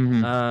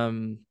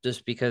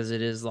 Just because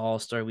it is the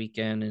All-Star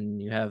weekend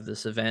and you have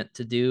this event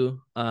to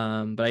do.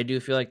 But I do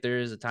feel like there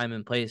is a time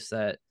and place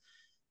that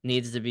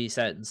needs to be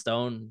set in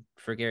stone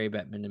for Gary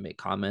Bettman to make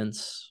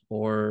comments,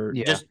 or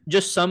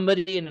just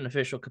somebody in an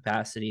official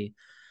capacity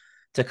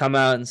to come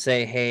out and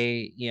say,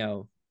 hey, you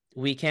know,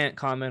 we can't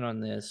comment on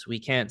this. We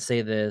can't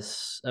say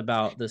this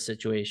about the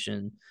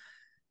situation.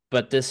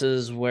 but this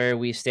is where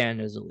we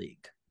stand as a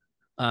league.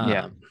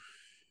 Yeah.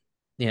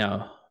 You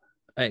know,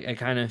 I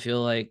kind of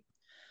feel like,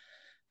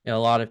 you know, a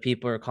lot of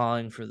people are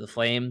calling for the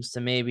Flames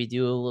to maybe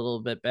do a little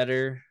bit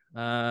better.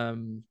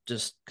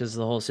 Just because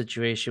the whole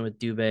situation with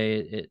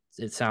Dubé,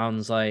 it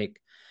sounds like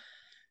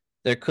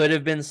there could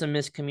have been some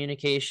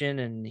miscommunication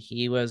and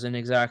he wasn't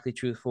exactly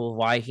truthful of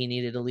why he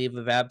needed a leave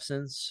of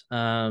absence.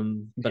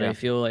 But I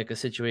feel like a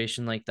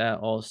situation like that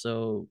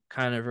also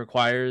kind of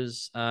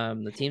requires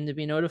the team to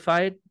be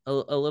notified a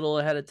little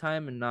ahead of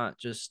time and not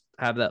just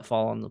have that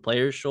fall on the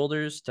players'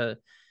 shoulders to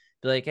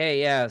be like,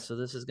 hey, yeah, so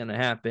this is going to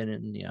happen.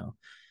 And, you know,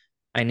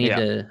 I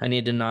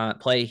need to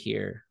not play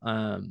here.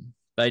 But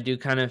I do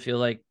kind of feel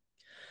like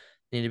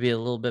need to be a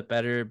little bit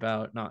better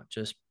about not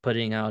just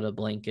putting out a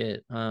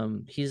blanket.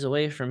 He's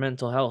away for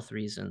mental health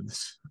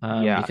reasons.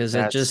 Because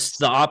it just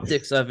the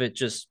optics of it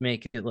just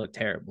make it look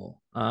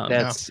terrible.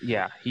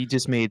 He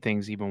just made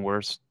things even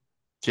worse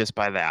just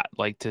by that.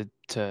 Like to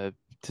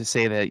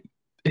say that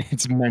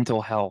it's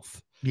mental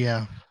health.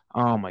 Yeah.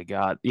 Oh my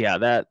God. Yeah,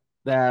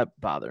 that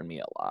bothered me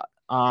a lot.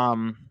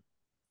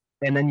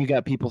 And then you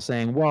got people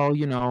saying, well,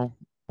 you know,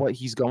 what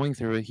he's going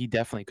through, he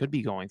definitely could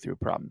be going through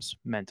problems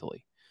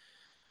mentally.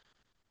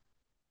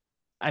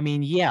 I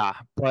mean, yeah,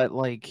 but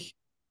like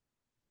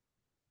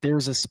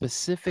there's a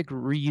specific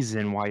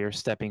reason why you're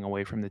stepping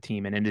away from the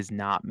team, and it is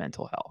not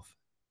mental health.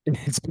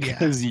 It's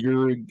because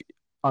you're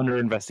under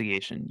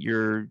investigation.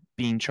 You're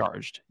being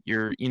charged.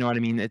 You know what I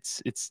mean?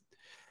 It's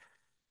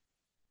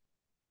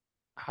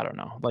I don't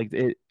know. Like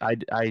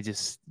I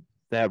just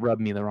that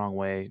rubbed me the wrong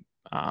way.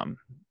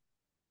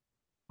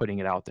 Putting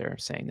it out there,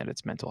 saying that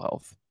it's mental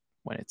health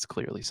when it's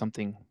clearly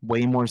something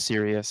way more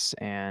serious.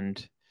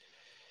 And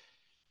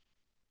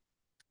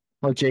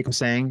like Jake was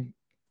saying,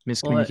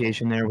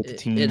 miscommunication there with the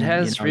team. It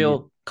has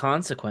real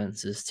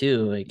consequences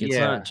too. Like it's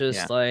not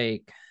just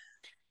like,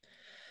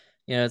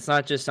 you know, it's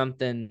not just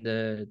something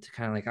to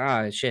kind of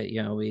like, shit,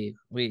 you know, we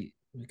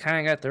kind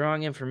of got the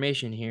wrong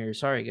information here.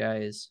 Sorry,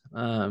 guys.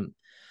 You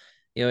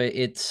know,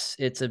 it's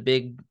a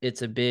big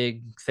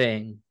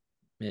thing.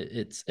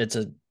 It's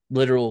a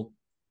literal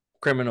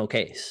criminal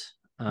case.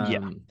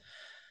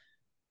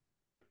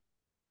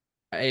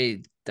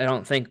 I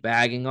don't think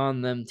bagging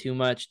on them too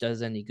much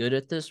does any good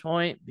at this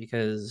point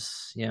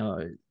because, you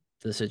know,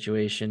 the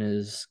situation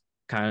is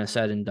kind of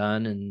said and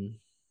done and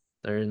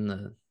they're in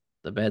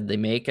the bed they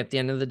make at the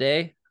end of the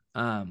day.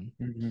 I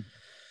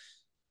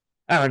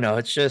don't know.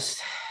 It's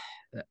just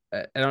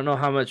I don't know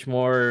how much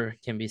more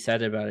can be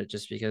said about it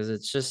just because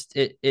it's just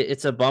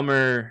it's a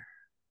bummer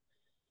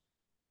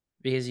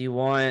because you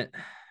want,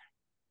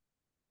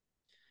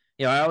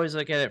 you know, I always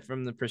look at it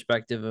from the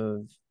perspective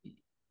of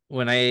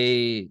when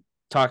I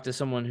talk to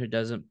someone who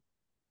doesn't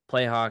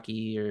play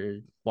hockey or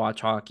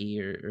watch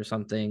hockey or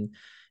something,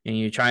 and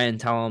you try and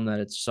tell them that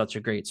it's such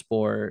a great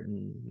sport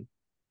and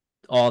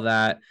all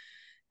that,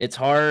 it's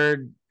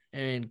hard.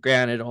 And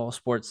granted, all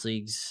sports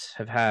leagues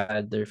have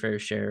had their fair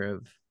share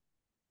of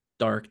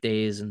dark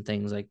days and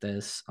things like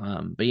this.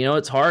 But you know,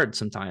 it's hard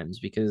sometimes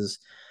because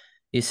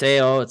you say,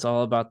 oh, it's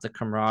all about the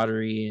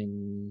camaraderie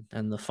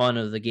and the fun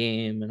of the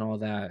game and all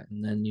that.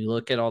 And then you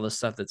look at all the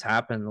stuff that's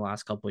happened in the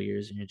last couple of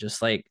years and you're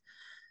just like,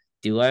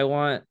 do I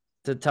want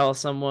to tell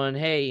someone,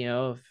 hey, you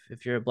know,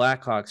 if you're a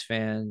Blackhawks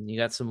fan, you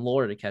got some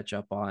lore to catch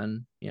up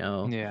on, you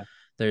know,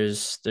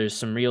 there's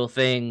some real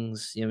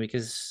things, you know,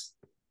 because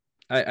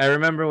I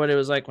remember what it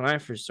was like when I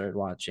first started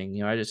watching.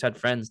 You know, I just had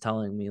friends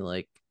telling me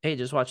like, hey,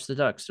 just watch the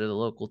Ducks. They're the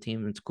local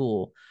team. It's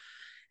cool.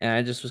 And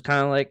I just was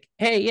kind of like,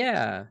 hey,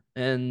 yeah.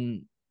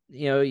 And,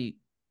 you know,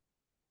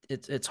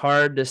 it's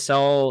hard to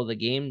sell the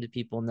game to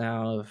people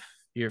now if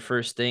your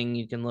first thing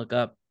you can look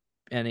up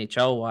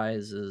NHL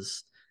wise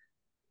is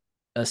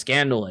a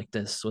scandal like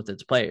this with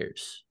its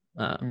players.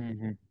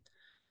 You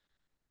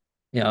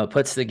know, it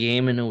puts the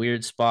game in a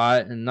weird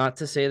spot, and not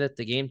to say that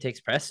the game takes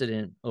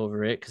precedent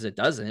over it because it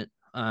doesn't.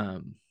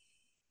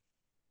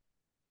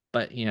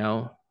 But you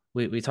know,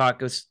 we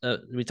talk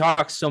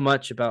so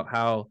much about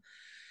how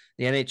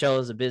the NHL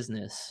is a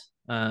business,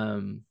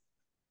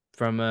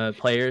 from a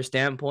player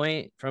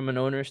standpoint, from an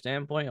owner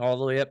standpoint, all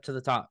the way up to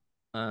the top.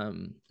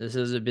 This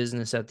is a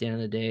business at the end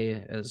of the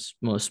day, as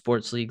most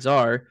sports leagues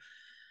are.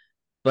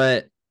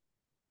 But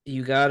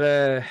you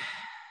gotta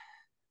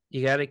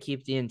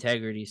keep the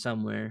integrity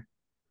somewhere.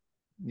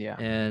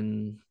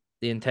 And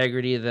the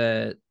integrity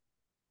that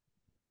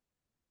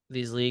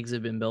these leagues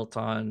have been built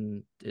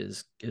on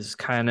is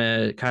kind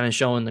of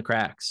showing the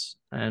cracks,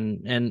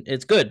 and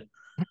it's good.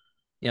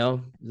 You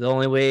know, the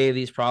only way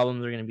these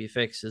problems are going to be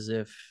fixed is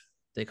if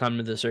they come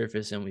to the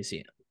surface and we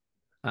see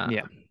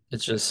it.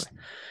 It's just,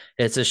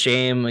 it's a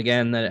shame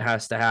again that it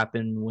has to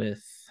happen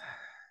with,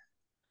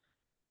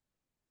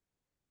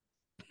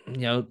 you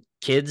know,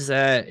 kids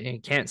that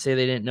can't say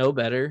they didn't know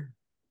better.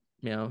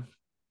 You know,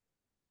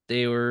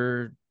 they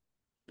were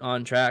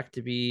on track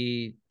to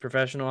be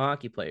professional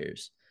hockey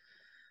players.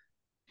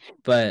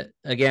 But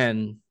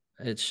again,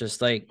 it's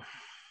just like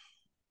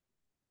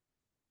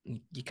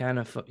you kind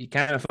of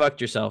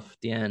fucked yourself at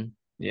the end.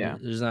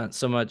 There's not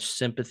so much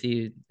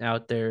sympathy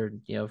out there,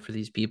 you know, for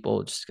these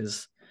people just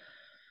because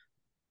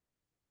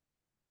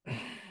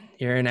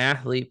you're an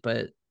athlete,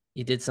 but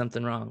you did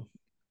something wrong.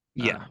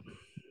 Yeah.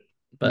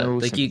 But No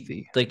like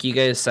sympathy. you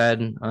guys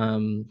said,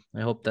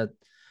 I hope that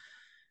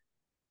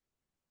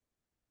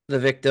the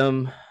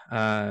victim,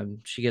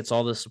 she gets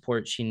all the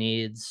support she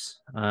needs,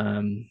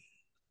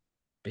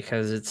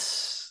 because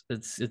it's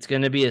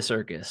going to be a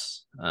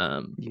circus.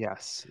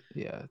 Yes.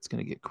 Yeah, it's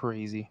gonna get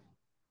crazy.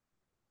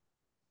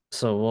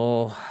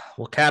 So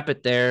we'll cap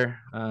it there.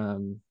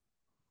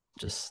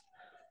 Just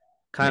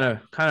kind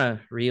of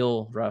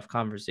real rough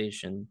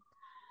conversation.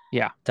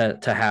 Yeah.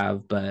 To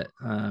have, but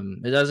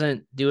it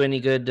doesn't do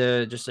any good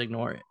to just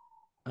ignore it.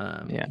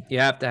 Yeah. You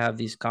have to have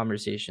these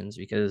conversations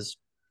because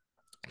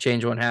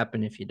change won't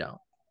happen if you don't.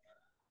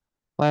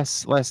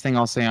 Last thing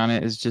I'll say on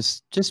it is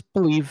just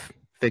believe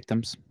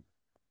victims.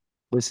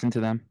 Listen to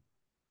them.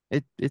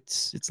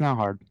 It's not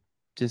hard.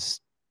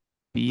 Just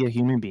be a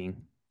human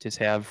being. Just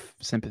have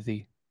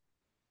sympathy.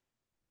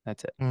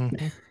 That's it.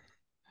 Mm-hmm.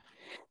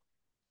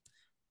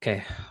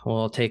 Okay,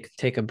 well,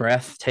 take a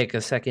breath, take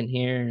a second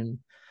here, and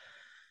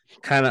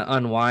kind of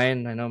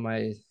unwind. I don't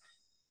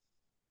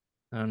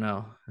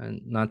know,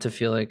 and not to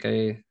feel like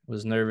I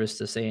was nervous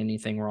to say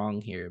anything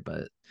wrong here,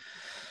 but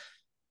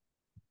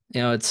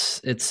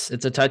it's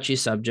a touchy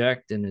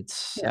subject, and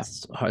it's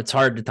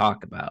hard to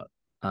talk about.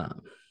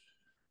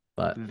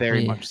 But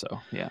Very much so.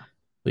 Yeah.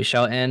 We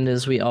shall end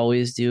as we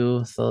always do,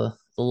 with a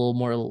little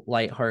more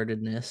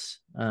lightheartedness.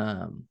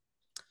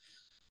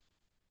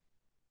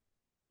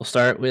 We'll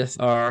start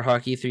with our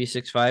Hockey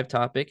 365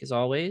 topic as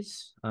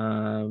always.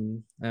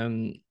 And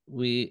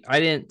I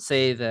didn't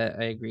say that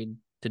I agreed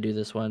to do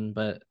this one,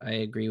 but I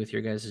agree with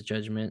your guys'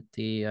 judgment.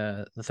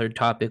 The third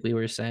topic we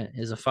were sent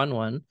is a fun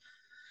one.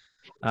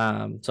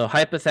 So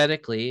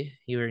hypothetically,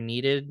 you are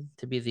needed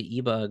to be the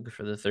e-bug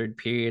for the third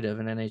period of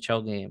an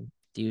NHL game.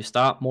 Do you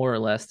stop more or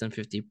less than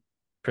 50%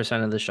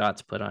 of the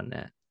shots put on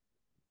net?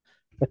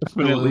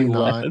 Definitely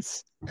not.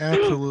 less.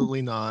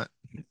 Absolutely not.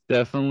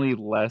 Definitely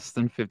less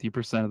than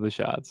 50% of the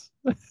shots.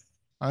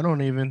 I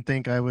don't even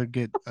think I would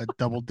get a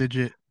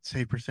double-digit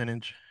save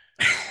percentage.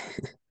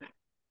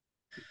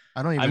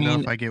 I don't even know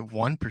if I get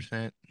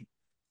 1%.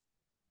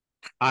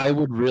 I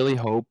would really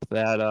hope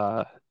that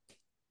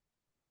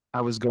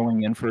I was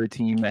going in for a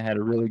team that had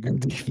a really good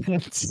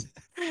defense,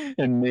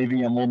 and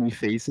maybe I'm only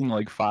facing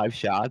like 5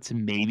 shots,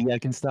 and maybe I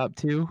can stop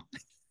 2.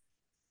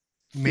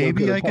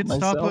 Maybe I could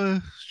stop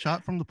a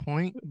shot from the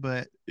point,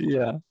 but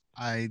yeah,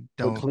 I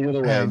don't clear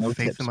the way. have No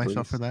faith tips, in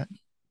myself please. for that.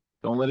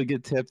 Don't let it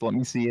get tipped. Let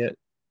me see it.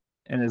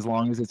 And as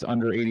long as it's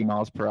under 80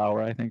 miles per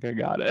hour, I think I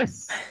got it.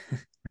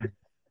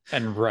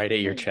 And right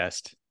at your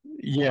chest.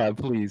 Yeah,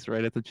 please,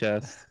 right at the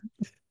chest.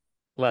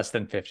 Less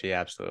than 50,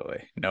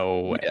 absolutely. No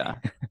way. Yeah.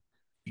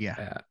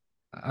 Yeah.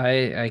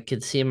 I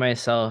could see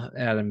myself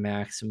at a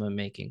maximum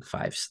making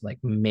 5, like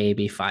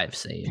maybe 5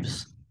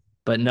 saves.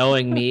 But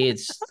knowing me,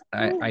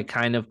 I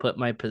kind of put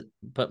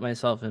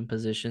myself in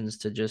positions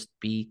to just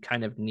be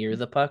kind of near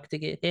the puck to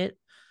get hit.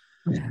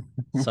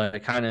 So I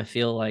kind of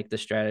feel like the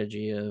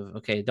strategy of,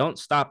 okay, don't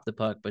stop the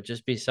puck, but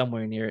just be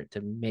somewhere near it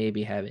to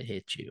maybe have it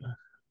hit you.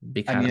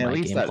 Be kind of my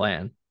game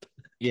plan.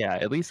 Yeah,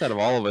 at least out of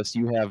all of us,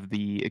 you have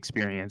the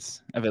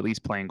experience of at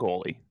least playing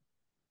goalie.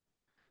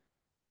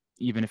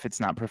 Even if it's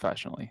not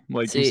professionally,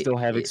 like you still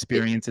have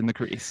experience in the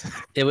crease.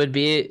 It would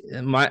be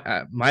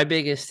my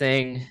biggest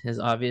thing is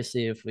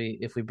obviously if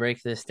we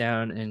break this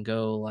down and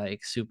go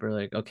like super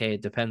like, okay,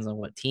 it depends on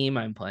what team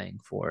I'm playing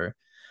for.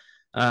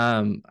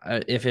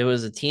 If it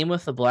was a team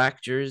with a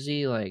black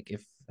jersey, like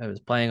if I was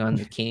playing on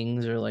the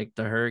Kings or like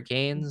the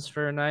Hurricanes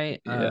for a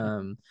night,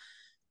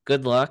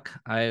 good luck.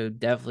 I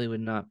definitely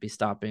would not be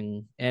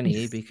stopping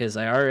any because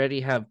I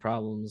already have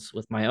problems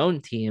with my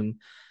own team.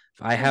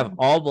 I have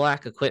all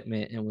black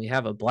equipment and we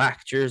have a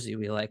black jersey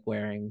we like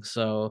wearing.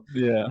 So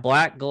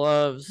black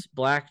gloves,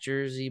 black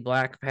jersey,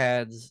 black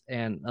pads,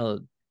 and a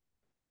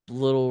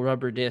little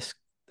rubber disc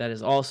that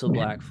is also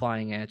black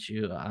flying at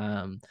you.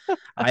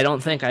 I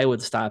don't think I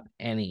would stop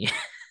any.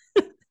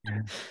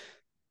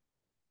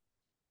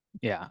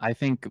 Yeah, I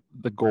think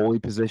the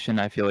goalie position,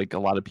 I feel like a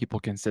lot of people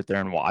can sit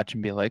there and watch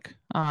and be like,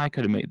 oh, I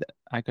could have made that.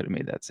 I could have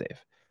made that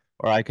save.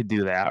 Or I could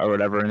do that or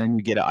whatever. And then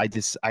you get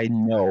it. I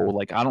know,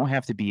 like, I don't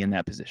have to be in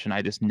that position.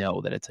 I just know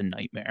that it's a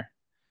nightmare.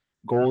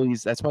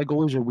 Goalies, that's why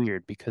goalies are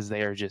weird because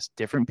they are just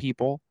different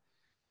people.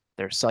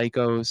 They're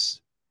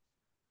psychos.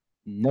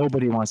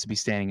 Nobody wants to be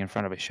standing in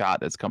front of a shot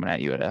that's coming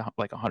at you at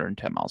like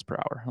 110 miles per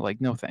hour. Like,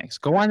 no thanks.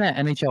 Go on that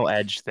NHL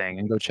Edge thing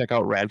and go check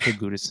out Radko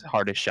Gudas'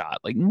 hardest shot.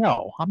 Like,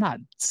 no, I'm not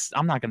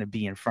going to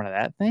be in front of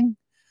that thing.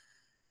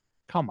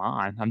 Come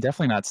on. I'm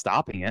definitely not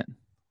stopping it.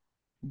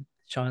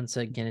 Sean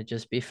said, can it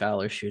just be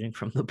Fowler shooting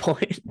from the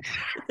point?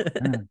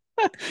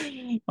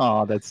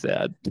 Oh, that's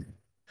sad.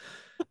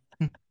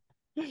 I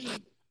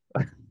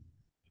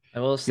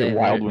will say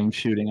Wild Wing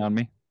shooting on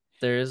me.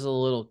 There is a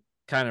little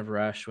kind of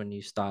rush when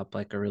you stop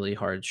like a really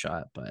hard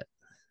shot, but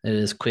it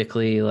is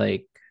quickly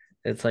like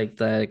it's like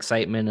the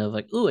excitement of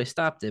like, ooh, I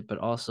stopped it, but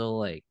also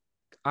like,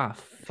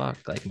 fuck,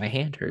 like my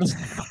hand hurts.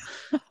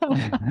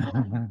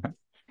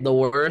 The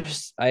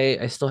worst,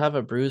 I still have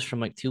a bruise from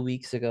like 2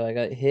 weeks ago. I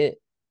got hit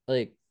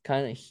like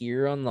kind of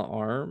here on the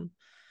arm.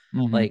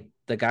 Mhm. Like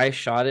the guy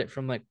shot it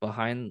from like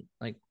behind,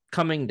 like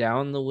coming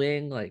down the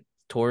wing, like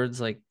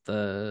towards like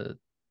the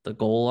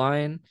goal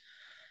line.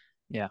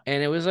 Yeah.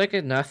 And it was like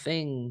a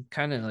nothing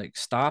kind of like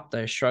stopped.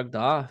 I shrugged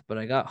off, but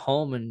I got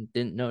home and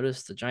didn't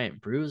notice the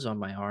giant bruise on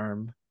my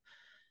arm.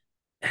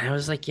 And I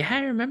was like, yeah,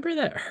 I remember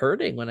that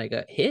hurting when I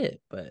got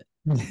hit, but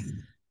I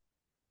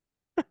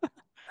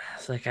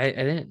was like, I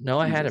didn't know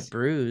I had a Jesus.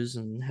 bruise,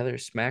 and Heather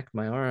smacked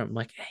my arm. I'm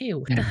like, hey,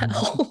 what the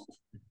hell?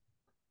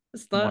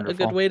 It's not a good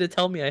Wonderful. way to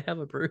tell me I have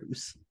a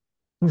bruise.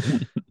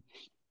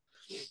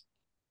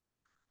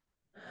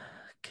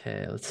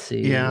 Okay, let's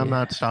see. Yeah, I'm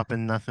not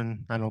stopping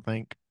nothing, I don't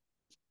think.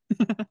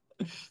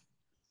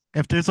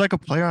 If there's like a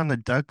player on the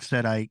Ducks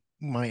that I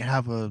might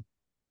have a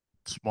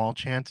small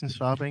chance in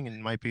stopping, it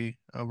might be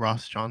a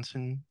Ross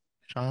Johnson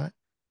shot.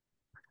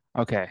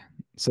 Okay,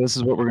 so this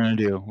is what we're gonna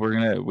do.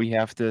 We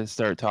have to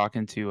start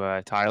talking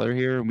to Tyler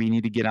here. We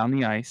need to get on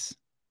the ice.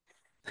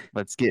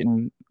 Let's get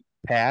in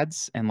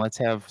pads and let's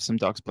have some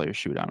Ducks players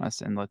shoot on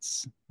us, and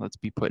let's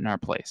be put in our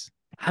place.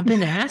 I've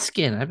been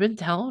asking. I've been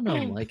telling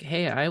them, like,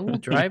 hey, I will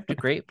drive to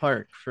Great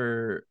Park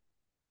for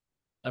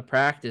a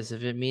practice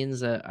if it means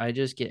that I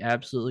just get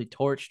absolutely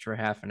torched for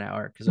half an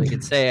hour, because I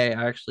could say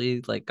I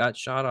actually like got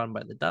shot on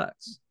by the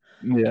Ducks.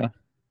 Yeah.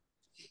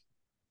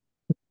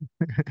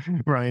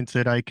 Ryan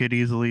said I could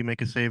easily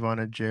make a save on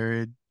a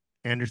Jared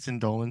Anderson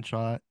Dolan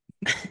shot.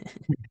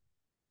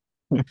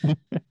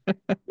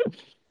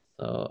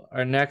 So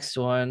our next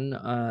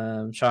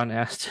one, Sean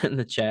asked in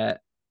the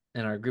chat,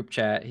 in our group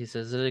chat, he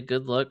says, is it a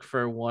good look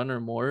for one or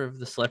more of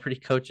the celebrity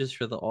coaches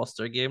for the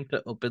All-Star game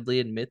to openly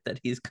admit that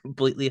he's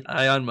completely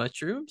high on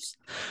mushrooms?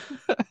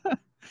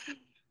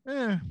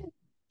 The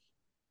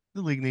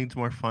league needs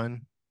more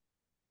fun.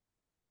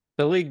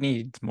 The league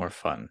needs more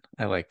fun.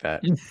 I like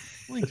that.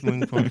 League's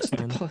moving forward.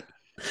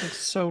 It's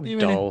so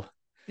Even dull.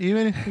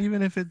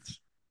 Even if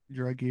it's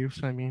drug use,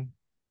 I mean,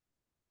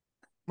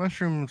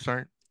 mushrooms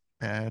aren't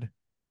bad.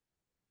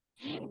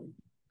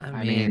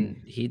 I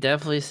mean, he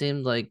definitely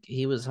seemed like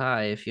he was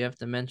high. If you have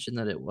to mention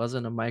that it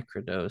wasn't a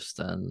microdose,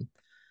 then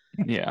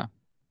yeah.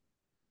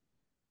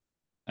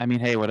 I mean,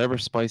 hey, whatever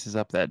spices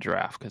up that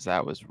draft, because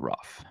that was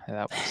rough.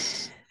 That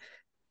was.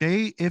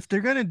 If they're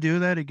gonna do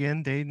that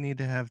again, they need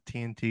to have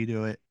TNT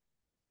do it.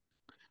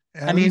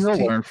 I mean, they'll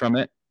learn from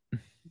it.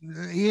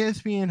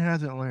 ESPN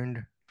hasn't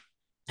learned.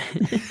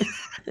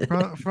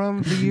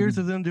 From the years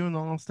of them doing the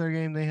All-Star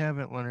game, they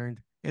haven't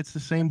learned. It's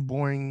the same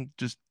boring,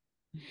 just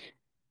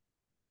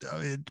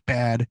it's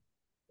bad.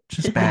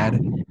 Just bad.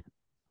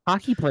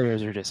 Hockey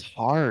players are just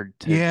hard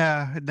to.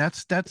 Yeah,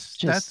 that's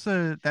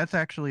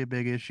actually a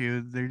big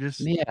issue. They're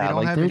just they don't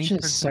like have they're any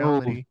just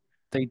personality.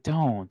 they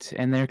don't,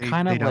 and they're They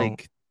kind of don't.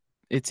 like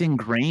it's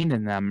ingrained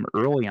in them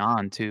early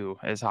on too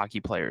as hockey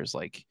players.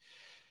 Like,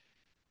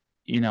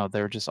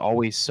 they're just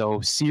always so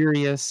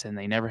serious, and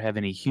they never have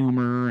any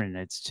humor, and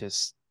it's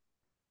just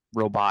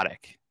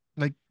robotic.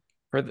 Like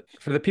for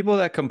the people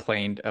that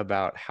complained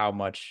about how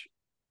much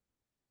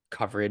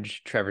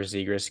coverage Trevor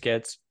Zegras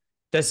gets,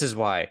 this is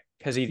why,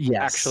 because he's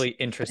actually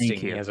interesting.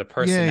 He has a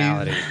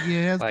personality. Yeah, he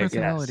has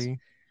personality. Yes.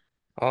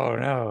 Oh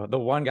no, the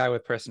one guy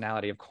with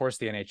personality. Of course,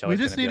 the NHL is going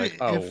to be like,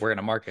 "Oh, we're going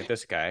to market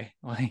this guy."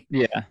 Like,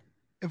 yeah,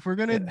 if we're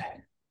gonna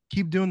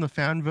keep doing the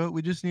fan vote,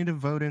 we just need to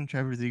vote in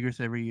Trevor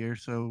Zegras every year,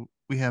 so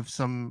we have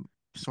some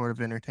sort of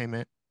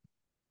entertainment.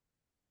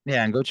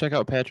 Yeah, and go check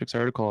out Patrick's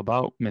article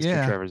about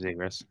Mr. Trevor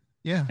Zegras.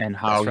 Yeah, and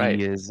how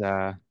he is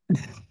not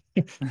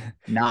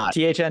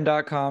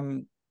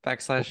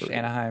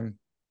THN.com/Anaheim.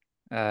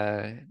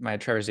 My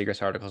Trevor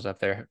Zegras article is up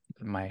there.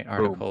 My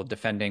article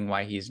defending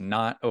why he's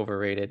not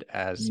overrated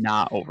as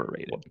not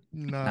overrated.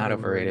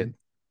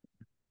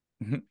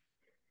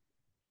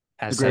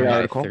 As said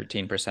by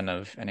 13%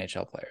 of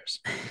NHL players.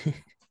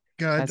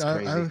 God,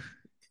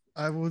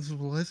 I was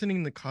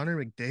listening to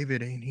Connor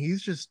McDavid, and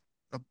he's just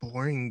a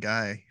boring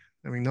guy.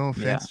 I mean, no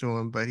offense to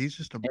him, but he's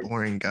just a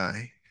boring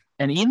guy.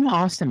 And even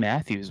Austin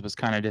Matthews was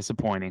kind of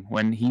disappointing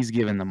when he's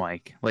given the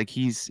mic. Like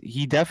he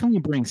definitely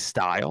brings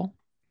style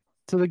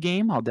to the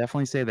game. I'll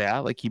definitely say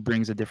that. Like he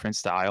brings a different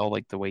style,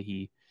 like the way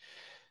he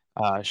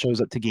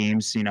shows up to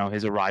games,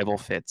 his arrival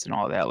fits and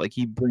all that. Like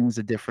he brings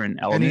a different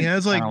element. And he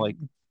has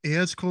he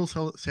has cool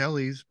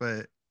sallies,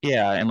 but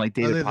yeah, and like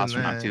David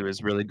Pastrnak too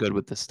is really good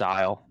with his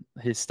style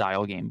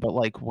game. But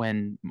like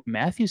when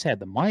Matthews had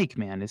the mic,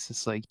 man, it's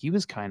just like he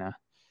was kind of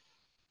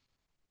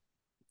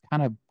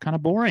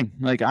boring.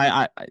 Like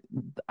I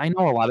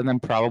know a lot of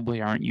them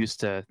probably aren't used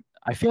to.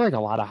 I feel like a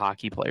lot of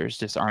hockey players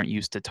just aren't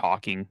used to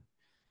talking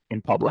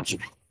in public.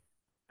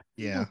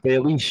 Yeah, they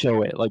at least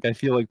show it. Like I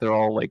feel like they're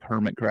all like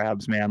hermit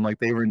crabs, man. Like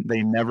they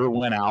never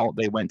went out.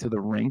 They went to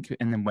the rink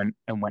and then went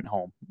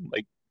home.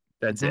 Like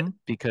that's it,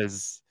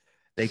 because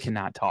they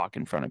cannot talk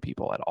in front of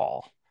people at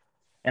all.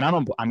 And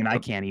I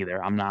can't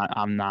either. I'm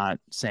not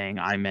saying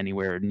I'm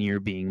anywhere near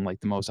being like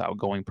the most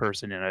outgoing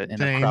person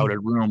in a crowded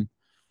room.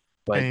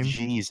 But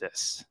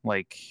Jesus,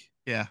 like,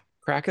 yeah,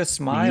 crack a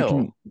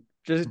smile,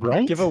 just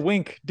give a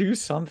wink, do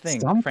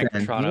something. Frank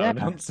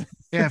Toronto.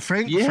 Yeah,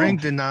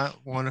 Frank did not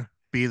want to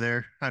be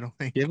there. I don't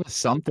think. Give us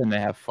something to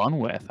have fun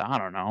with. I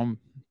don't know.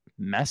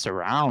 Mess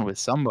around with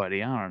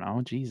somebody. I don't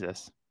know.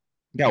 Jesus.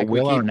 You got Like we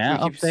Will keep we Arnett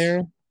keep up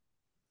there.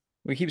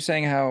 we keep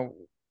saying how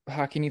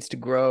hockey needs to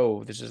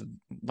grow. This is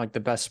like the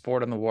best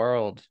sport in the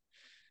world,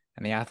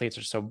 and the athletes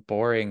are so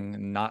boring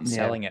and not Yeah.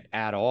 selling it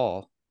at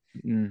all.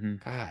 Hmm.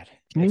 God,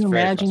 Can it's you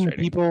very imagine the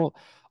frustrating. people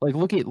like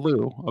look at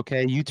Lou,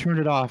 okay? You turned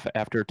it off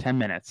after 10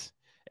 minutes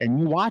and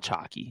you watch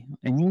hockey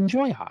and you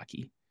enjoy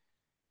hockey.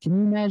 Can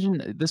you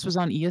imagine this was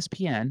on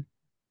ESPN,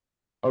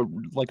 or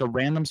like a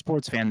random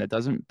sports fan that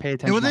doesn't pay It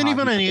attention to wasn't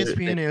even hockey, on but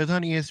ESPN. It was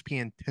on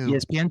ESPN2.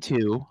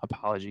 ESPN2,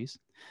 apologies.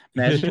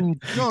 Imagine you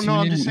No, tune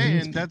I'm in just to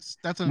saying ESPN.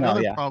 that's No,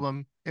 another yeah.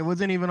 problem. It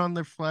wasn't even on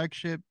their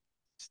flagship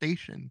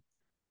station.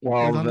 It was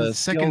Well, on the the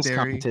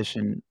secondary.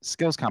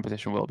 skills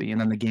competition will be,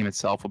 and then the game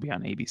itself will be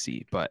on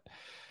ABC. But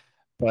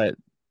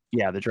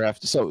yeah, the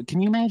draft. So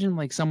can you imagine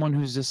like someone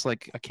who's just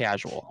like a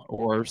casual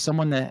or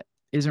someone that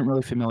isn't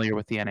really familiar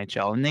with the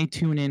NHL and they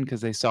tune in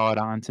because they saw it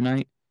on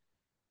tonight?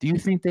 Do you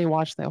think they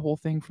watched that whole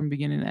thing from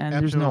beginning to end?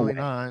 There's no Absolutely way.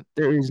 not.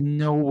 There is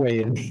no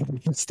way they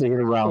stayed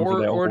around for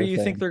that Or do whole you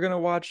think thing. they're gonna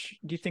watch?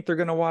 Do you think they're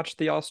gonna watch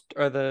the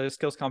the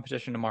skills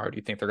competition tomorrow? Do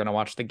you think they're gonna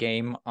watch the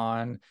game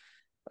on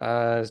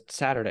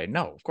Saturday?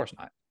 No, of course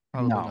not.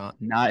 Probably No, not.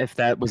 not if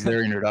that was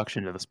their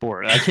introduction to the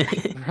sport.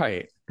 That's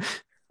Right.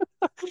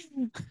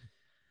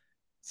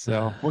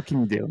 so. What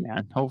can you do, man?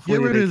 Get Hopefully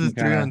rid they of the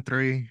can kind of.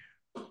 3-on-3.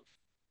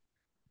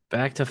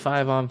 Back to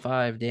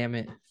 5-on-5, damn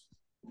it.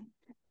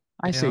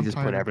 I Yeah, say I'm just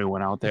put tired of-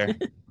 everyone out there.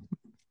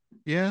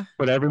 Yeah.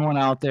 Put everyone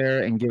out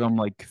there and give them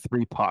like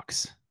 3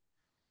 pucks.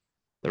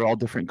 They're all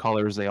different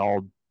colors. They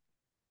all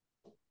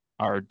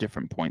are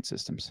different point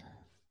systems.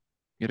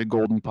 Get a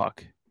golden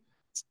puck.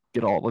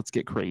 Let's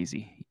get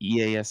crazy.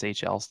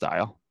 EASHL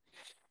style.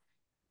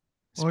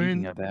 Or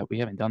Speaking of that, we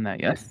haven't done that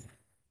yet.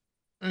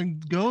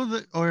 and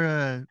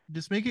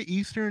just make it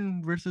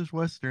Eastern versus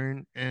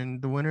Western,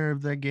 and the winner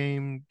of that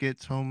game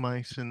gets home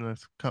ice in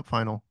the cup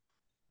final.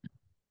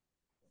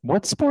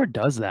 What sport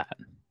does that?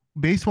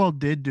 Baseball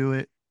did do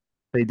it.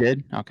 They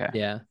did? Okay.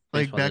 Yeah.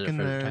 Like baseball back did it in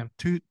first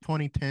the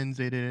time. 2010s,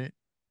 they did it.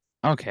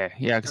 Okay.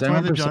 Yeah, because I That's why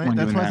remember someone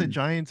That's doing why that. the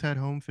Giants had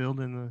home field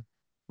in the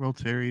World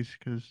Series,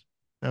 because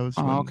that was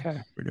Oh, when okay.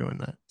 we're doing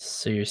that.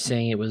 So you're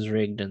saying it was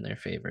rigged in their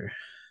favor.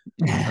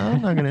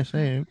 I'm not gonna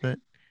say it, but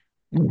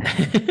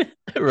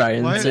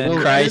Ryan Why- said,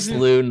 why Christ, doesn't-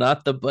 Lou,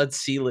 not the Bud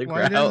Selig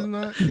why does route.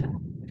 not?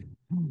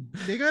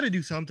 They got to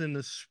do something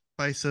to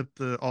spice up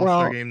the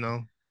All-Star Well, game,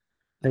 though.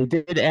 They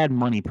did add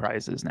money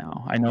prizes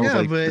now. I know Yeah,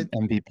 like the but-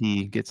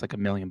 MVP gets like $1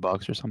 million or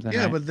something.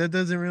 Yeah, right? but that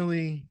doesn't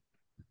really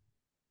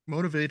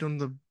motivate them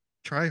to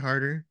try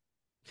harder.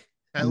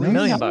 At $1 least, $1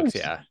 million, dollars?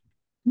 yeah.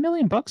 $1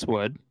 million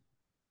would.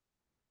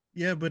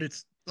 yeah, but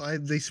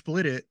they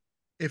split it.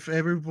 If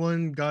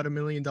everyone got $1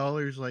 million,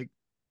 like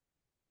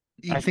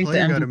each I think the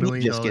player got $1 MVP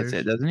million. just gets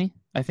it, doesn't he?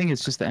 I think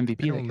it's just the MVP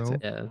that don't gets know.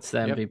 it. Yeah, it's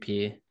the Yep.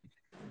 MVP.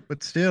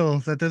 But still,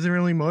 that doesn't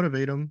really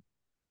motivate them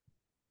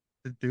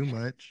to do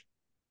much.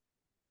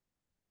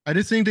 I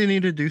just think they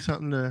need to do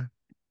something to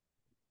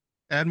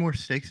add more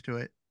stakes to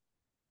it.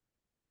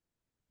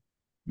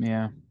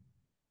 Yeah.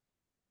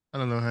 I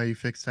don't know how you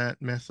fix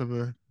that mess of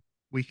a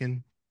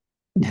weekend.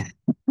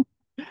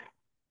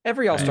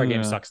 Every All-Star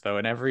game Yeah. sucks though,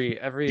 and every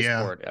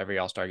Yeah. sport, every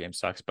All-Star game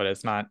sucks. But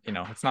it's not,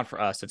 it's not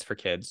for us. It's for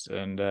kids,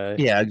 and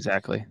Yeah,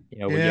 exactly. we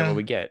get Yeah. what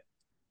we get.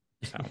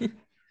 So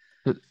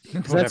Because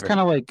that's whatever.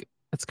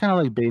 kind of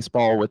like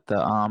baseball with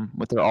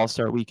their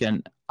All-Star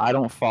weekend. I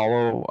don't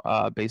follow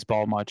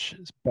baseball much,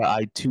 but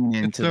I tune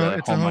into the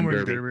It's a home run home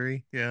run derby.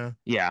 derby. Yeah.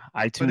 Yeah,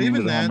 I But tune into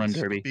even the home run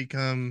that's derby.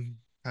 become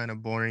kind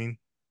of boring.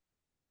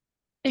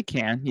 It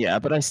can, yeah,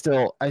 but I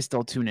still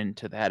tune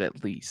into that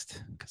at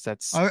least because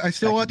that's I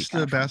still that can be watch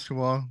kinda the fun.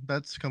 basketball.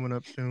 That's coming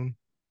up soon.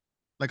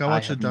 Like I I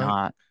watch the have dunk.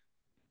 not.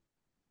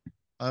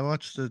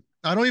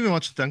 I don't even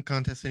watch the dunk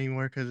contest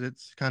anymore because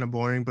it's kind of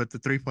boring. But the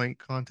 3-point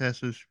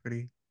contest is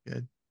pretty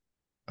good,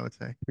 I would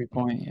say.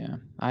 3-point, yeah.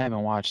 I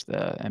haven't watched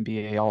the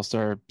NBA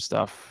All-Star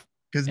stuff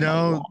Because in a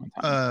now, long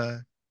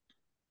time.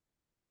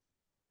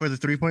 for the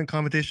 3-point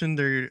competition,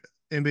 their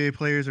NBA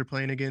players are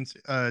playing against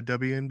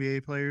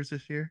WNBA players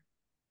this year.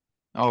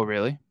 Oh,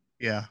 really?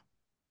 Yeah,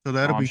 so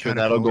that'll I'm be sure kind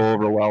of that'll cool. go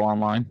over well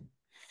online.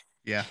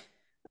 Yeah,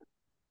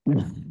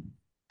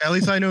 at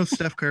least I know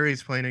Steph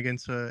Curry's playing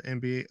against a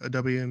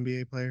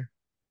WNBA player.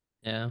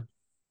 Yeah.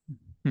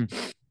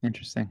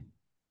 Interesting.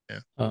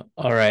 All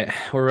right.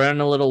 We're running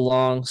a little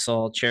long, so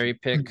I'll cherry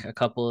pick a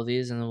couple of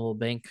these and then we'll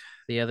bank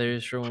the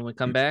others for when we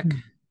come back.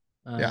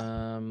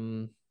 Yeah.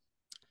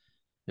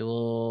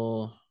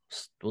 We'll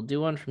do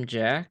one from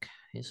Jack.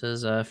 He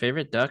says,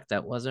 favorite duck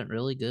that wasn't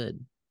really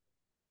good.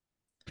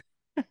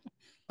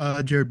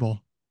 Jared Ball.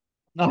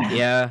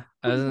 Yeah,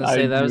 I was gonna I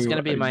say that was knew-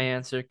 gonna be I- my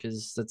answer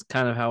because that's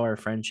kind of how our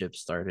friendship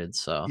started.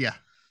 So Yeah,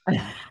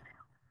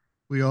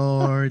 we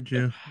all are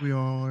Jared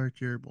Ball.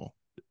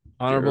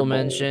 honorable Terrible.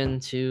 mention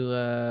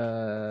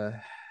to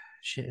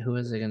shit, who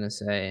was I gonna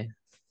say?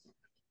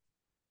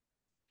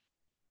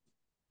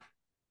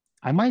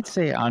 I might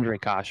say Andre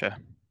Kasha.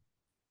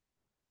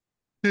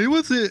 He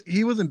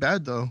wasn't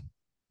bad though.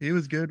 He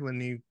was good when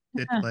he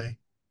did Yeah. play.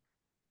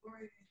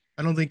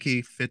 I don't think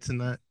he fits in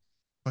that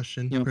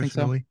question You don't think so?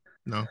 personally.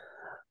 No.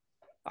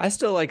 I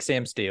still like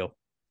Sam Steele.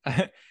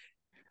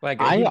 Like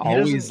I he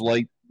always doesn't,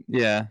 like,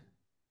 yeah.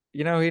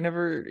 he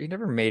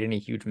never made any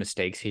huge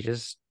mistakes. He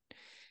just,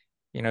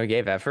 he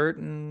gave effort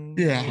and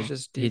Yeah. he He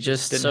just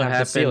just didn't so have the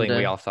happened ceiling we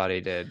to all thought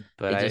he did.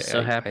 But he just so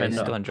I happened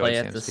still to enjoy play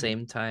at Sam the Steele.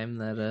 same time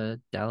that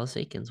Dallas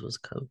Aikens was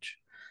coach.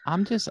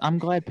 I'm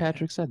glad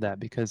Patrick said that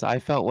because I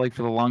felt like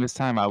for the longest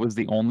time I was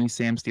the only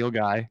Sam Steele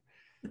guy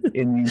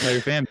in the entire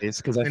fan base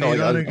because I And felt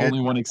he's like I on was a the only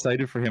good one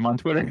excited for him on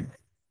Twitter.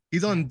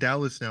 he's on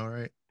Dallas now,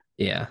 right?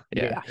 Yeah.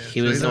 Yeah. Yeah. He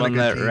So was he's the on a one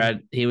good that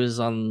team. he was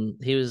on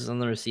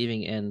the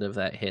receiving end of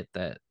that hit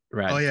that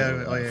Oh yeah.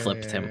 Radko Oh yeah.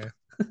 flipped Yeah. him.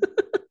 Yeah.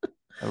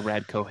 A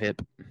Radko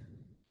hip.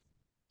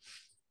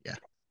 Yeah.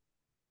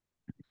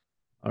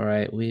 All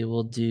right, we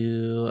will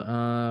do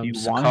Do you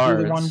some want to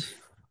do the one? cards.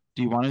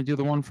 Do you want to do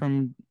the one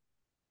from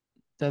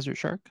Desert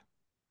Shark?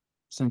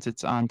 Since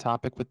it's on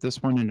topic with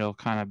this one, and it'll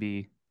kind of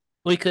be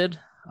We could.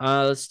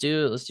 Let's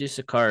do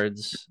some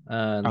cards.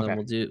 And then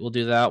okay. we'll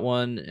do that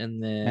one and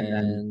And then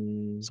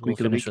then squeak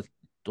of the week.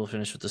 we'll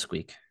finish with the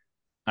squeak.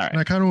 All And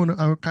right. I kind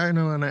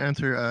of want to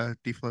answer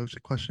D-Flow's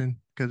question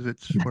because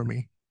it's for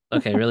me.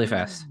 Okay, really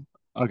fast.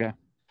 Okay.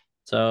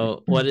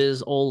 So, what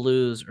is Ole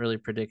Lou's early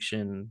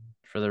prediction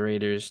for the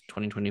Raiders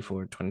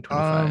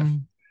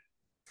 2024-2025?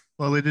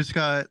 Well, they just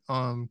got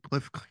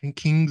Cliff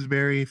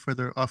Kingsbury for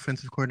their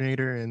offensive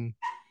coordinator, and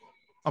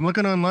I'm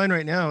looking online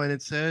right now, and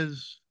it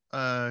says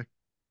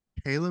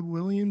Caleb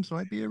Williams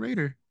might be a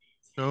Raider.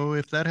 So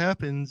if that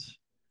happens,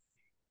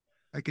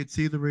 I could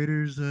see the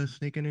Raiders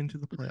sneaking into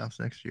the playoffs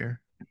next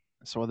year.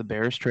 So are the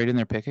Bears trading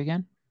their pick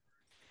again?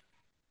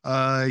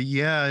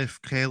 Yeah,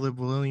 if Caleb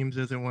Williams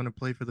doesn't want to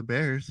play for the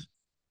Bears.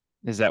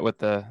 Is that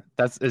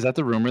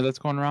the rumor that's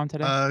going around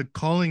today?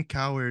 Colin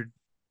Coward,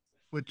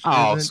 which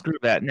Oh, isn't screw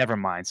that. Never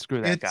mind.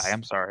 Screw that guy. it's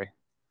I'm sorry.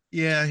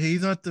 yeah,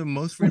 he's not the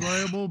most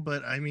reliable,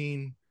 but I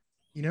mean,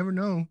 you never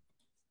know.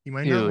 He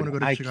might not want Dude, to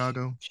go to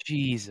Chicago.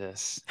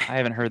 Jesus. I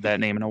haven't heard that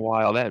name in a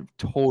while. That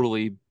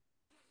totally,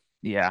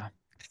 yeah.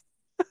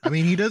 I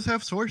mean, he does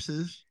have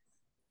sources.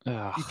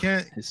 Ugh, You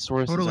can't his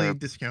sources totally are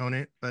discount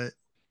it, but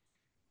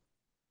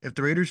if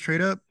the Raiders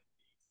trade up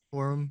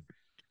for him,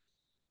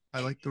 I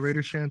like the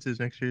Raiders' chances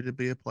next year to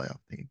be a playoff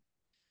team.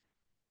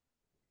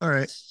 All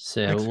right.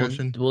 So Next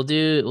question. we'll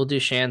do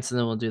Chance and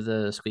then we'll do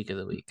the squeak of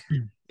the week.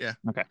 Yeah.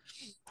 okay.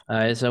 All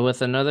right. So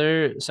with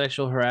another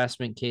sexual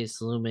harassment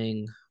case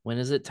looming, when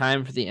is it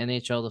time for the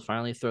NHL to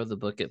finally throw the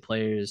book at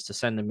players to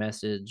send a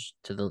message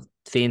to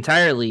the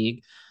entire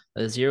league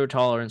that a zero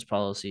tolerance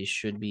policy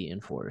should be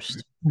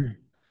enforced?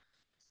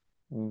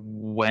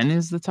 When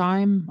is the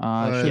time? It should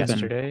have been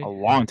Yesterday. a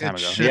long time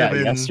It ago. should Yeah, have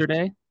been-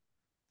 yesterday,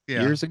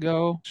 Yeah. years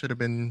ago. Should have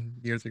been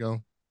years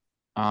ago.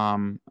 I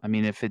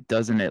mean, if it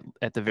doesn't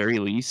at the very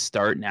least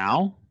start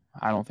now,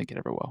 I don't think it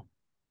ever will.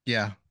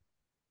 Yeah.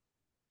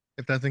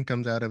 If nothing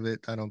comes out of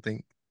it, I don't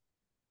think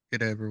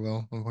it ever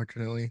will,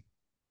 unfortunately.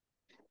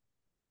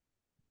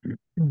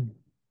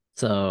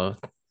 So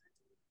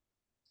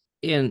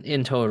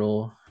in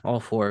total, all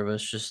four of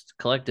us just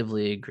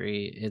collectively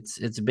agree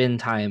it's been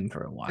time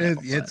for a while.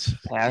 It's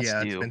Past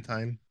yeah, it's due. be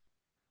time.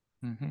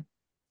 Mm-hmm.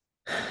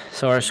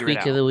 So our Figure it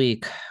squeak of out. the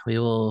week, we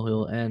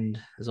will end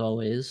as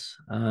always.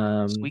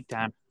 Squeak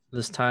time.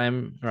 This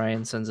time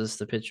Ryan sends us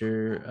the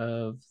picture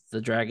of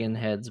the dragon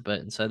heads, but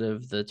instead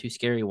of the two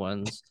scary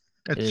ones,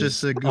 It's it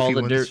just is the all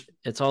goofy the ones.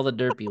 it's all the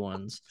derpy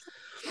ones.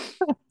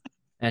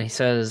 And he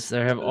says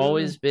there have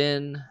always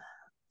been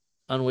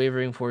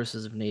unwavering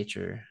forces of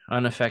nature,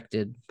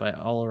 unaffected by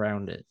all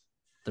around it.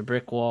 The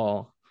brick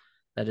wall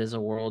that is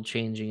a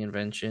world-changing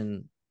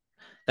invention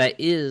and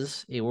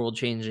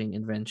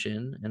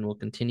will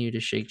continue to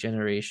shake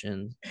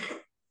generations.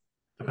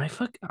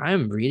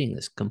 I'm reading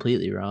this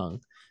completely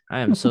wrong. I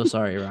am so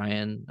sorry,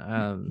 Ryan.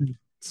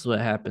 This is what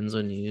happens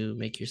when you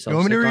make yourself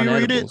want me sick to on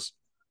reread it? edibles.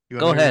 You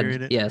Go want me to ahead.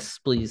 reread it? Yes,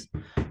 please.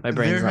 My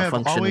brain's not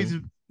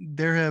functioning.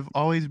 There have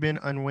always been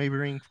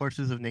unwavering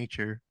forces of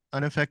nature,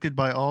 unaffected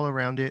by all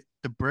around it.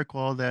 The brick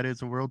wall that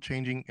is a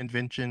world-changing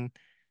invention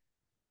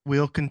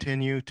will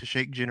continue to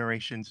shake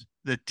generations.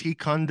 The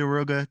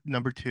Ticonderoga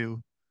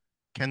 #2.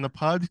 Can the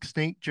pod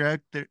snake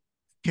draft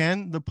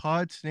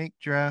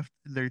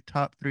their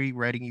top 3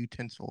 writing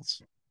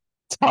utensils?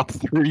 Top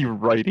 3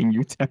 writing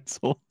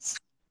utensils.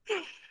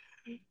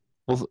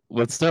 Well,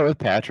 let's start with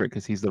Patrick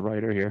because he's the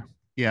writer here.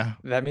 Yeah.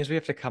 That means we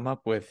have to come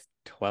up with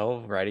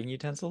 12 writing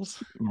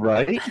utensils.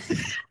 Right?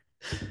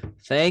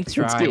 Thanks,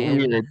 Let's Ryan.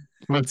 get weird.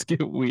 Let's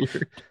get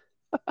weird.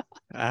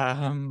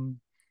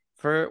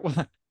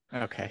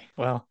 Okay.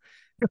 Well,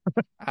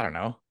 I don't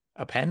know.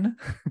 A pen?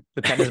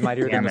 The pen is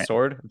mightier than Damn the it.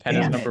 sword. The pen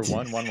is Damn number it.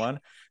 111.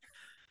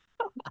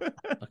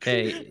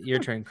 Okay, your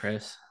turn,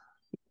 Chris.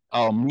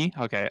 Oh, me?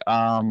 Okay.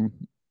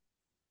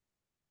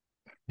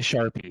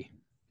 Sharpie.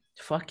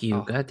 Fuck you.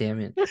 Oh. God damn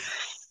it.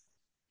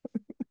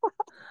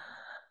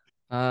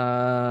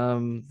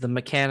 The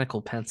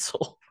mechanical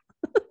pencil.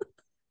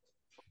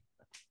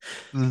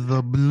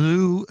 The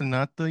blue,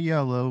 not the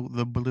yellow,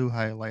 the blue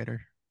highlighter.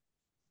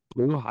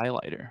 Blue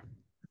highlighter.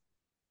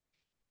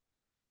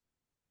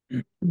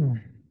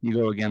 You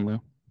go again, Lou.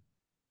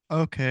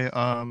 Okay.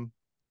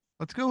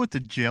 Let's go with the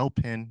gel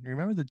pen. You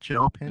remember the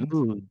gel pens?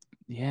 Ooh,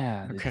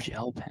 yeah, the Okay.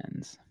 gel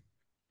pens.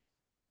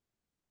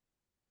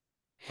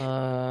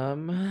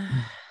 I'm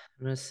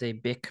gonna say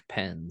Bic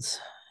pens.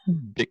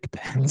 Big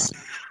pens.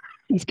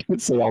 He's gonna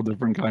say all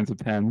different kinds of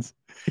pens.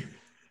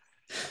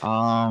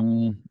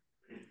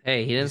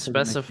 Hey, he You didn't said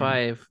my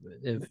specify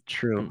if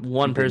True.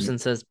 one He didn't. person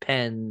says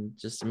pen,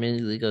 just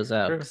immediately goes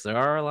out True. because there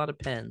are a lot of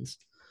pens.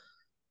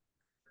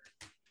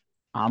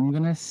 I'm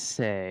gonna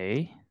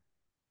say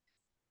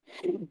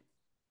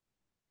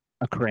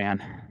a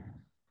crayon.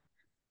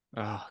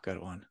 Oh, good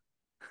one.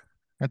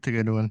 That's a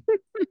good one.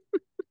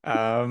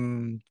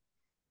 I'm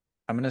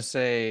gonna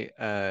say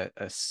a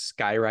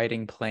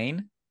skywriting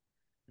plane,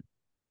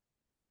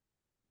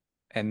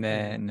 and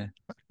then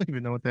I don't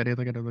even know what that is.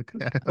 I gotta look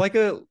that up. like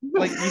you know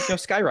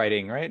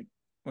skywriting, right?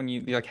 When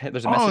you like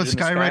there's a Oh, a message in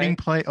the sky. skywriting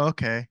play.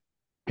 Okay.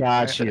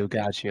 Got I, you.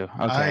 Got you.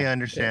 I Okay.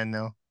 understand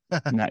now.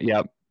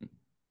 Yep.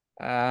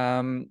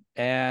 And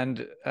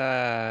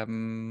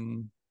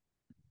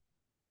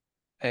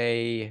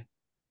a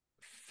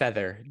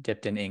feather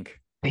dipped in ink.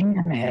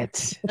 Damn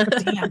it.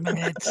 Damn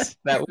it.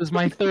 That was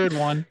my third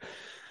one.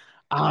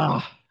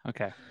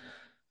 Okay.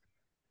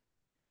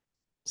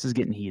 This is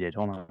getting heated.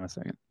 Hold on a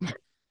second.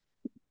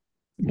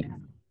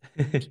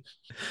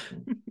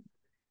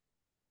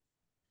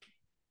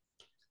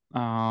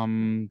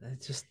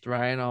 It's just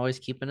Ryan always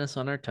keeping us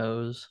on our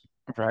toes.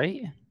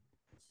 Right?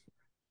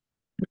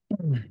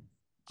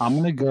 I'm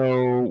gonna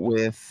go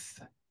with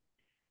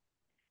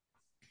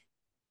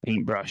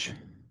paintbrush.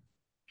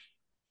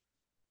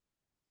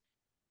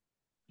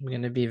 I'm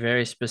gonna be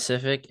very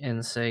specific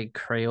and say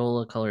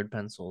Crayola colored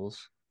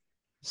pencils.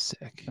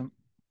 Sick.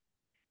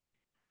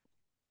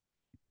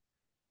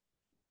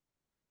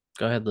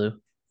 Go ahead, Lou.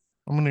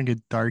 I'm gonna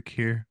get dark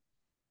here.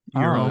 Oh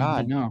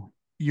God, no.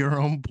 Your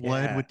own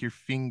blood Yeah. with your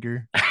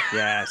finger.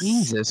 Yes.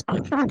 Jesus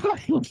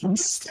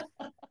Christ.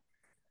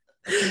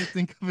 Can't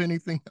think of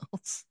anything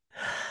else.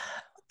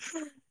 Oh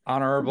my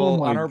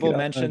Honorable God.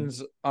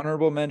 mentions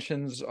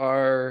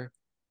are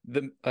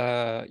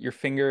the your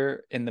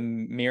finger in the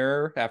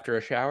mirror after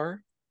a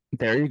shower.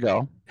 There you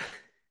go.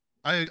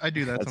 I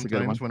do that That's a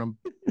good one. sometimes when I'm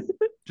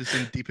just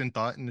in deep in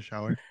thought in the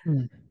shower.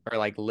 Or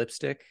like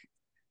lipstick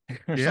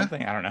or Yeah.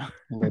 something. I don't know.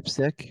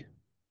 Lipstick.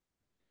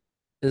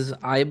 Would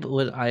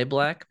eye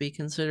black be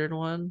considered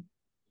one?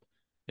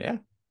 Yeah.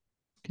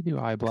 Could do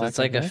eye 'Cause black. it's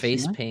like I a guess,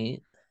 face yeah.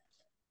 paint.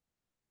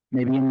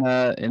 Maybe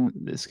in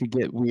this could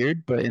get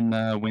weird, but in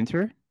the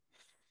winter,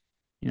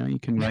 you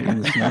can write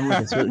in the snow with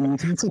a certain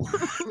utensil.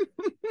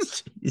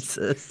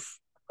 Jesus.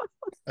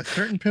 A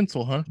certain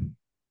pencil, huh?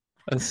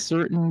 A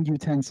certain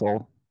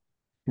utensil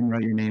can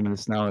write your name in the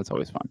snow. It's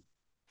always fun.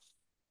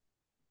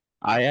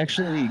 I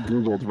actually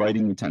Googled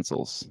writing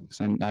utensils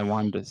because I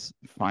wanted to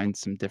find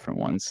some different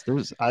ones.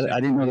 I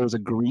didn't know there was a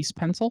grease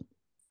pencil.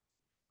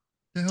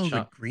 The hell's a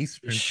Sean, grease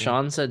pencil?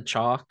 Sean said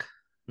chalk.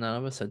 None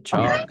of us said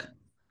chalk.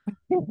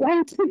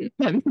 Why didn't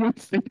anyone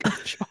think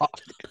of chalk?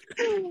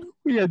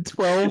 We had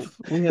 12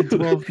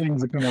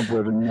 things to come up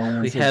with, and no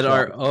one We said had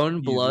our chalk. own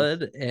Jesus.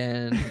 blood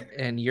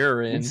and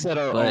urine, We said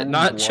our but own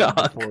not blood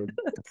chalk. before.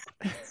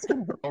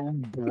 Said our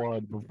own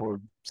blood before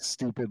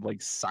stupid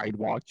like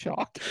sidewalk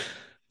chalk.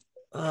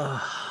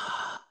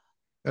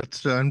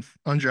 That's the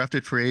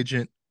undrafted free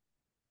agent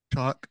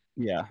talk.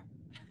 Yeah.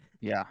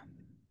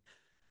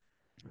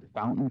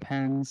 Fountain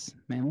pens,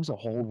 man, there's a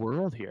whole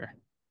world here.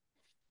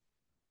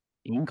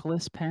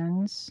 Inkless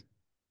pens,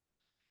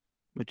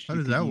 which How you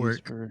does could that use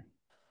work? for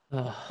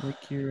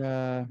like your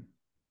I'm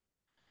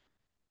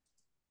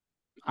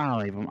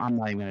not even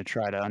gonna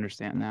try to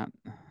understand that.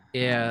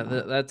 Yeah,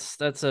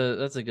 that's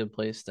a good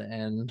place to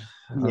end.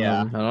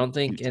 Yeah. I don't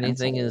think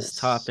anything is Utensils.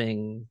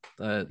 topping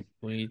that.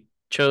 We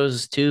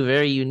chose two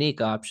very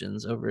unique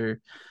options over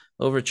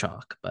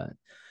chalk, but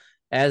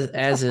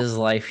as is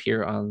life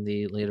here on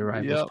the Late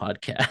Arrivals Yep.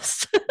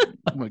 podcast.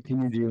 What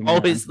can you do, man?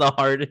 Always the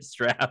hardest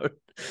route.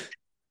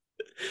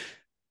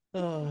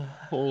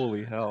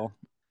 Holy hell.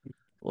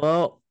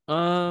 Well,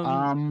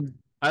 I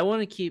I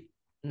want to keep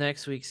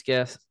next week's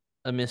guest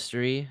a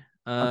mystery.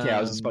 Okay, I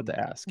was just about to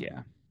ask,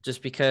 yeah.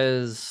 Just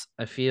because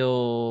I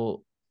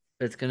feel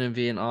it's gonna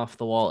be an off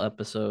the wall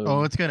episode.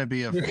 Oh, it's gonna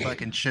be a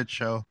fucking shit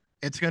show.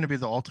 It's gonna be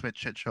the ultimate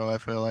shit show, I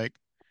feel like.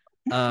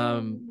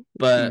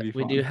 But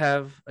we do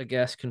have a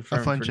guest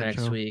confirmed fun for shit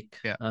next show. week.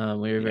 Yeah.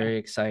 We were very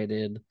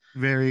excited.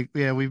 We've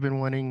been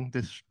wanting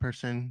this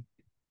person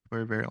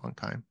for a very long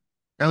time.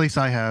 At least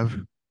I have.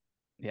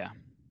 Yeah.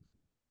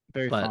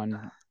 Very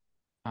fun.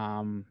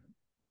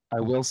 I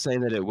will say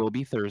that it will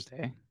be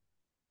Thursday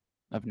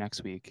of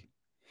next week,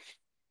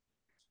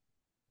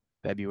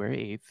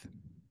 February 8th,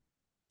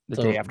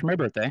 the day after my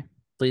birthday.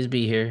 Please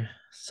be here.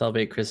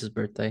 Celebrate Chris's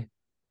birthday.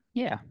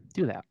 Yeah,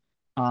 do that.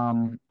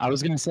 I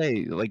was gonna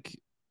say, like,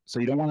 so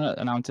you don't want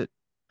to announce it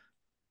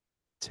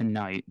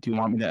tonight. Do you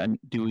want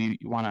we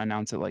want to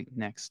announce it like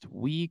next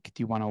week?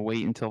 Do you want to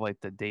wait until like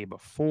the day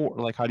before?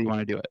 Like, how do you want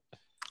to do it?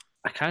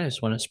 I kind of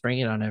just want to spring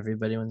it on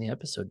everybody when the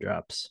episode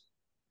drops.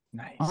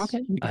 Nice.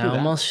 Okay, we can I do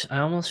that. I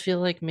almost feel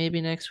like maybe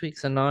next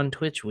week's a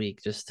non-Twitch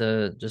week, just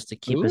to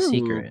keep a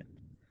secret.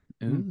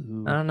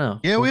 Ooh. I don't know.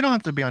 Yeah, we don't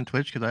have to be on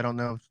Twitch because I don't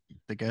know if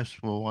the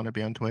guests will want to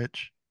be on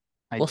Twitch.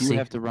 I We'll do see.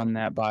 have to run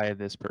that by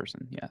this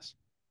person. Yes.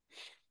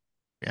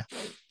 Yeah.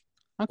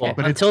 Okay. Well,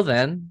 But until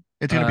then,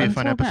 It's gonna be a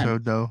fun Until then.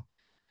 episode, though.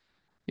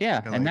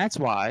 Yeah, You're and like- that's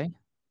why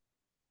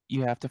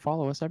you have to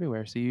follow us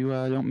everywhere so you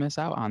don't miss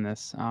out on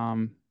this.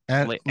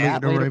 At Late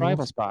Late Arrivals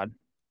Arrivals. Pod,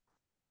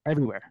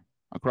 everywhere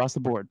across the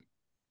board.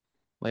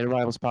 Late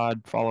Arrivals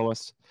Pod, follow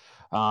us.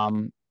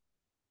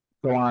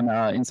 Go on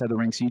Inside the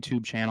Rinks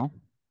YouTube channel.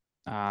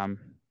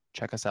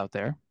 Check us out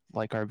there.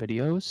 Like our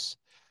videos.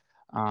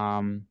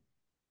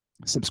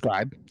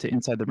 Subscribe to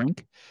Inside the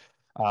Rink.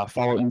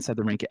 Follow Inside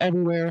the Rink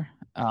everywhere,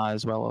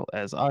 as well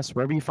as us.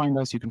 Wherever you find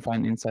us, you can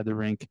find Inside the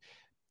Rink.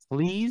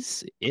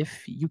 Please,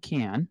 if you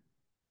can,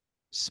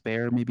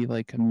 spare maybe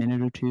like a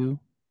minute or two,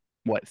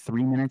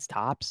 3 minutes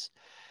tops.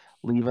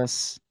 Leave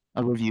us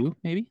a review,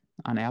 maybe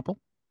on Apple.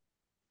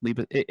 Leave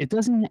it. It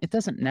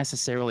doesn't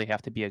necessarily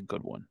have to be a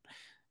good one.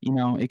 You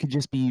know, it could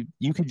just be.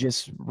 You could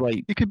just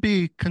write. It could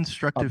be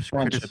constructive A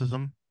bunch of-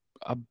 criticism.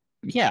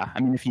 Yeah, I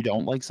mean, if you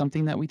don't like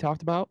something that we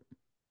talked about,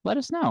 let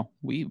us know.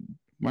 We're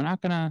not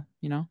gonna,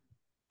 we're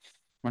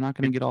not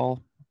gonna get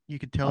all You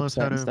could tell us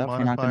upset how and to stuff.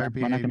 modify our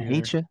We're not gonna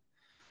hate behavior. you.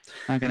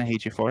 Not gonna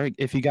hate you for it.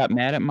 If you got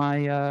mad at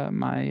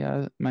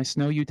my my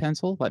snow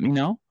utensil, let me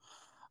know.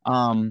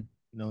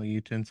 No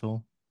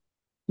utensil.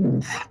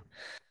 Is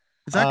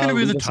that gonna be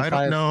leave the us a title?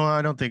 5 No,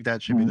 I don't think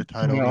that should be the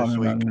title no, this no,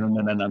 week. no.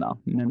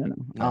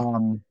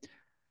 No.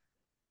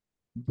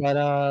 But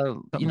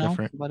Something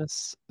different. let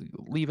us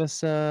leave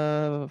us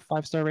a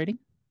 5-star rating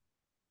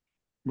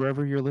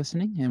wherever you're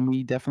listening, and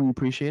we definitely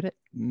appreciate it.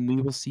 We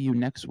will see you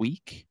next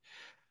week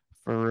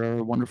for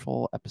a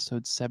wonderful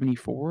episode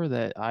 74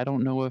 that I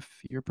don't know if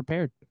you're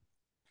prepared.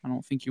 I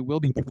don't think you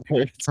will be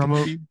prepared. It's gonna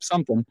Promo- be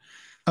something.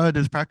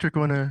 Does Patrick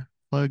want to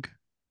plug?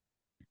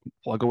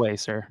 Plug away,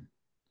 sir.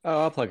 Oh,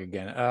 I'll plug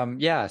again.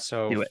 Yeah,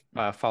 so Do it.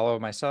 follow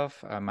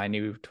myself. My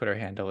new Twitter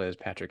handle is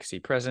Patrick C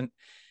Present.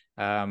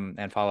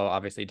 And follow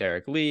obviously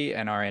Derek Lee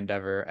and our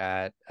endeavor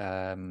at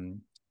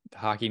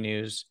Hockey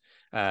News,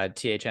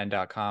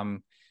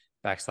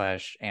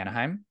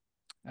 thn.com/Anaheim.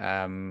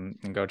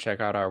 And go check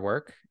out our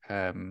work.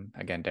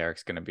 Again,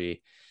 Derek's going to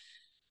be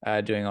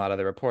doing a lot of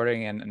the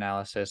reporting and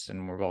analysis,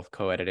 and we're both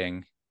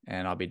co-editing,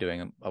 and I'll be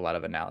doing a lot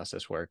of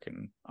analysis work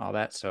and all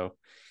that. So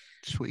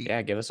Sweet.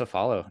 yeah, give us a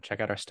follow. Check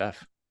out our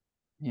stuff.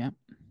 Yeah.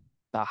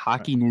 The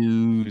Hockey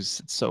News.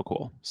 It's so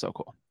cool. So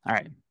cool. All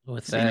right.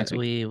 with See you next that,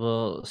 week. we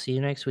will see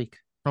you next week.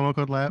 Promo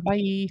code Lab.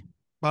 Bye.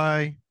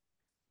 Bye.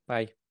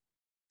 Bye.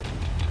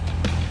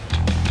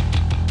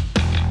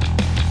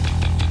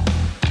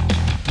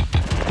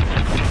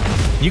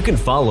 You can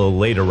follow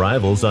Late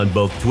Arrivals on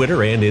both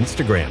Twitter and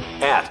Instagram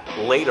at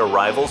Late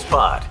Arrivals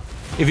Pod.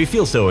 If you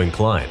feel so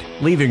inclined,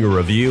 leaving a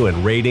review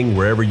and rating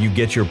wherever you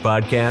get your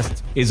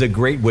podcasts is a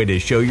great way to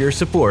show your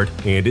support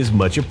and is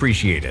much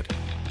appreciated.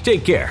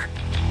 Take care.